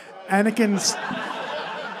 Anakin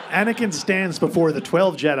stands before the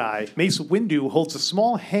 12 Jedi. Mace Windu holds a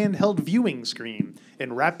small handheld viewing screen.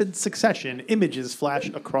 In rapid succession, images flash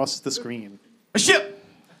across the screen. A ship!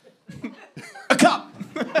 A cup!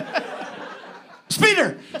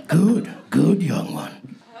 Speeder! Good, young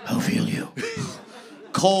one. How feel you?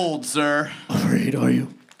 Cold, sir. Afraid, are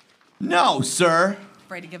you? No, sir.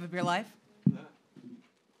 Afraid to give up your life?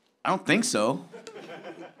 I don't think so.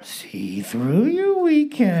 See through your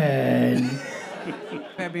weekend.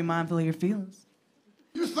 Better be mindful of your feelings.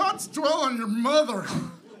 Your thoughts dwell on your mother.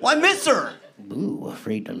 Well, I miss her. Ooh,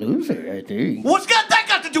 afraid to lose her, I think. What's that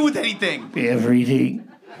got to do with anything? Everything.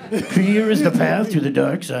 Fear is the path to the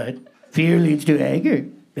dark side. Fear leads to anger.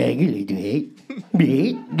 Anger leads to hate.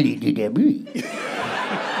 Hate leads to debris.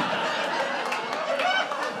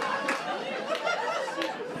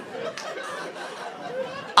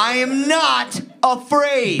 I am not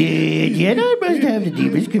afraid. Jedi must have the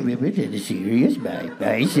deepest commitment to the serious mind.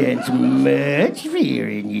 I sense much fear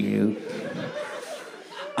in you.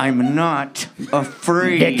 I'm not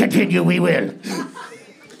afraid. Then continue, we will.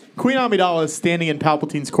 Queen Amidala is standing in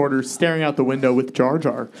Palpatine's quarters, staring out the window with Jar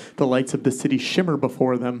Jar. The lights of the city shimmer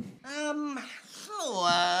before them.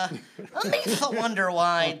 Lisa wonder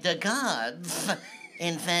why the gods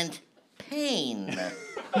invent pain.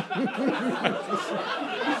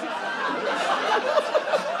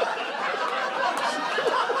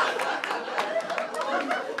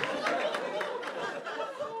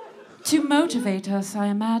 To motivate us, I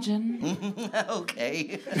imagine.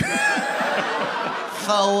 Okay.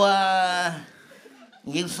 So,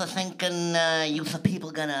 you thinking,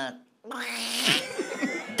 people gonna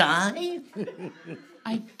die?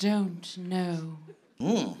 I don't know.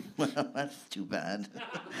 Well, that's too bad.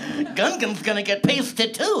 Gungan's gonna get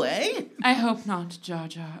pasted too, eh? I hope not, Jar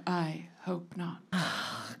Jar. I hope not.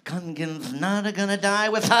 Gungan's not gonna die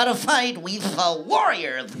without a fight. We've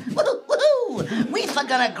warriors. Woohoo! We've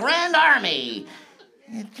got a grand army.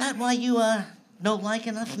 Is that why you no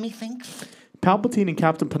liking us, methinks? Palpatine and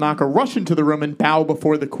Captain Panaka rush into the room and bow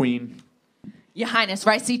before the Queen. Your Highness,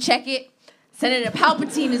 right? See, check it. Senator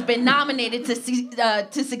Palpatine has been nominated to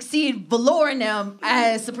succeed Valorinum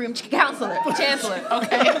as Supreme Chancellor. Okay.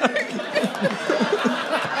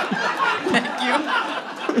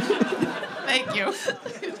 Thank you.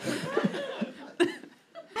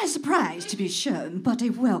 A surprise, to be sure, but a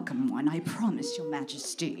welcome one, I promise, Your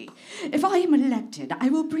Majesty. If I am elected, I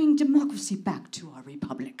will bring democracy back to our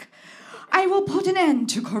republic. I will put an end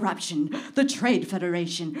to corruption. The Trade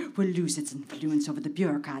Federation will lose its influence over the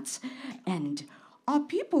bureaucrats, and our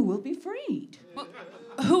people will be freed. Well,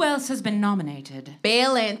 who else has been nominated?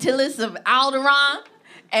 Bail Antilles of Alderaan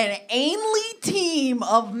and an Ainley team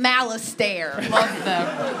of Malastare. Love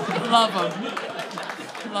them. Love them.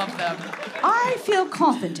 Love them. I feel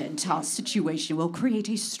confident our situation will create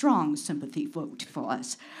a strong sympathy vote for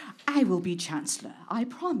us. I will be Chancellor, I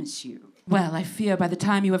promise you. Well, I fear by the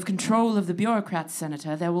time you have control of the bureaucrats,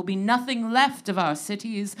 Senator, there will be nothing left of our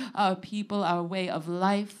cities, our people, our way of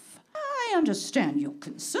life. I understand your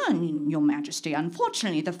concern, Your Majesty.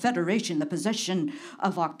 Unfortunately, the Federation, the possession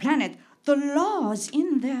of our planet, the laws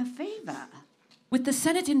in their favor. With the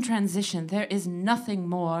Senate in transition, there is nothing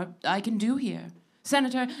more I can do here.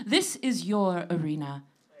 Senator, this is your arena.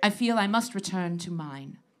 I feel I must return to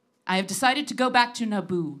mine. I have decided to go back to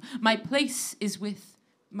NABOO. My place is with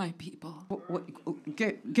my people.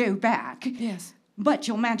 Go back? Yes. But,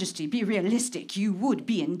 Your Majesty, be realistic. You would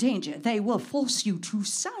be in danger. They will force you to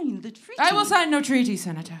sign the treaty. I will sign no treaty,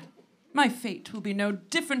 Senator. My fate will be no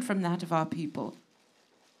different from that of our people.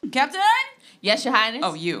 Captain? Yes, Your Highness?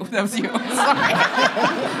 Oh, you. That was you. Sorry.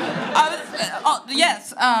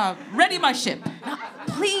 Yes, ready my ship.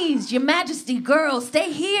 Please, Your Majesty, girl,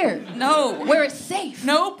 stay here. No. Where it's safe.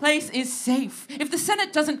 No place is safe. If the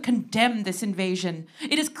Senate doesn't condemn this invasion,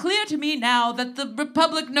 it is clear to me now that the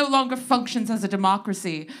Republic no longer functions as a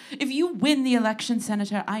democracy. If you win the election,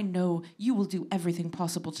 Senator, I know you will do everything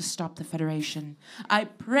possible to stop the Federation. I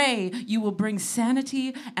pray you will bring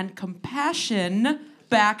sanity and compassion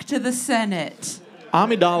back to the Senate.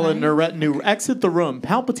 Amidala and her retinue exit the room.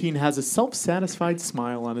 Palpatine has a self-satisfied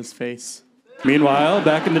smile on his face. Meanwhile,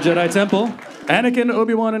 back in the Jedi Temple, Anakin,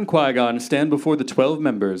 Obi-Wan, and Qui-Gon stand before the 12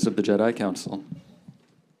 members of the Jedi Council.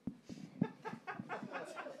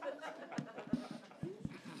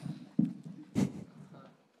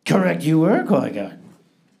 Correct you were, Qui-Gon.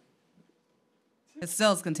 His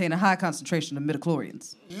cells contain a high concentration of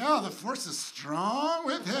midichlorians. Yeah, the Force is strong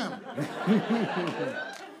with him.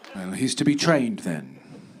 Well, he's to be trained then.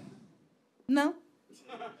 No.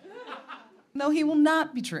 No, he will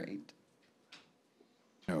not be trained.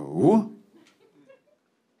 No?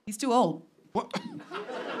 He's too old. What?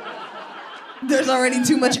 There's already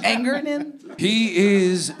too much anger in him. He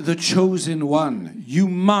is the chosen one. You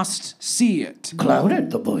must see it.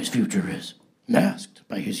 Clouded, the boy's future is. Masked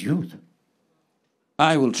by his youth.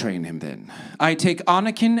 I will train him then. I take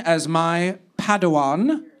Anakin as my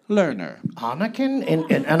Padawan learner. Anakin?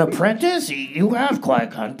 An apprentice? You have,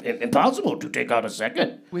 Qui-Gon. Impossible to take out a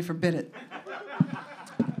second. We forbid it.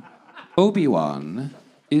 Obi-Wan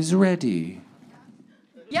is ready.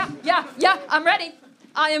 Yeah, I'm ready.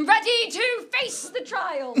 I am ready to face the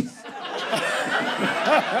trials.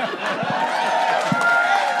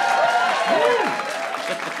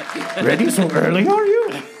 Ready so early, are you?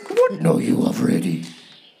 What know you of ready?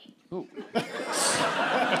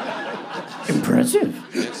 Impressive.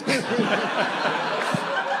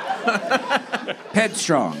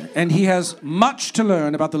 Headstrong, and he has much to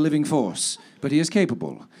learn about the living force, but he is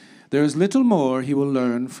capable. There is little more he will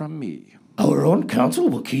learn from me. Our own council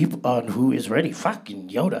will keep on who is ready. Fucking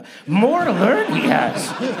Yoda. More to learn he has.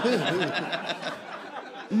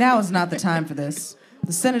 Now is not the time for this.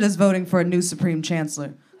 The Senate is voting for a new Supreme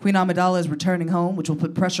Chancellor. Queen Amidala is returning home, which will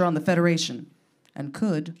put pressure on the Federation and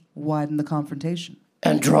could widen the confrontation.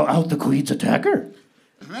 And draw out the Queen's attacker.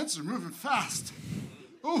 Events are moving fast.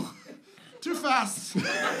 Oh, too fast.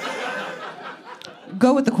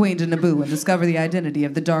 Go with the Queen to Naboo and discover the identity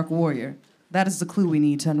of the Dark Warrior. That is the clue we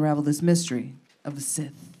need to unravel this mystery of the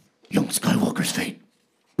Sith. Young Skywalker's fate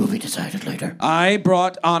will be decided later. I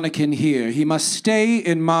brought Anakin here. He must stay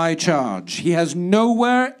in my charge. He has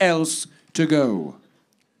nowhere else to go.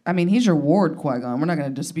 I mean, he's your ward, Qui-Gon. We're not going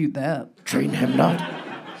to dispute that. Train him not.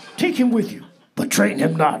 Take him with you, but train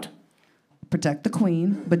him not. Protect the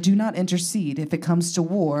Queen, but do not intercede if it comes to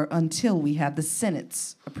war until we have the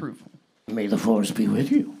Senate's approval. May the Force be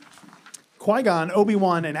with you. Qui-Gon,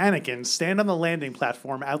 Obi-Wan, and Anakin stand on the landing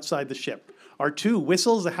platform outside the ship. R2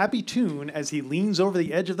 whistles a happy tune as he leans over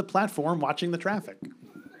the edge of the platform watching the traffic.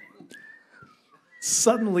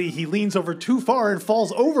 Suddenly, he leans over too far and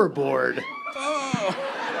falls overboard.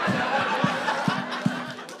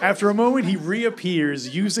 After a moment, he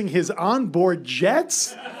reappears using his onboard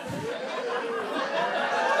jets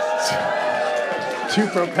to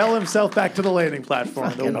propel himself back to the landing platform.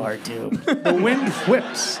 Fucking R2. The wind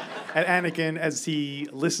whips at Anakin as he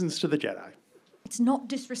listens to the Jedi. It's not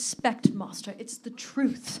disrespect, Master. It's the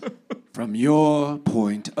truth. From your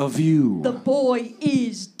point of view. The boy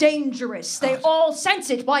is dangerous. They all sense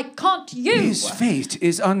it. Why can't you? His fate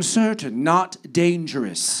is uncertain, not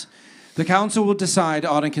dangerous. The Council will decide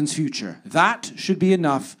Anakin's future. That should be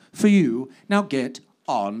enough for you. Now get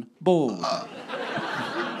on board.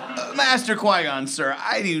 Master Qui-Gon, sir,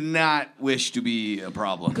 I do not wish to be a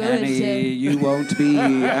problem. Annie, you won't be,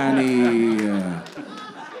 Annie.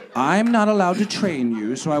 I'm not allowed to train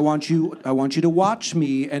you, so I want you to watch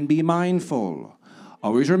me and be mindful.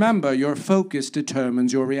 Always remember, your focus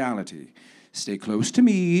determines your reality. Stay close to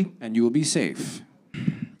me, and you will be safe.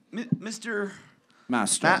 Mr.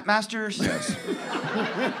 Master. Masters? Yes.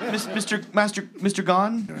 Mr.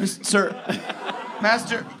 Gon? Sir.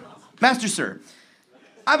 Master, sir.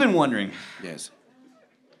 I've been wondering. Yes.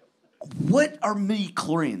 What are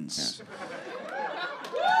midichlorians? Yes.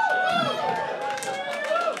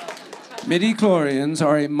 Midichlorians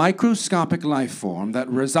are a microscopic life form that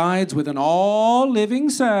resides within all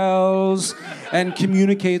living cells and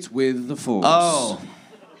communicates with the Force. Oh.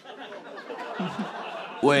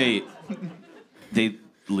 Wait. They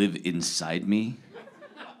live inside me?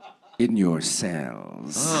 In your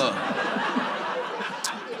cells.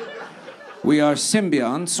 We are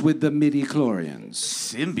symbionts with the midichlorians.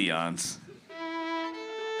 Symbionts?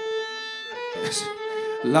 Yes.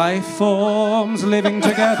 Life forms living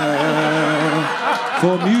together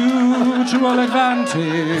for mutual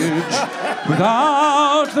advantage.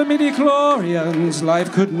 Without the midichlorians,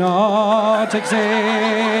 life could not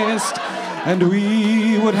exist. And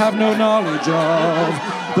we would have no knowledge of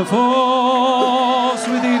the force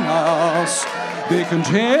within us. They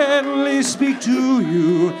continually speak to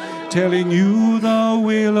you, telling you the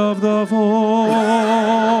will of the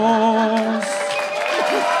force.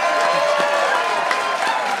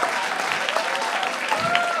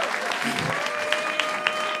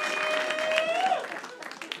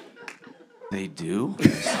 They do?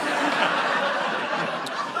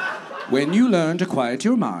 When you learn to quiet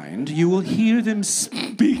your mind, you will hear them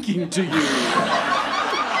speaking to you.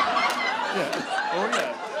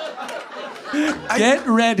 Get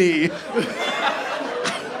ready.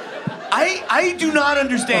 I do not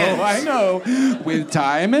understand. Oh, I know. With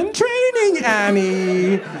time and training,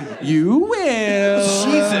 Annie, you will.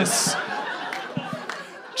 Jesus.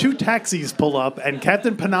 Two taxis pull up, and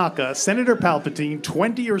Captain Panaka, Senator Palpatine,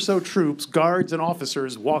 20 or so troops, guards, and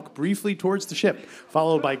officers walk briefly towards the ship,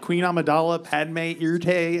 followed by Queen Amidala, Padme,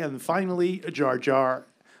 Irte, and finally Jar Jar.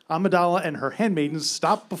 Amidala and her handmaidens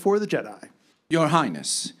stop before the Jedi. Your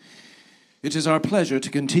Highness, it is our pleasure to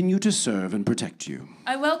continue to serve and protect you.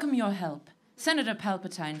 I welcome your help. Senator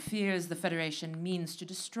Palpatine fears the Federation means to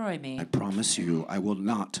destroy me. I promise you, I will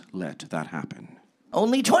not let that happen.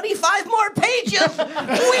 Only 25 more pages!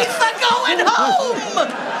 Weesa going home!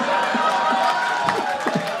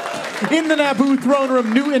 In the Naboo throne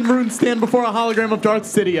room, Newt and Rune stand before a hologram of Darth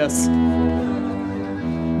Sidious.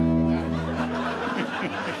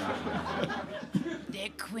 The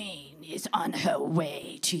queen is on her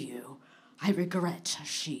way to you. I regret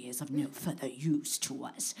she is of no further use to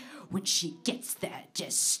us. When she gets there,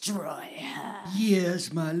 destroy her.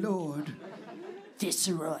 Yes, my lord.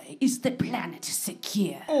 Viceroy, is the planet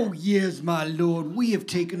secure? Oh, yes, my lord. We have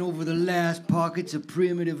taken over the last pockets of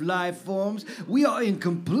primitive life forms. We are in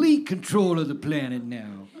complete control of the planet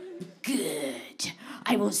now. Good.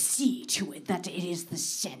 I will see to it that it is the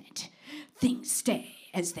Senate. Things stay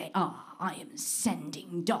as they are. I am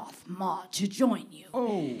sending Darth Maul to join you.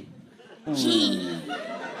 Oh. He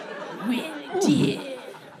will deal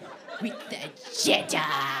with the Jedi.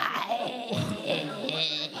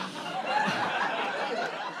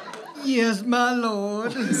 Yes, my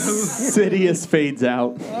lord. Sidious fades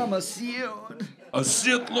out. I'm a Sith. A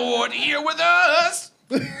Sith Lord here with us!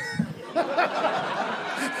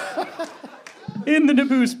 In the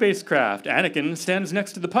Naboo spacecraft, Anakin stands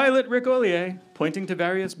next to the pilot, Rick Ollier, pointing to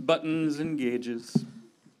various buttons and gauges.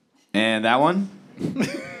 And that one?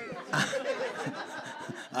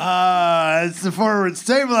 It's the forward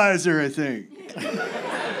stabilizer, I think.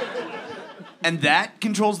 And that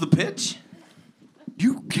controls the pitch?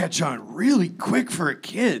 You catch on really quick for a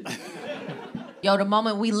kid. Yo, the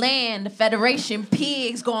moment we land, the Federation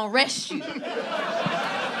pigs gonna arrest you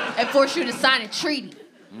and force you to sign a treaty.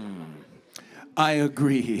 I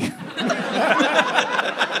agree.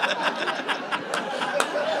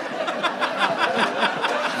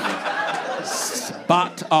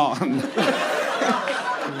 Spot on.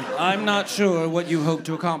 I'm not sure what you hope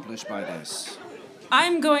to accomplish by this.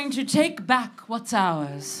 I'm going to take back what's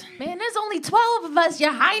ours. Man, there's only 12 of us,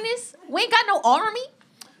 Your Highness. We ain't got no army.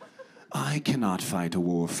 I cannot fight a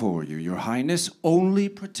war for you, Your Highness. Only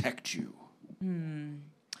protect you.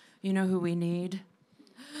 You know who we need?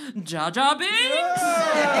 Jar Jar Binks!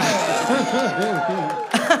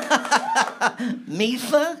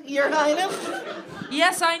 Misa, Your Highness?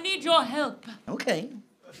 Yes, I need your help. Okay.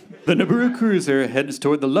 The Naboo cruiser heads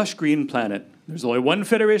toward the lush green planet. There's only one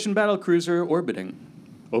Federation battle cruiser orbiting.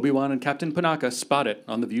 Obi-Wan and Captain Panaka spot it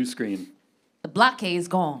on the view screen. The blockade's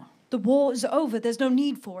gone. The war is over. There's no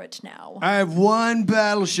need for it now. I have one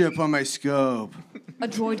battleship on my scope. A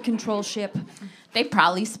droid control ship. They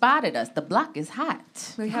probably spotted us. The block is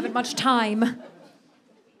hot. We haven't much time.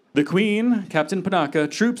 The Queen, Captain Panaka,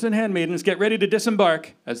 troops and handmaidens get ready to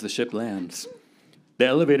disembark as the ship lands. The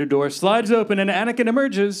elevator door slides open and Anakin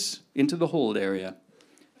emerges into the hold area.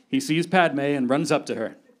 He sees Padme and runs up to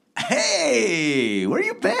her. Hey, where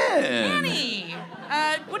you been? Annie,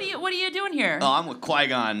 what are you doing here? Oh, I'm with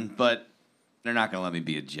Qui-Gon, but they're not gonna let me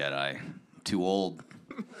be a Jedi. I'm too old.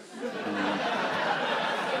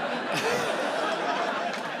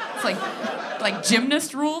 It's like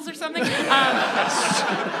gymnast rules or something. All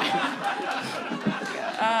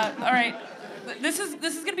right, this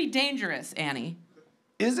is gonna be dangerous, Annie.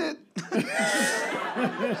 Is it?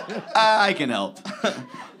 I can help.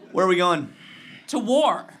 Where are we going? To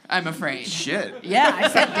war, I'm afraid. Shit. Yeah, I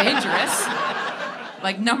said dangerous.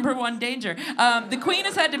 Like #1 danger. The Queen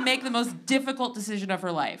has had to make the most difficult decision of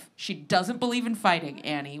her life. She doesn't believe in fighting,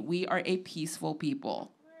 Annie. We are a peaceful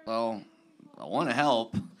people. Well, I want to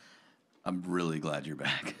help. I'm really glad you're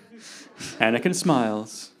back. Anakin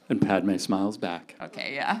smiles, and Padme smiles back.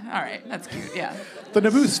 Okay, yeah, all right, that's cute, yeah. The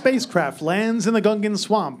Naboo spacecraft lands in the Gungan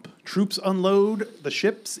swamp. Troops unload the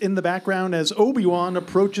ships in the background as Obi-Wan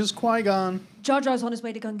approaches Qui-Gon. Jar Jar's on his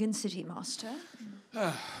way to Gungan City, Master.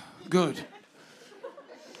 Good.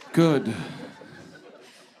 Good.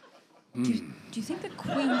 Do you think the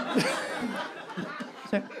Queen...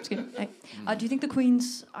 Sorry, excuse me. Hey. Do you think the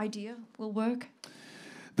Queen's idea will work?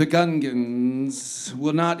 The Gungans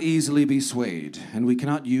will not easily be swayed, and we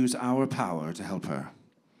cannot use our power to help her.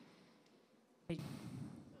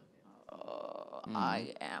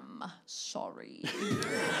 I am sorry.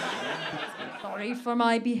 Sorry for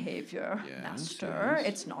my behavior, Master. yes.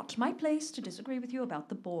 It's not my place to disagree with you about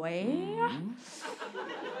the boy.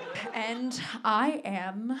 And I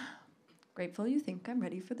am grateful you think I'm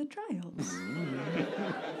ready for the trials.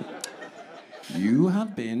 You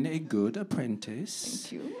have been a good apprentice.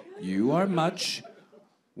 Thank you. You are much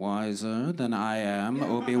wiser than I am,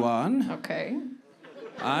 Obi-Wan. Okay.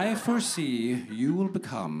 I foresee you will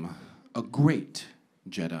become a great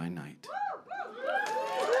Jedi Knight.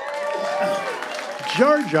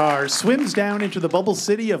 Jar Jar swims down into the bubble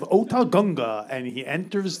city of Otagunga, and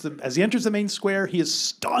as he enters the main square, he is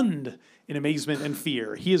stunned in amazement and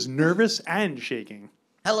fear. He is nervous and shaking.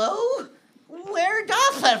 Hello? Where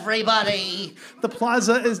doth everybody? The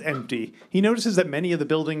plaza is empty. He notices that many of the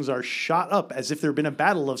buildings are shot up as if there had been a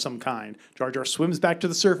battle of some kind. Jar Jar swims back to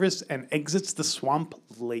the surface and exits the swamp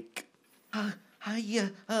lake. I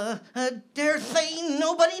dare say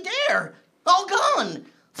nobody there. All gone.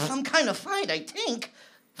 Some kind of fight, I think.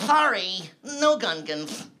 Sorry, no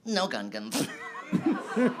Gungans. No Gungans.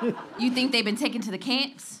 You think they've been taken to the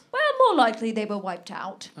camps? Well, more likely they were wiped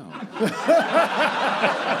out.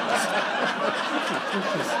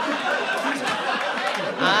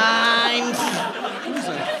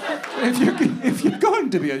 If you're going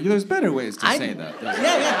to be, there's better ways to say that.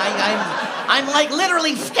 I'm like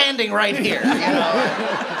literally standing right here, you know.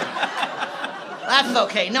 That's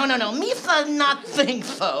okay. No. Misa not think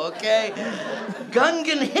so, okay?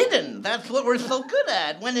 Gungan hidden. That's what we're so good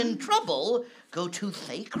at. When in trouble, go to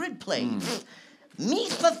sacred place.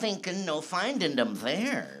 Misa thinking no finding them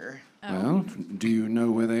there. Well, do you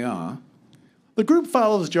know where they are? The group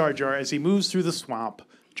follows Jar Jar as he moves through the swamp.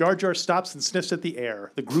 Jar Jar stops and sniffs at the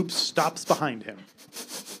air. The group stops behind him.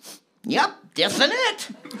 Yep, definite.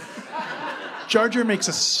 Jar Jar makes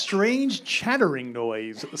a strange chattering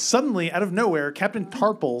noise. Suddenly, out of nowhere, Captain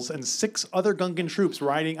Tarples and 6 other Gungan troops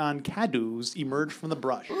riding on Cadoos emerge from the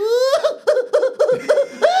brush.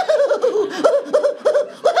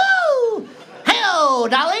 Hello,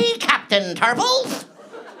 Dolly, Captain Tarples.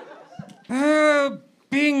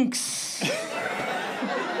 Binks.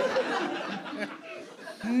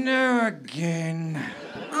 No again.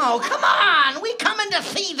 Oh, come on! We coming to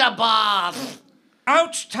see the boss!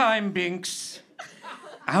 Ouch time, Binks.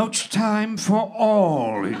 Ouch time for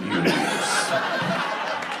all idiots.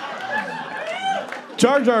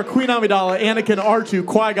 Jar Jar, Queen Amidala, Anakin, R2,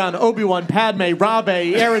 Qui-Gon, Obi-Wan, Padme,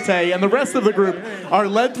 Rabe, Arete, and the rest of the group are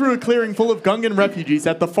led through a clearing full of Gungan refugees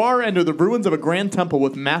at the far end of the ruins of a grand temple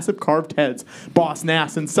with massive carved heads. Boss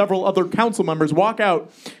Nass and several other council members walk out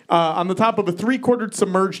on the top of a 3/4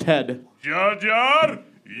 submerged head. Jar Jar,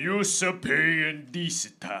 you pay in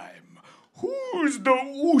decent time. Who's the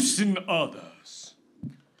oosin' others?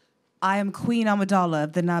 I am Queen Amidala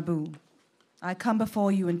of the NABOO. I come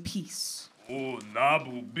before you in peace. Oh,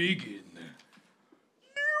 NABOO biggin.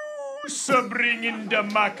 You bringin' the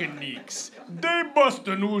mechanics. They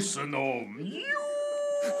bustin' oosin' home. You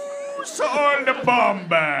all the bomb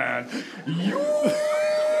band. You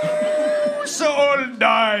all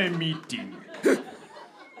die meeting.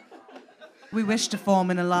 We wish to form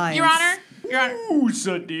an alliance. Your Honor. Who's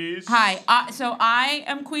this? Hi. So I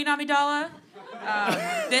am Queen Amidala.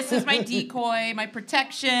 This is my decoy, my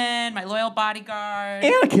protection, my loyal bodyguard.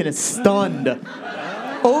 Anakin is stunned.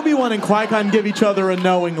 Obi-Wan and Qui-Gon give each other a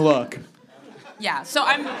knowing look. Yeah, so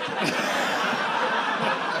I'm...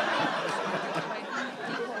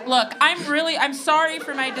 Look, I'm sorry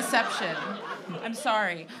for my deception. I'm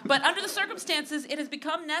sorry. But under the circumstances, it has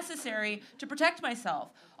become necessary to protect myself.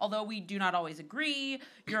 Although we do not always agree,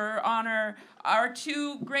 Your Honor, our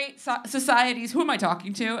 2 great societies... Who am I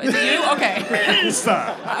talking to? Is it you? Okay.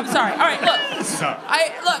 Weesa. I'm sorry. All right, look. Weesa.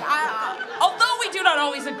 Although we do not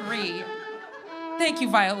always agree... Thank you,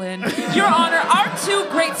 Violin. Your Honor, our 2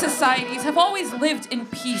 great societies have always lived in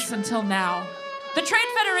peace until now. The Trade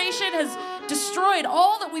Federation has destroyed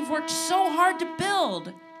all that we've worked so hard to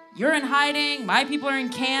build. You're in hiding, my people are in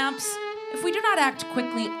camps. If we do not act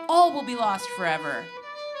quickly, all will be lost forever.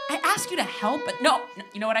 I ask you to help, but no,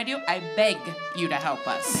 you know what I do? I beg you to help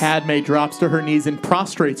us. Padme drops to her knees and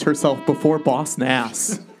prostrates herself before Boss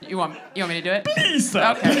Nass. You want me to do it? Please,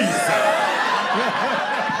 okay.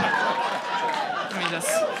 Let me just...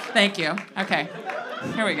 Thank you. Okay.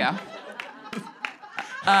 Here we go.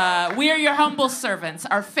 We are your humble servants.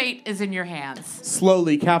 Our fate is in your hands.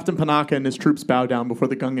 Slowly, Captain Panaka and his troops bow down before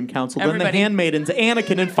the Gungan Council. Everybody. Then the handmaidens,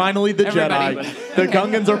 Anakin, and finally the Everybody. Jedi. The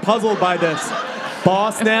Gungans are puzzled by this.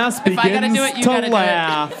 Boss Nass begins to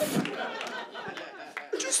laugh.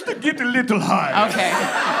 Just to get a little higher. Okay.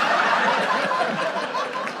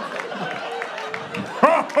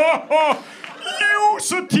 Ha ha ha! You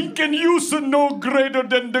so thinking you so no greater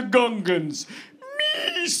than the Gungans.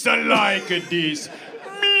 Me so like this.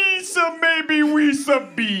 Me so maybe we so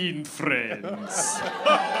being friends.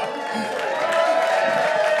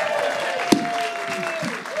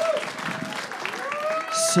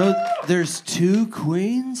 So there's 2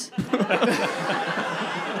 queens?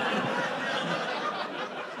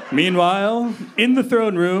 Meanwhile, in the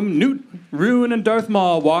throne room, Newt, Rune, and Darth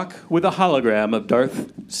Maul walk with a hologram of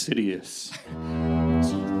Darth Sidious.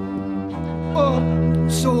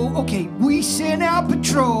 Okay, we sent out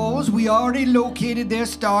patrols. We already located their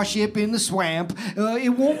starship in the swamp. It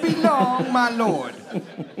won't be long, my lord.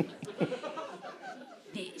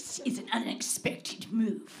 This is an unexpected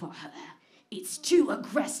move for her. It's too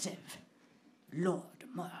aggressive. Lord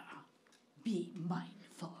Mur, be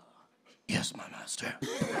mindful. Yes, my master.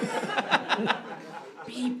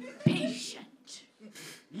 Be patient.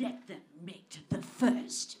 Let them make the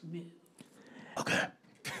first move. Okay.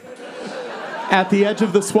 At the edge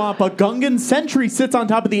of the swamp, a Gungan sentry sits on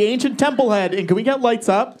top of the ancient temple head. And can we get lights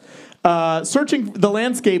up? Searching the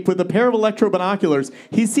landscape with a pair of electro binoculars,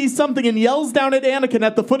 he sees something and yells down at Anakin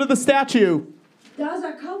at the foot of the statue. Guys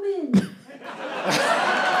are coming.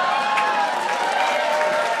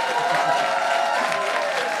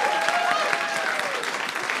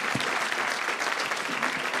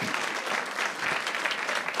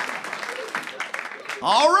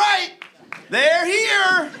 All right, they're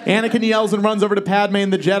here. Anakin yells and runs over to Padme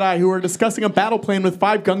and the Jedi, who are discussing a battle plan with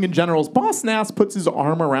 5 Gungan generals. Boss Nass puts his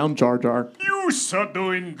arm around Jar Jar. You are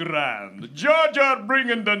doing grand. Jar Jar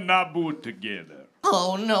bringing the NABOO together.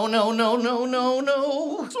 Oh, no, no, no, no, no,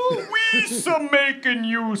 no. So weesa making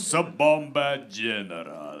you a bomba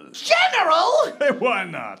general. General? Why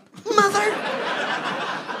not? Mother?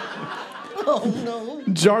 Oh, no.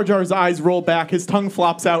 Jar Jar's eyes roll back, his tongue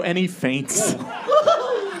flops out, and he faints.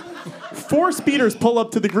 4 speeders pull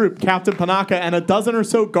up to the group. Captain Panaka and a dozen or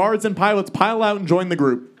so guards and pilots pile out and join the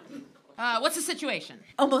group. What's the situation?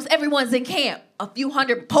 Almost everyone's in camp. A few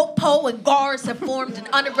hundred po and guards have formed an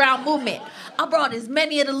underground movement. I brought as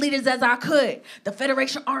many of the leaders as I could. The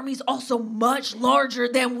Federation army is also much larger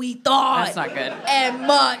than we thought. That's not good. And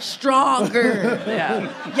much stronger.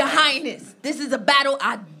 Yeah. Your Highness, this is a battle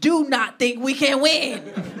I do not think we can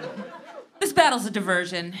win. This battle's a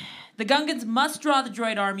diversion. The Gungans must draw the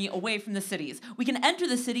droid army away from the cities. We can enter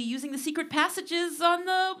the city using the secret passages on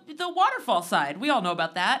the waterfall side. We all know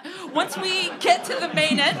about that. Once we get to the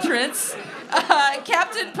main entrance,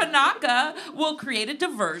 Captain Panaka will create a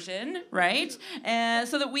diversion, right?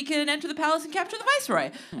 So that we can enter the palace and capture the Viceroy.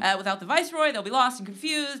 Without the Viceroy, they'll be lost and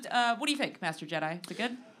confused. What do you think, Master Jedi? Is it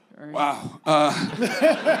good? Wow.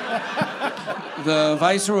 The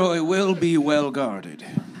Viceroy will be well guarded.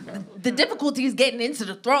 The difficulty is getting into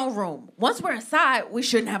the throne room. Once we're inside, we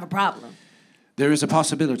shouldn't have a problem. There is a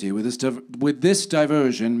possibility with this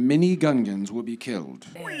diversion, many Gungans will be killed.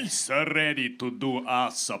 We're ready to do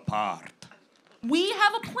us a part. We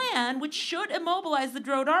have a plan which should immobilize the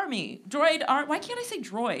droid army. Why can't I say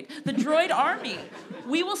droid? The droid army.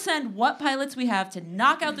 We will send what pilots we have to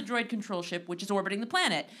knock out the droid control ship, which is orbiting the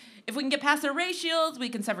planet. If we can get past their ray shields, we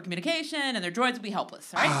can sever communication, and their droids will be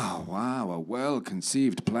helpless, all right? Oh, wow, a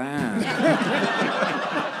well-conceived plan.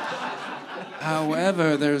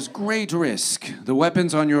 However, there's great risk. The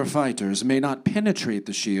weapons on your fighters may not penetrate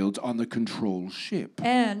the shields on the control ship.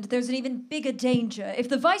 And there's an even bigger danger. If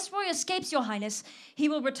the Viceroy escapes, Your Highness, he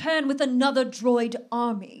will return with another droid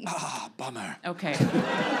army. Ah, bummer. Okay.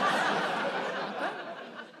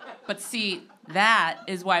 But see, that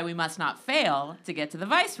is why we must not fail to get to the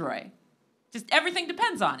Viceroy. Just everything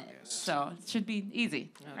depends on it. So it should be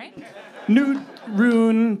easy, right? Newt,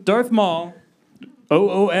 Rune, Darth Maul,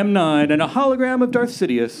 OOM9, and a hologram of Darth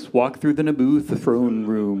Sidious walk through the NABOO throne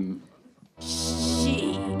room.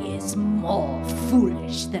 She is more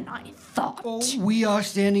foolish than I thought. Oh, we are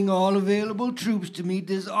sending all available troops to meet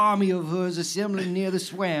this army of hers assembling near the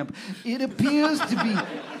swamp. It appears to be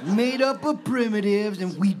made up of primitives,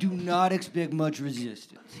 and we do not expect much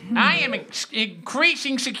resistance. I am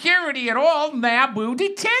increasing security at all NABOO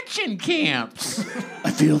detention camps.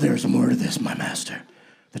 I feel there's more to this, my master.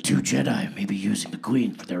 The 2 Jedi may be using the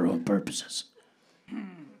Queen for their own purposes.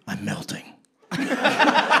 I'm melting.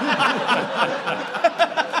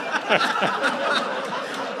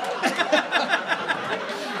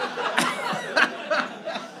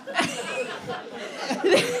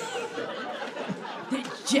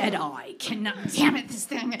 Jedi cannot. Damn it, this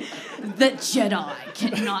thing. The Jedi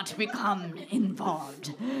cannot become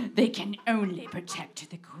involved. They can only protect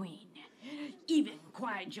the Queen. Even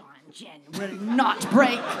Qui-Gon Jinn will not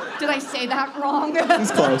break. Did I say that wrong? It was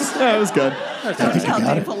close. Yeah, it was good. Don't tell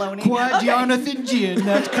Dave Filoni. Qui-Jonathan Jinn,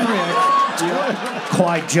 that's correct.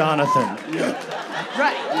 Qui-Jonathan.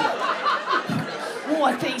 Right.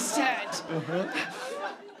 What they said.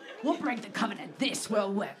 We'll break the covenant. This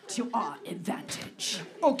will work to our advantage.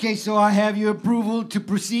 Okay, so I have your approval to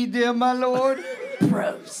proceed there, my lord?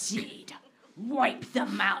 Proceed. Wipe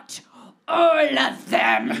them out. All of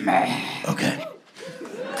them. Okay.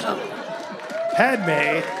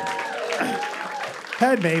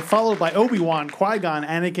 Padme, followed by Obi-Wan, Qui-Gon,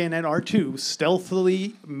 Anakin, and R2,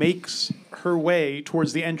 stealthily makes her way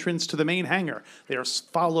towards the entrance to the main hangar. They are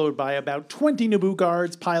followed by about 20 NABOO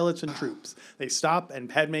guards, pilots, and troops. They stop, and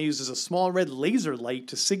Padme uses a small red laser light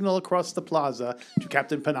to signal across the plaza to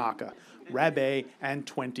Captain Panaka. Rabe, and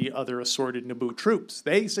 20 other assorted NABOO troops.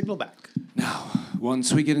 They signal back.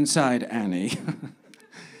 Once we get inside, Annie,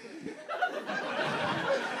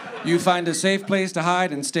 you find a safe place to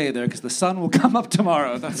hide and stay there, because the sun will come up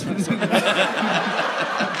tomorrow. That's what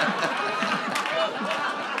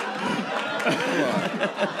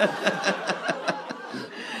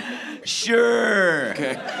Sure.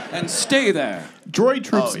 Okay. And stay there. Droid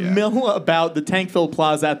troops mill about the tank-filled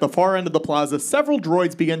plaza. At the far end of the plaza, several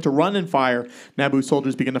droids begin to run and fire. NABOO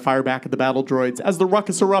soldiers begin to fire back at the battle droids. As the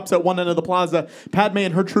ruckus erupts at one end of the plaza, Padme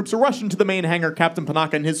and her troops rush into the main hangar. Captain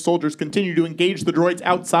Panaka and his soldiers continue to engage the droids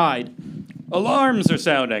outside. Alarms are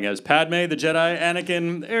sounding as Padme, the Jedi,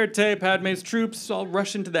 Anakin, Erte, Padme's troops all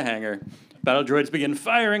rush into the hangar. Battle droids begin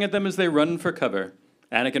firing at them as they run for cover.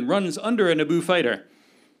 Anakin runs under a NABOO fighter.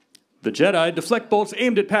 The Jedi deflect bolts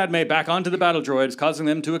aimed at Padme back onto the battle droids, causing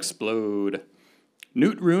them to explode.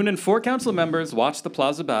 Newt, Rune, and 4 council members watch the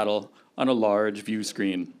plaza battle on a large view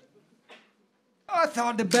screen. I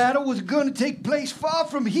thought the battle was going to take place far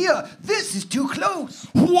from here. This is too close.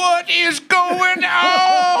 What is going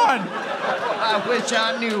on? I wish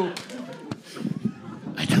I knew.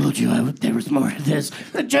 I told you there was more to this.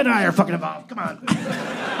 The Jedi are fucking involved. Come on.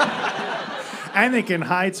 Anakin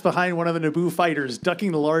hides behind one of the NABOO fighters,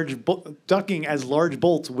 ducking as large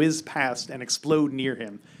bolts whiz past and explode near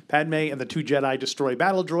him. Padme and the 2 Jedi destroy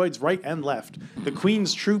battle droids right and left. The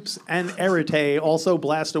Queen's troops and Erte also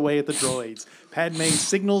blast away at the droids. Padme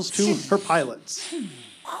signals to her pilots.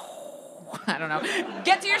 I don't know.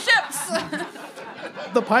 Get to your ships!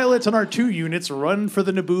 The pilots on our 2 units run for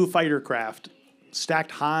the NABOO fighter craft,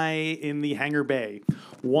 stacked high in the hangar bay.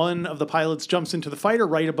 One of the pilots jumps into the fighter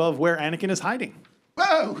right above where Anakin is hiding.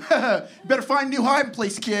 Whoa! Better find a new hiding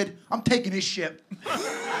place, kid. I'm taking his ship.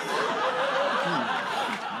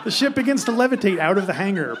 The ship begins to levitate out of the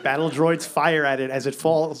hangar. Battle droids fire at it as it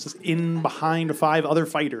falls in behind 5 other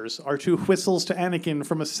fighters. R2 whistles to Anakin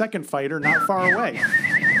from a second fighter not far away.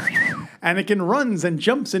 Anakin runs and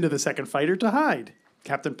jumps into the second fighter to hide.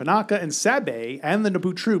 Captain Panaka and Sabe and the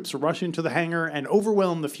NABOO troops rush into the hangar and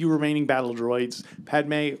overwhelm the few remaining battle droids.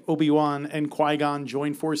 Padme, Obi-Wan, and Qui-Gon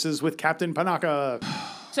join forces with Captain Panaka.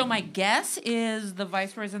 So my guess is the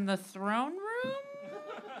Viceroy's in the throne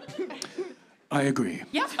room? I agree.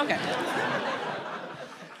 Yeah, okay.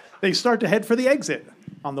 They start to head for the exit.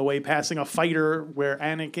 On the way passing a fighter where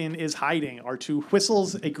Anakin is hiding, R2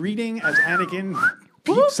 whistles a greeting as Anakin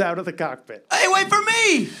peeps out of the cockpit. Hey, wait for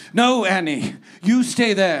me! No, Annie. You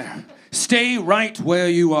stay there. Stay right where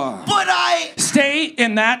you are. But Stay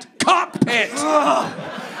in that cockpit!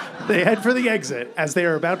 They head for the exit. As they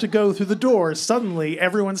are about to go through the door, suddenly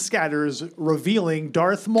everyone scatters, revealing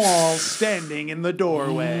Darth Maul standing in the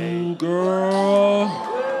doorway. Ooh,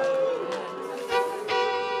 girl.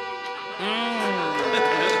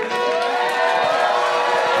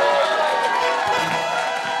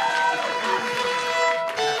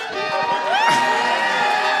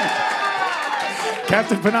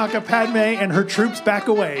 Captain Panaka, Padme, and her troops back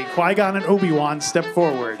away. Qui-Gon and Obi-Wan step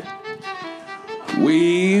forward.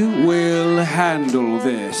 We will handle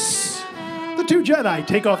this. The 2 Jedi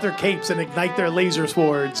take off their capes and ignite their laser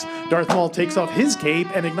swords. Darth Maul takes off his cape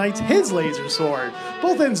and ignites his laser sword.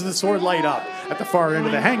 Both ends of the sword light up. At the far end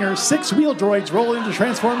of the hangar, 6 wheel droids roll in to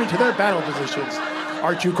transform into their battle positions.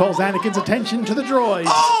 R2 calls Anakin's attention to the droids.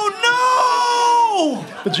 Oh no!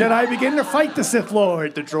 The Jedi begin to fight the Sith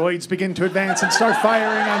Lord. The droids begin to advance and start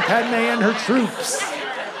firing on Padme and her troops.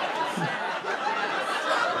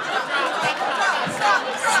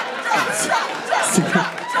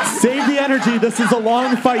 Save the energy. This is a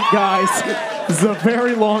long fight, guys. This is a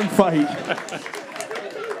very long fight.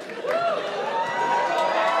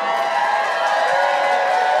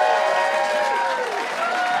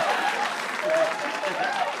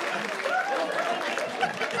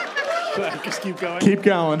 Just keep going. Keep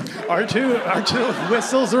going. R2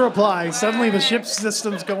 whistles a reply. Suddenly the ship's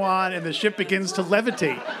systems go on and the ship begins to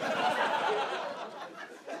levitate.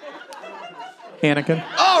 Anakin.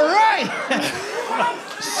 All right!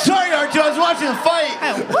 Sorry, R2, I was watching the fight.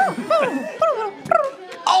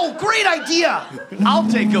 Oh, great idea! I'll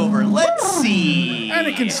take over. Let's see.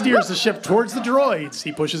 Anakin steers the ship towards the droids.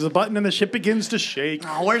 He pushes a button and the ship begins to shake.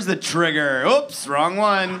 Oh, where's the trigger? Oops, wrong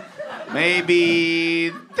one. Maybe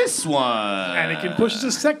this one. Anakin pushes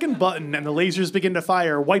a second button and the lasers begin to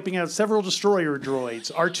fire, wiping out several destroyer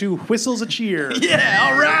droids. R2 whistles a cheer. Yeah,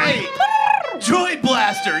 all right! Droid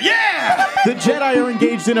blaster, yeah! The Jedi are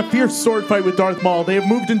engaged in a fierce sword fight with Darth Maul. They have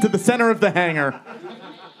moved into the center of the hangar.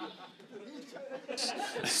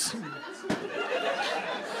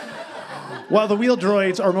 While the wheel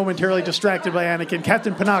droids are momentarily distracted by Anakin,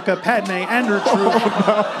 Captain Panaka, Padme, and her crew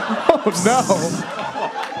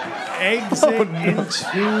exit into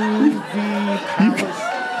the palace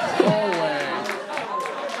hallway.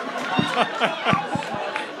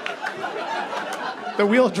 The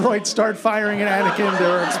wheel droids start firing at Anakin.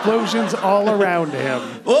 There are explosions all around him.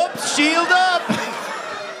 Oops, shield up!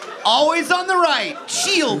 Always on the right.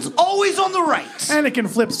 Shields, always on the right. Anakin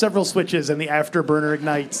flips several switches and the afterburner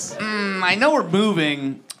ignites. I know we're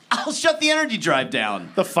moving. I'll shut the energy drive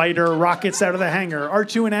down. The fighter rockets out of the hangar.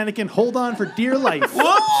 R2 and Anakin hold on for dear life. Whoops,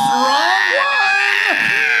 wrong one!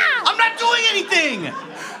 I'm not doing anything!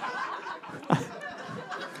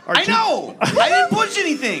 I know! I didn't push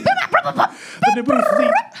anything! The Naboo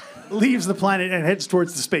fleet leaves the planet and heads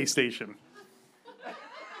towards the space station.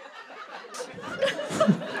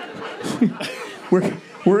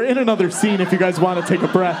 We're in another scene if you guys want to take a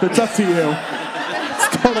breath. It's up to you. It's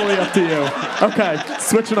totally up to you. Okay,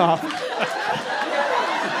 switching off.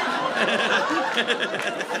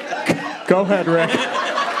 Go ahead, Rick.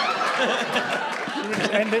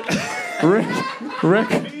 End it. Rick,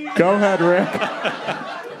 go ahead, Rick.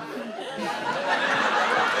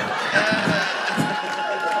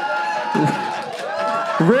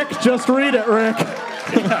 Rick, just read it, Rick.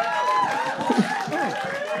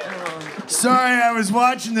 Sorry, I was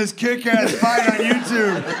watching this kick-ass fight on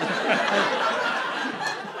YouTube.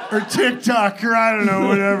 Or TikTok, or I don't know,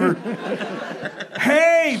 whatever.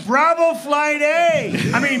 Hey, Bravo Flight A.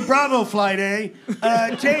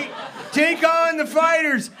 Take on the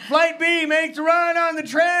fighters. Flight B, make the run on the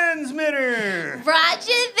transmitter.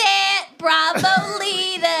 Roger that, Bravo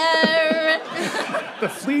leader. The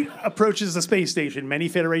fleet approaches the space station. Many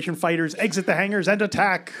Federation fighters exit the hangars and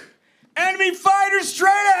attack. Enemy fighters straight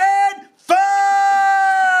ahead. Fuck!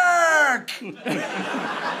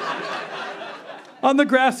 On the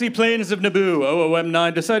grassy plains of Naboo,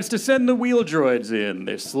 OOM-9 decides to send the wheel droids in.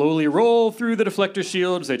 They slowly roll through the deflector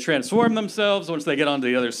shields. They transform themselves. Once they get onto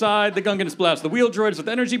the other side, the Gungans blast the wheel droids with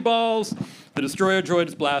energy balls. The destroyer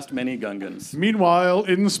droids blast many Gungans. Meanwhile,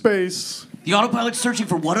 in space... The autopilot's searching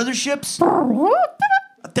for what other ships?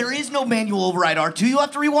 There is no manual override, R2. You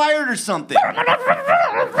have to rewire it or something.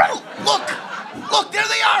 Look, there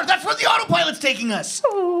they are. That's where the autopilot's taking us.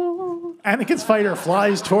 Anakin's fighter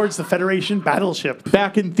flies towards the Federation battleship.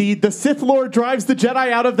 Back in Theed, the Sith Lord drives the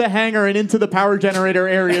Jedi out of the hangar and into the power generator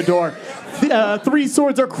area door. Three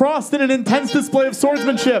swords are crossed in an intense display of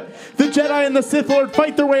swordsmanship. The Jedi and the Sith Lord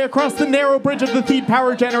fight their way across the narrow bridge of the Theed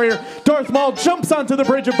power generator. Darth Maul jumps onto the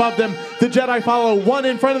bridge above them. The Jedi follow, one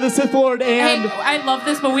in front of the Sith Lord and... Hey, I love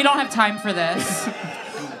this, but we don't have time for this.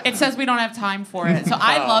 It says we don't have time for it. So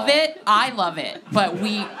I love it, but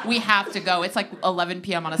we have to go. It's like 11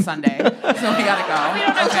 p.m. on a Sunday, so we gotta go. We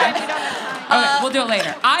don't have time. Okay, we'll do it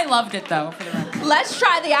later. I loved it though, for the record. Let's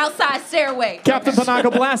try the outside stairway. Captain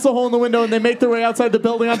Panaka blasts a hole in the window and they make their way outside the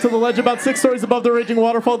building onto the ledge about 6 stories above the raging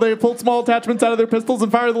waterfall. They pull small attachments out of their pistols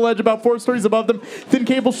and fire the ledge about 4 stories above them. Thin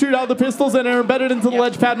cables shoot out of the pistols and are embedded into the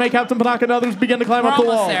ledge. Padme, Captain Panaka, and others begin to climb up the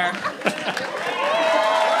wall. There.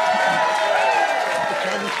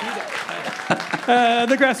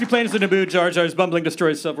 The grassy plains of Naboo, Jar Jar's bumbling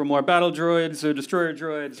destroys several more battle droids, destroyer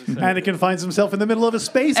droids. Anakin finds himself in the middle of a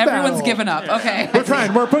space battle. Everyone's given up. Okay. We're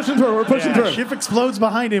trying. We're pushing through. Ship explodes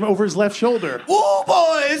behind him over his left shoulder. Whoa,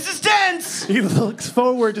 boy, this is tense. He looks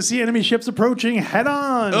forward to see enemy ships approaching head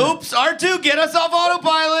on. Oops, R2, get us off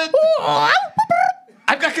autopilot.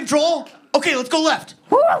 I've got control. Okay, let's go left.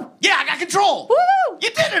 Yeah, I got control. You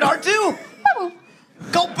did it, R2.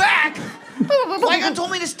 Go back. Qui-Gon told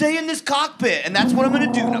me to stay in this cockpit, and that's what I'm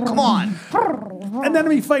going to do. Now, come on. An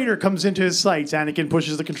enemy fighter comes into his sights. Anakin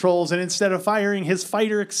pushes the controls, and instead of firing, his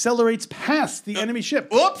fighter accelerates past the enemy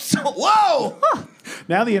ship. Oops! Whoa!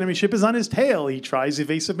 Now the enemy ship is on his tail. He tries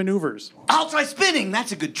evasive maneuvers. I'll try spinning.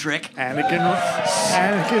 That's a good trick.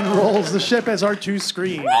 Anakin rolls the ship as R2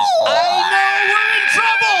 screams. I know! We're in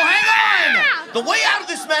trouble! Hang on! The way out of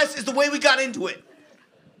this mess is the way we got into it.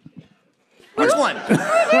 Which one?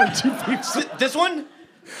 This one?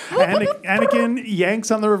 Anakin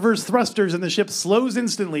yanks on the reverse thrusters and the ship slows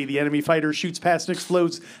instantly. The enemy fighter shoots past and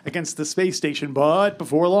explodes against the space station. But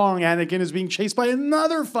before long, Anakin is being chased by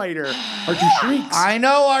another fighter. R2 shrieks. I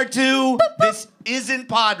know, R2. This isn't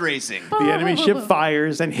pod racing. The enemy ship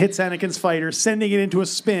fires and hits Anakin's fighter, sending it into a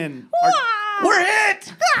spin. We're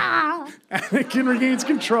hit! Anakin regains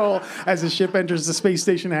control as his ship enters the space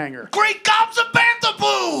station hangar. Great gobs of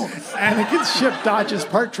Banthaboo! Anakin's ship dodges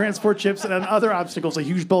parked transport ships and on other obstacles. A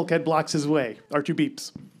huge bulkhead blocks his way. R2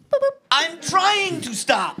 beeps. I'm trying to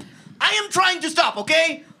stop. I am trying to stop,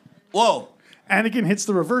 okay? Whoa. Anakin hits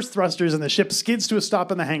the reverse thrusters and the ship skids to a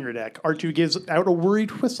stop on the hangar deck. R2 gives out a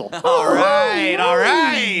worried whistle. All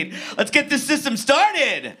right. Let's get this system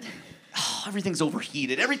started. Oh, everything's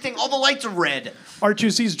overheated. All the lights are red.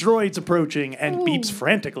 R2 sees droids approaching and beeps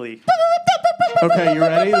frantically. Okay, you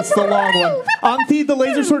ready? This is the long one. On Theed, the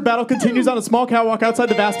laser sword battle continues on a small catwalk outside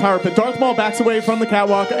the vast power pit. Darth Maul backs away from the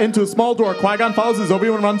catwalk into a small door. Qui-Gon follows as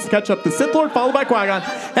Obi-Wan runs to catch up. The Sith Lord, followed by Qui-Gon,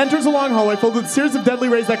 enters a long hallway filled with a series of deadly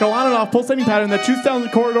rays that go on and off, pulsating pattern that shoots down the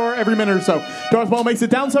corridor every minute or so. Darth Maul makes it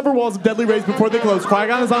down several walls of deadly rays before they close.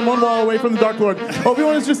 Qui-Gon is on one wall away from the Dark Lord.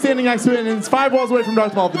 Obi-Wan is just standing next to it and is 5 walls away from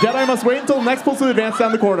Darth Maul. The Jedi must wait until the next pulse of advance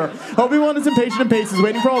down the corridor. Obi-Wan is impatient and paces,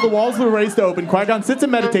 waiting for all the walls of the rays to open. Qui-Gon sits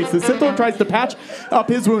and meditates. The Sith Lord tries to patch up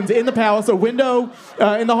his wounds. In the palace, a window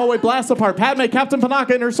in the hallway blasts apart. Padme, Captain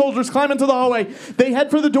Panaka, and her soldiers climb into the hallway. They head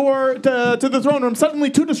for the door to the throne room.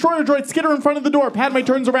 Suddenly, 2 destroyer droids skitter in front of the door. Padme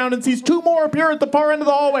turns around and sees 2 more appear at the far end of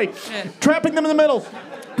the hallway, trapping them in the middle.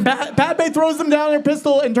 Padme throws them down her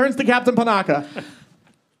pistol and turns to Captain Panaka.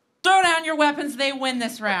 Throw down your weapons, they win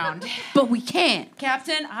this round. But we can't.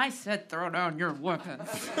 Captain, I said throw down your weapons.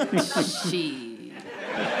 She.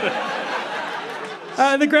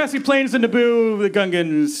 The grassy plains of Naboo, the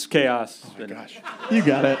Gungans, chaos. Oh my gosh. You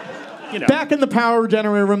got it. You know. Back in the power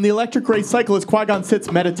generator room, the electric ray cycle as Qui-Gon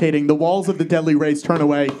sits meditating. The walls of the deadly rays turn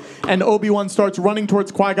away, and Obi-Wan starts running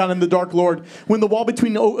towards Qui-Gon and the Dark Lord. When the wall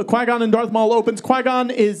between Qui-Gon and Darth Maul opens, Qui-Gon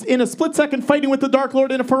is in a split second fighting with the Dark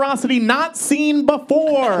Lord in a ferocity not seen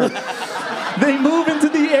before. They move into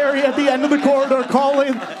the area at the end of the corridor,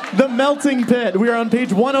 calling the melting pit. We are on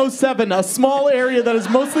page 107, a small area that is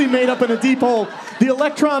mostly made up in a deep hole. The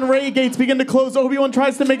electron ray gates begin to close. Obi-Wan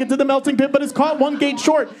tries to make it to the melting pit, but is caught one gate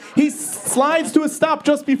short. He slides to a stop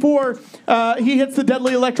just before he hits the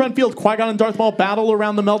deadly electron field. Qui-Gon and Darth Maul battle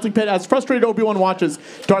around the melting pit as frustrated Obi-Wan watches.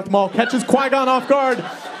 Darth Maul catches Qui-Gon off guard.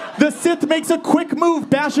 The Sith makes a quick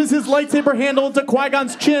move, bashes his lightsaber handle into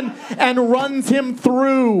Qui-Gon's chin, and runs him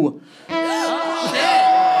through.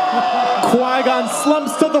 Qui-Gon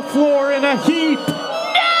slumps to the floor in a heap.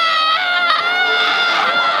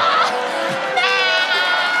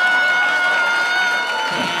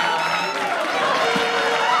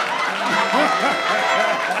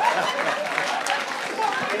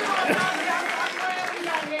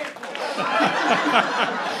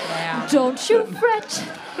 Don't you fret,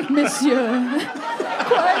 Monsieur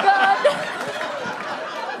Qui-Gon.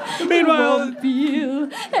 Meanwhile, You won't feel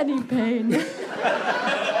any pain.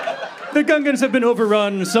 The Gungans have been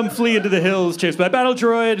overrun. Some flee into the hills, chased by battle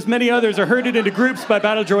droids. Many others are herded into groups by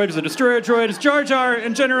battle droids and destroyer droids. Jar Jar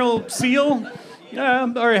and General Seal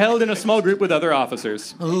are held in a small group with other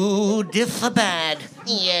officers. Ooh, this a bad.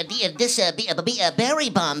 Yeah, this be a berry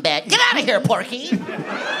bomb bad. Get out of here, Porky!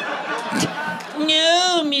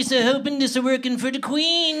 No, Misa, hoping this is working for the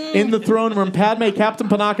Queen. In the throne room, Padme, Captain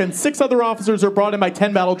Panaka, and 6 other officers are brought in by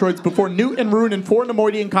 10 battle droids before Newt and Rune and 4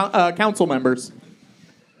 Nemoidian council members.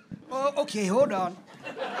 Oh, okay, hold on.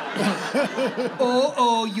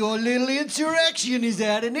 Your little insurrection is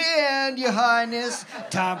at an end, Your Highness.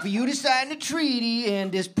 Time for you to sign the treaty,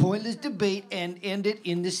 end this pointless debate, and end it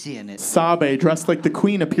in the Senate. Sabe, dressed like the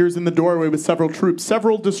Queen, appears in the doorway with several troops.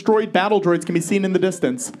 Several destroyed battle droids can be seen in the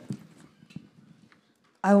distance.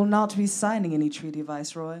 I will not be signing any treaty,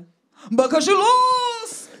 Viceroy. Because you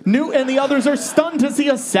lost! Newt and the others are stunned to see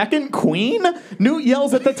a second queen. Newt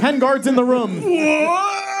yells at the 10 guards in the room.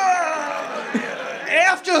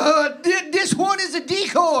 After her, this one is a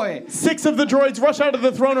decoy. 6 of the droids rush out of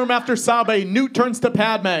the throne room after Sabe. Newt turns to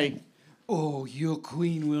Padme. Oh, your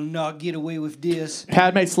queen will not get away with this.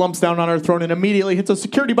 Padme slumps down on her throne and immediately hits a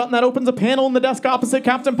security button that opens a panel in the desk opposite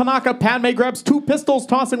Captain Panaka. Padme grabs 2 pistols,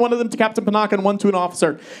 tossing one of them to Captain Panaka and one to an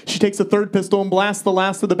officer. She takes a 3rd pistol and blasts the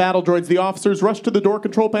last of the battle droids. The officers rush to the door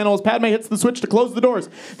control panel as Padme hits the switch to close the doors.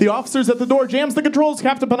 The officers at the door jams the controls.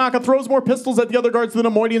 Captain Panaka throws more pistols at the other guards. The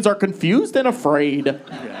Nemoidians are confused and afraid.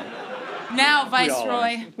 Now,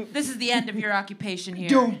 Viceroy, this is the end of your occupation here.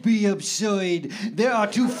 Don't be absurd. There are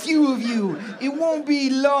too few of you. It won't be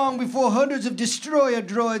long before hundreds of destroyer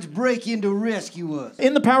droids break in to rescue us.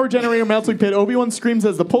 In the power generator melting pit, Obi-Wan screams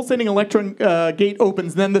as the pulsating electron gate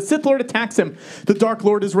opens. Then the Sith Lord attacks him. The Dark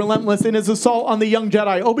Lord is relentless in his assault on the young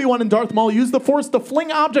Jedi. Obi-Wan and Darth Maul use the Force to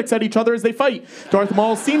fling objects at each other as they fight. Darth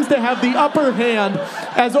Maul seems to have the upper hand.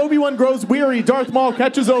 As Obi-Wan grows weary, Darth Maul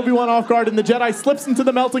catches Obi-Wan off guard and the Jedi slips into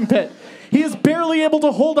the melting pit. He is barely able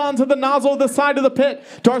to hold on to the nozzle of the side of the pit.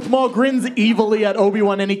 Darth Maul grins evilly at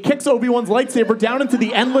Obi-Wan, and he kicks Obi-Wan's lightsaber down into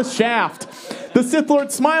the endless shaft. The Sith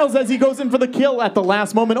Lord smiles as he goes in for the kill. At the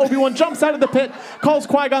last moment, Obi-Wan jumps out of the pit, calls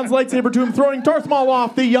Qui-Gon's lightsaber to him, throwing Darth Maul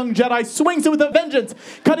off. The young Jedi swings it with a vengeance,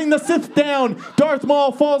 cutting the Sith down. Darth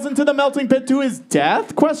Maul falls into the melting pit to his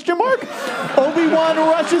death? Obi-Wan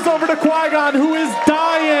rushes over to Qui-Gon, who is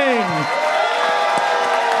dying.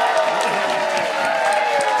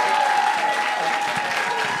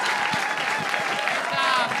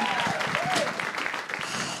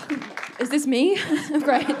 Is this me?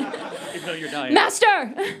 Right. Even though you're dying.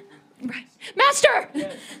 Master! Right. Master!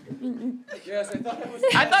 Yes, I thought it was.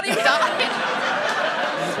 I thought he died.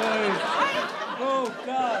 Oh,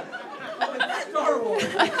 God. Star Wars.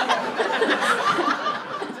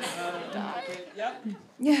 Yep.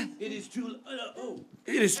 Yeah. It is too.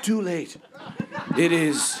 It is too late. It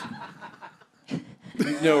is.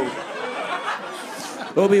 No.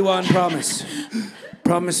 Obi-Wan, promise.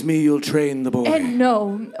 Promise me you'll train the boy. And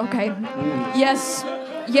no. Okay. Yes.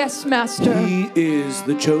 Yes, Master. He is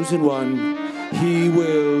the chosen one. He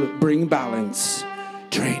will bring balance.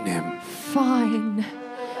 Train him. Fine.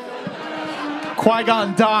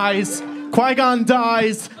 Qui-Gon dies.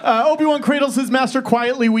 Obi-Wan cradles his master,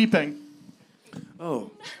 quietly weeping.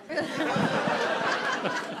 Oh.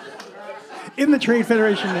 In the Trade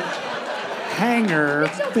Federation hangar.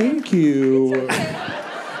 Thank you.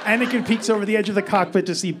 Anakin peeks over the edge of the cockpit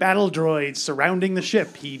to see battle droids surrounding the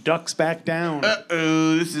ship. He ducks back down.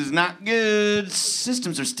 Uh-oh, this is not good.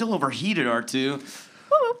 Systems are still overheated, R2.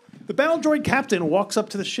 The battle droid captain walks up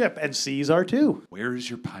to the ship and sees R2. Where is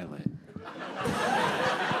your pilot?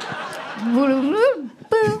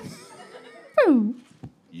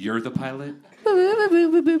 You're the pilot?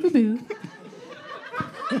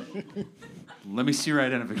 Let me see your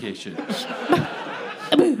identification.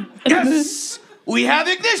 Yes! We have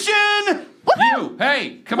ignition! You!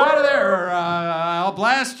 Hey, come out of there or I'll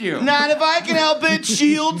blast you. Not if I can help it.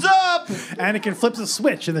 Shields up! Anakin flips a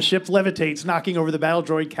switch and the ship levitates, knocking over the battle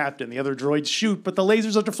droid captain. The other droids shoot, but the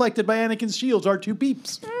lasers are deflected by Anakin's shields. R2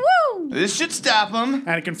 beeps. This should stop him.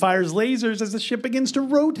 Anakin fires lasers as the ship begins to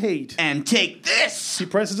rotate. And take this! He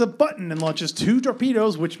presses a button and launches 2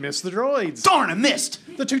 torpedoes, which miss the droids. Darn, I missed!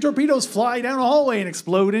 The 2 torpedoes fly down a hallway and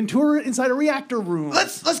explode inside a reactor room.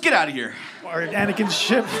 Let's get out of here. Anakin's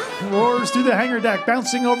ship roars through the hangar deck,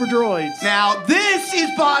 bouncing over droids. Now this is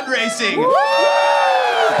pod racing.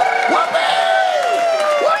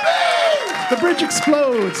 The bridge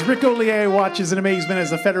explodes. Rick Ollier watches in amazement as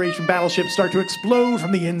the Federation battleships start to explode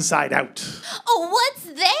from the inside out. Oh, what's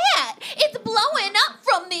that? It's blowing up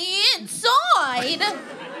from the inside.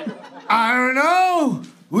 I don't know.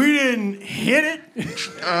 We didn't hit it.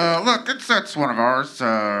 Look, that's one of ours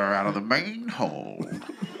out of the main hole.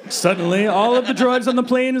 Suddenly, all of the droids on the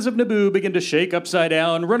plains of Naboo begin to shake upside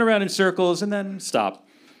down, run around in circles, and then stop.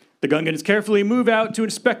 The Gungans carefully move out to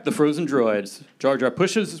inspect the frozen droids. Jar Jar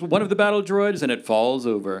pushes one of the battle droids, and it falls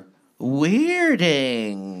over.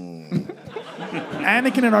 Weirding.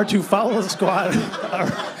 Anakin and R2 follow the squad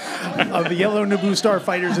of the yellow Naboo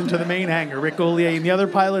starfighters into the main hangar. Rick Ollier and the other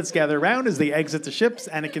pilots gather around as they exit the ships.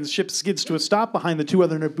 Anakin's ship skids to a stop behind the 2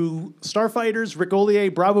 other Naboo starfighters. Rick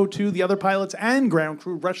Ollier, Bravo 2, the other pilots, and ground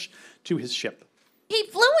crew rush to his ship. He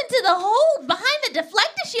flew into the hold behind the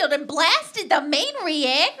deflector shield and blasted the main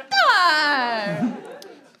reactor.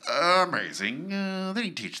 Amazing. They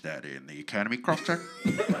didn't teach that in the Academy cross-check.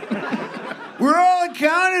 We're all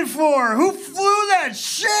accounted for. Who flew that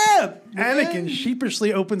ship? Anakin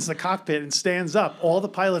sheepishly opens the cockpit and stands up. All the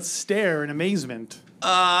pilots stare in amazement.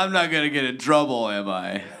 I'm not gonna get in trouble, am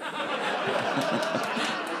I?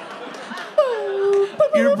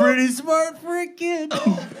 You're pretty smart for a kid.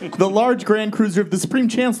 The large Grand Cruiser of the Supreme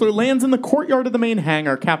Chancellor lands in the courtyard of the main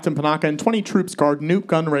hangar. Captain Panaka and 20 troops guard Newt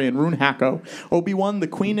Gunray and Rune Hacko. Obi-Wan, the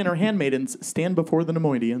Queen, and her handmaidens stand before the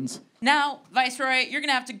Nemoidians. Now, Viceroy, you're going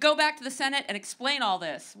to have to go back to the Senate and explain all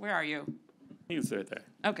this. Where are you? He's right there.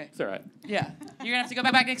 Okay. It's all right. Yeah. You're going to have to go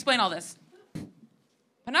back and explain all this.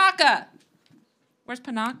 Panaka! Where's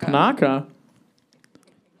Panaka? Panaka?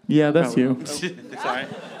 Yeah, that's you. Oh, sorry.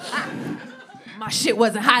 My shit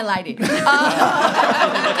wasn't highlighted.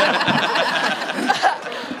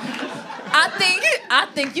 I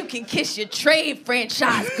think you can kiss your trade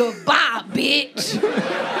franchise goodbye, bitch.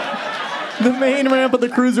 The main ramp of the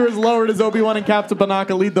cruiser is lowered as Obi-Wan and Captain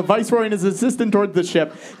Panaka lead the Viceroy and his assistant towards the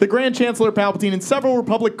ship. The Grand Chancellor Palpatine and several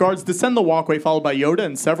Republic guards descend the walkway, followed by Yoda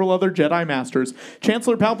and several other Jedi Masters.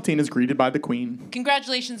 Chancellor Palpatine is greeted by the Queen.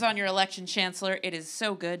 Congratulations on your election, Chancellor. It is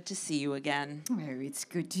so good to see you again. Oh, it's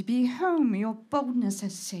good to be home. Your boldness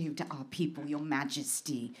has saved our people, Your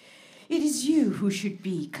Majesty. It is you who should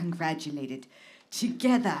be congratulated.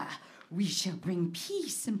 Together, We shall bring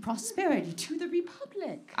peace and prosperity to the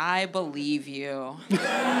Republic. I believe you.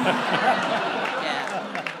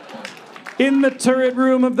 In the turret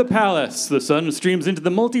room of the palace, the sun streams into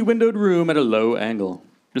the multi-windowed room at a low angle.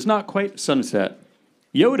 It's not quite sunset.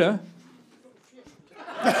 Yoda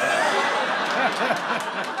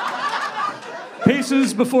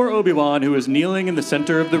paces before Obi-Wan, who is kneeling in the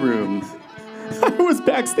center of the room. I was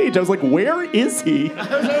backstage. I was like, where is he?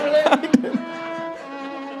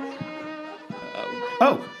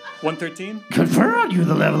 Oh. 113? Confer on you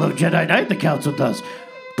the level of Jedi Knight the Council does.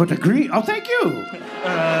 But agree. Oh, thank you.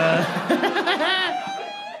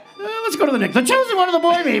 Let's go to the next. The chosen one of the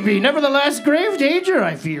boy may be. Nevertheless, grave danger,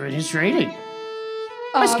 I fear, in his training.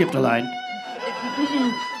 I skipped a line.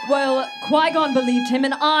 Well, Qui-Gon believed him,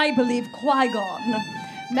 and I believe Qui-Gon.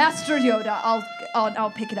 Master Yoda,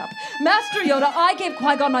 I'll pick it up. Master Yoda, I gave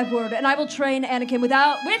Qui-Gon my word, and I will train Anakin with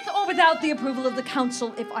or without the approval of the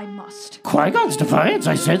Council if I must. Qui-Gon's defiance,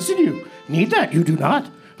 I sense in you. Need that, you do not.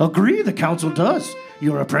 Agree, the Council does.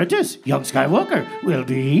 Your apprentice, young Skywalker, will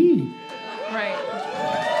be... Right.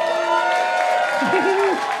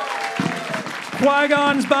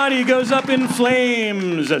 Qui-Gon's body goes up in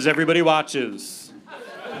flames as everybody watches.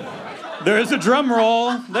 There is a drum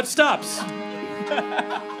roll that stops.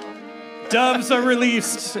 Doves are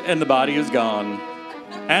released, and the body is gone.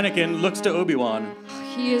 Anakin looks to Obi-Wan.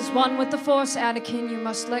 He is one with the Force, Anakin. You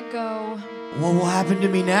must let go. What will happen to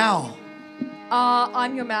me now?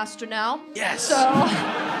 I'm your master now. Yes. So,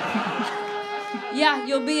 yeah,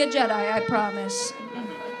 you'll be a Jedi, I promise.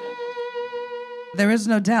 There is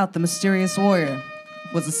no doubt the mysterious warrior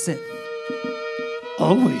was a Sith.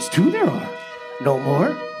 Always two there are. No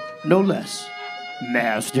more, no less.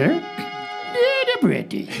 Master,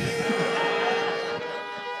 ready.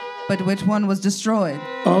 But which one was destroyed?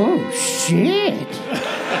 Oh, shit.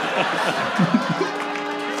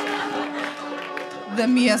 The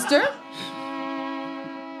Maester?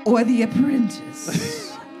 Or the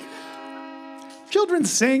apprentice? Children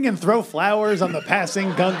sing and throw flowers on the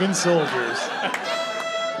passing Gungan soldiers.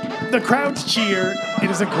 The crowds cheer. It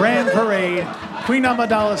is a grand parade. Queen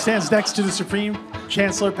Amidala stands next to the Supreme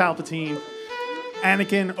Chancellor Palpatine,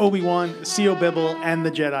 Anakin, Obi-Wan, C.O. Bibble, and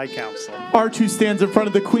the Jedi Council. R2 stands in front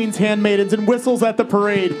of the Queen's handmaidens and whistles at the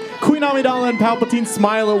parade. Queen Amidala and Palpatine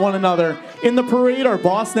smile at one another. In the parade are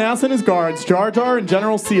Boss Nass and his guards, Jar Jar and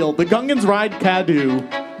General Seal. The Gungans ride Kadu.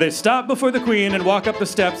 They stop before the Queen and walk up the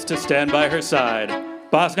steps to stand by her side.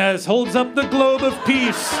 Boss Nass holds up the globe of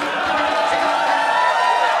peace.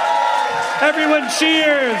 Everyone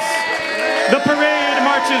cheers. The parade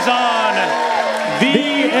marches on.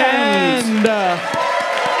 The end.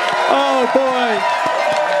 Oh, boy.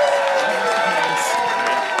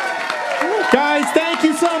 Guys, thank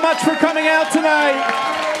you so much for coming out tonight.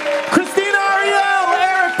 Christina Ariel,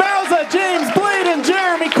 Eric Bauza, James Bladen,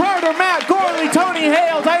 Jeremy Carter, Matt Gorley, Tony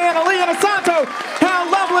Hale, Diana Leona Santo, Hal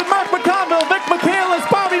Loveland, Mark McConville, Vic Michaelis,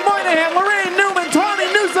 Bobby Moynihan, Lorraine Newman, Tawny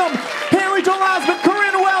Newsom, Haley Joel Osment,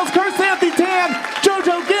 Corinna Wells, Kersanthi Tan,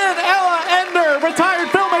 Jojo Ginn, Ella Ender, retired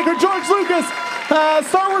filmmaker George Lucas,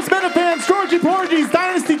 Star Wars Minifans, Georgie Porges,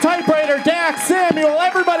 Dynasty Typewriter, Dax, Samuel,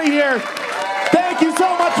 everybody here. Thank you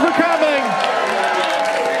so much for coming.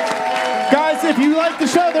 Guys, if you like the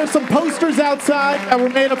show, there's some posters outside that were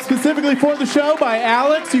made up specifically for the show by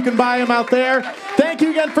Alex. You can buy them out there. Thank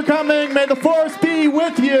you again for coming. May the Force be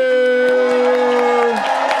with you.